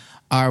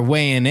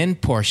weighing in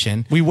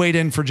portion. We weighed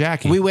in for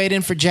Jackie. We weighed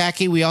in for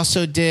Jackie. We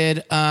also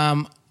did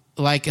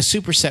like a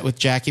superset with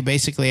Jackie,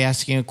 basically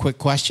asking a quick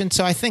question.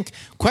 So I think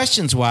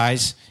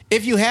questions-wise,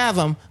 if you have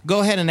them, go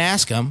ahead and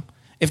ask them.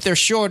 If they're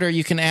shorter,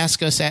 you can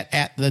ask us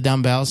at the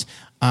Dumbbells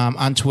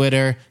on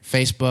Twitter,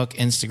 Facebook,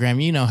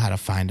 Instagram. You know how to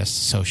find us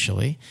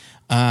socially.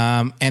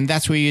 And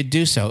that's where you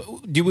do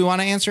so. Do we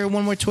want to answer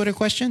one more Twitter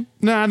question?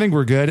 No, I think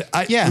we're good.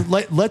 Yeah.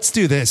 Let's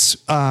do this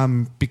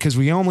because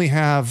we only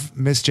have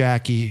Miss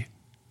Jackie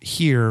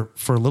here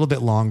for a little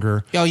bit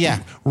longer. Oh,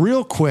 yeah.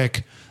 Real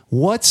quick,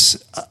 what's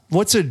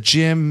a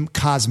gym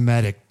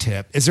cosmetic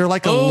tip? Is there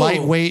like a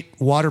lightweight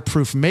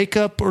waterproof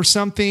makeup or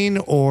something?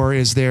 Or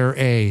is there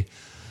a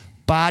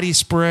body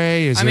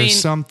spray? Is there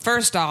some...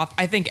 First off,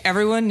 I think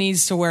everyone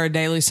needs to wear a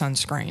daily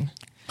sunscreen.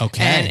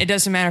 Okay. And it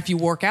doesn't matter if you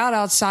work out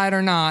outside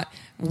or not.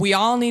 we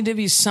all need to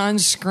be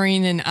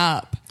sunscreening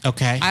up.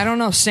 Okay. I don't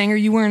know, Sanger,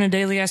 you wearing a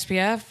daily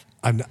SPF?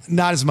 I'm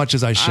not as much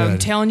as I should. I'm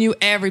telling you,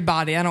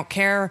 everybody. I don't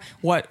care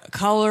what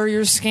color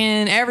your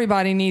skin.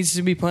 Everybody needs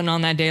to be putting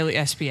on that daily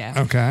SPF.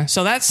 Okay.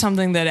 So that's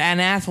something that an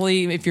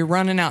athlete, if you're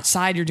running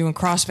outside, you're doing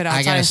CrossFit outside.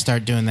 I got to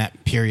start doing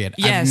that, period.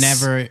 Yes.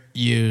 I've never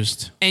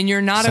used And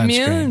you're not sunscreen.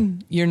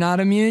 immune. You're not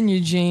immune,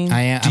 Eugene.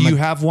 I am. Do you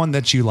have one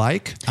that you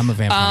like? I'm a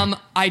vampire.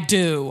 I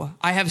do.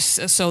 I have.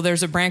 So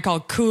there's a brand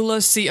called Coola,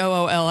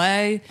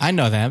 Coola. I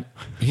know that.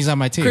 He's on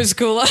my team. Chris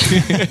Coola.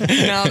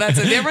 No, that's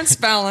a different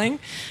spelling.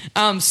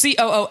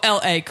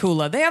 Coola,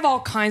 Coola. They have all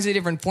kinds of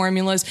different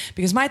formulas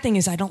because my thing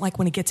is I don't like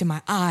when it gets in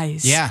my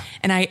eyes. Yeah.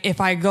 And if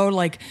I go to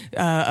like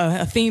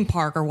a theme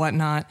park or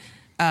whatnot,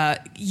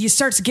 you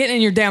starts getting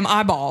in your damn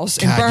eyeballs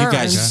and God, burns. you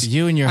guys,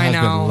 you and your I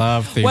husband know.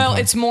 love theme Well,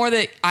 parks. it's more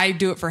that I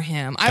do it for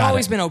him. I've Got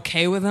always it. been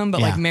okay with him,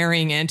 but Yeah. like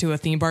marrying into a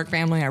theme park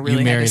family, I You really had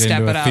to married step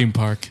into it a up. theme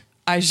park.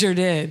 I sure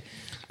did.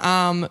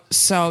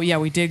 So yeah,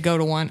 we did go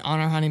to one on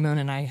our honeymoon,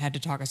 and I had to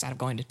talk us out of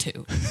going to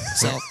two.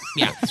 So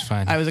yeah, It's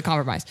fine. I was a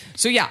compromise.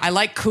 So yeah, I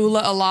like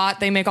Coola a lot.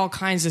 They make all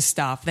kinds of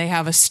stuff. They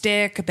have a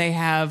stick. They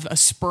have a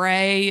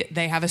spray.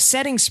 They have a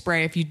setting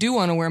spray. If you do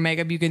want to wear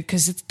makeup, you can,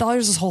 because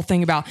there's this whole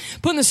thing about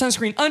putting the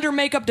sunscreen under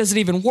makeup. Does it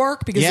even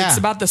work? Because Yeah. it's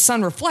about the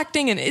sun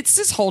reflecting, and it's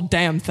this whole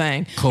damn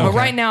thing. Cool. But Okay.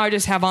 right now, I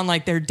just have on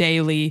like their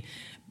daily.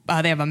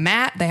 They have a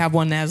matte. They have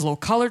one that has a little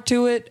color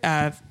to it.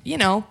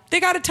 They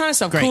got a ton of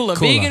stuff. Great. Coola, Coola.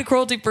 vegan,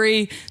 cruelty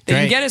free. They Great.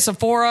 can get at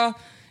Sephora. You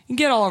can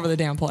get all over the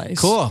damn place.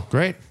 Cool.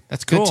 Great.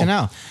 That's good Cool. to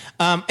know.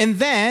 And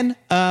then,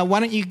 why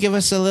don't you give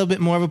us a little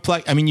bit more of a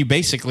plug? I mean, you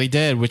basically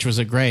did, which was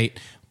a great,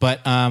 but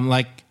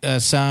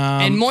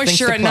some And moisture things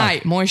to at plug.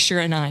 night. Moisture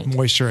at night.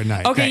 Moisture at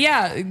night. Okay,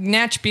 yeah.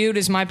 Natch Beaut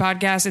is my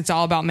podcast. It's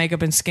all about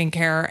makeup and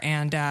skincare,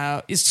 and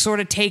it's sort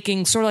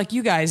of like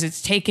you guys,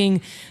 it's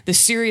taking the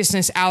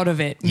seriousness out of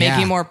it, making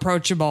Yeah. it more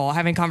approachable,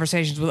 having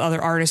conversations with other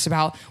artists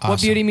about what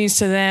Awesome. beauty means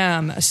to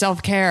them,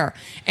 self-care.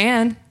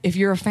 And if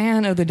you're a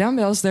fan of the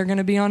dumbbells, they're going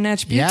to be on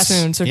Natch Beaut Yes.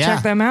 soon, so Yeah.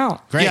 check them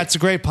out. Great. Yeah, it's a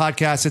great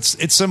podcast.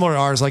 It's similar to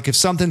ours. Like if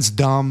something's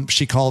dumb,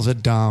 she calls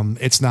it dumb.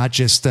 It's not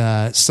just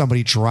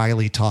somebody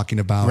dryly talking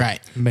about Right.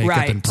 makeup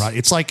Right. and product.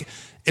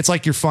 It's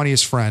like your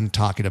funniest friend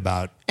talking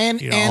about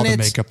and all the it's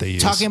makeup they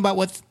use. talking about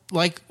what,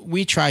 like,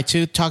 we try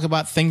to talk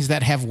about things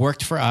that have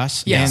worked for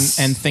us, Yes.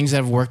 and things that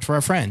have worked for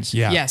our friends.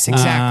 yeah. Yes,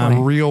 exactly.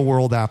 Real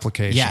world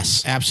applications.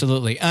 Yes,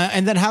 absolutely.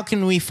 And then how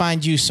can we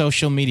find you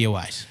social media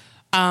wise?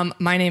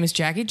 My name is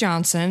Jackie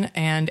Johnson,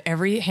 and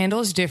every handle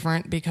is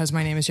different because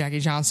my name is Jackie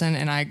Johnson,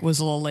 and I was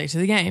a little late to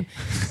the game.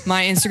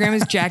 My Instagram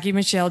is Jackie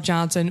Michelle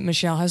Johnson.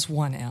 Michelle has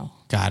one L.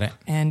 Got it.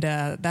 And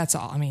that's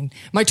all. I mean,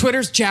 my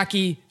Twitter's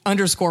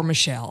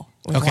Jackie_Michelle.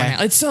 with Okay. one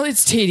L.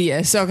 It's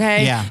tedious,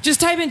 okay? Yeah. Just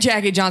type in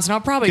Jackie Johnson.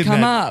 I'll probably Good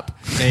come man. up.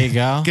 There you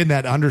go. Getting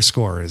that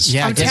underscore is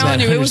Yeah, I'm get telling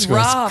that you, it was underscore.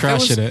 It's rough.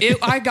 crushing it.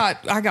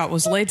 I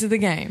was late to the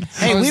game.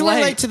 Hey, I was we were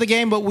late to the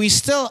game, but we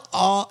still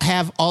all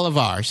have all of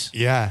ours.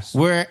 Yeah.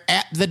 We're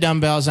at the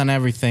dumbbells on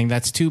everything.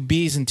 That's 2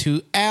 B's and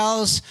 2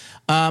 L's.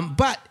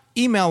 But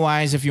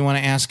email-wise, if you want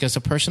to ask us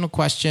a personal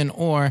question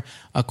or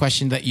a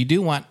question that you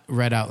do want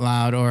read out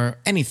loud or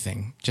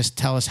anything, just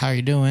tell us how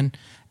you're doing.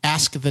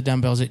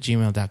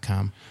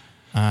 AskTheDumbbells@gmail.com.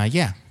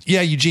 Yeah.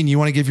 Yeah, Eugene, you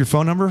want to give your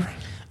phone number?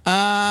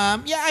 Yeah,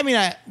 I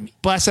mean,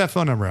 Blast that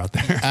phone number out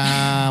there.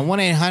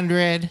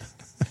 1-800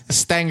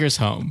 Stanger's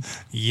home.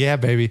 Yeah,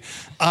 baby.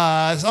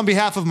 On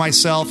behalf of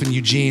myself and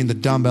Eugene, the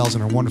dumbbells,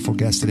 and our wonderful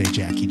guest today,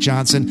 Jackie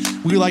Johnson,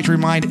 we would like to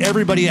remind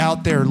everybody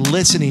out there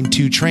listening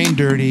to Train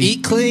Dirty,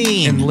 Eat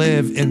clean. and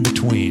live in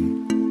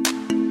between.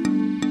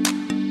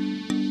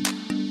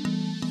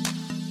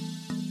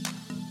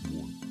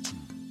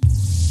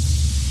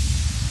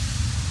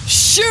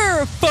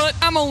 Sure, foot.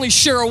 I'm only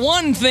sure of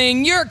one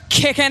thing. You're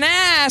kicking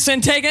ass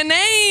and taking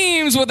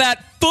names with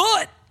that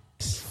foot.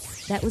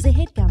 That was a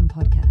headgum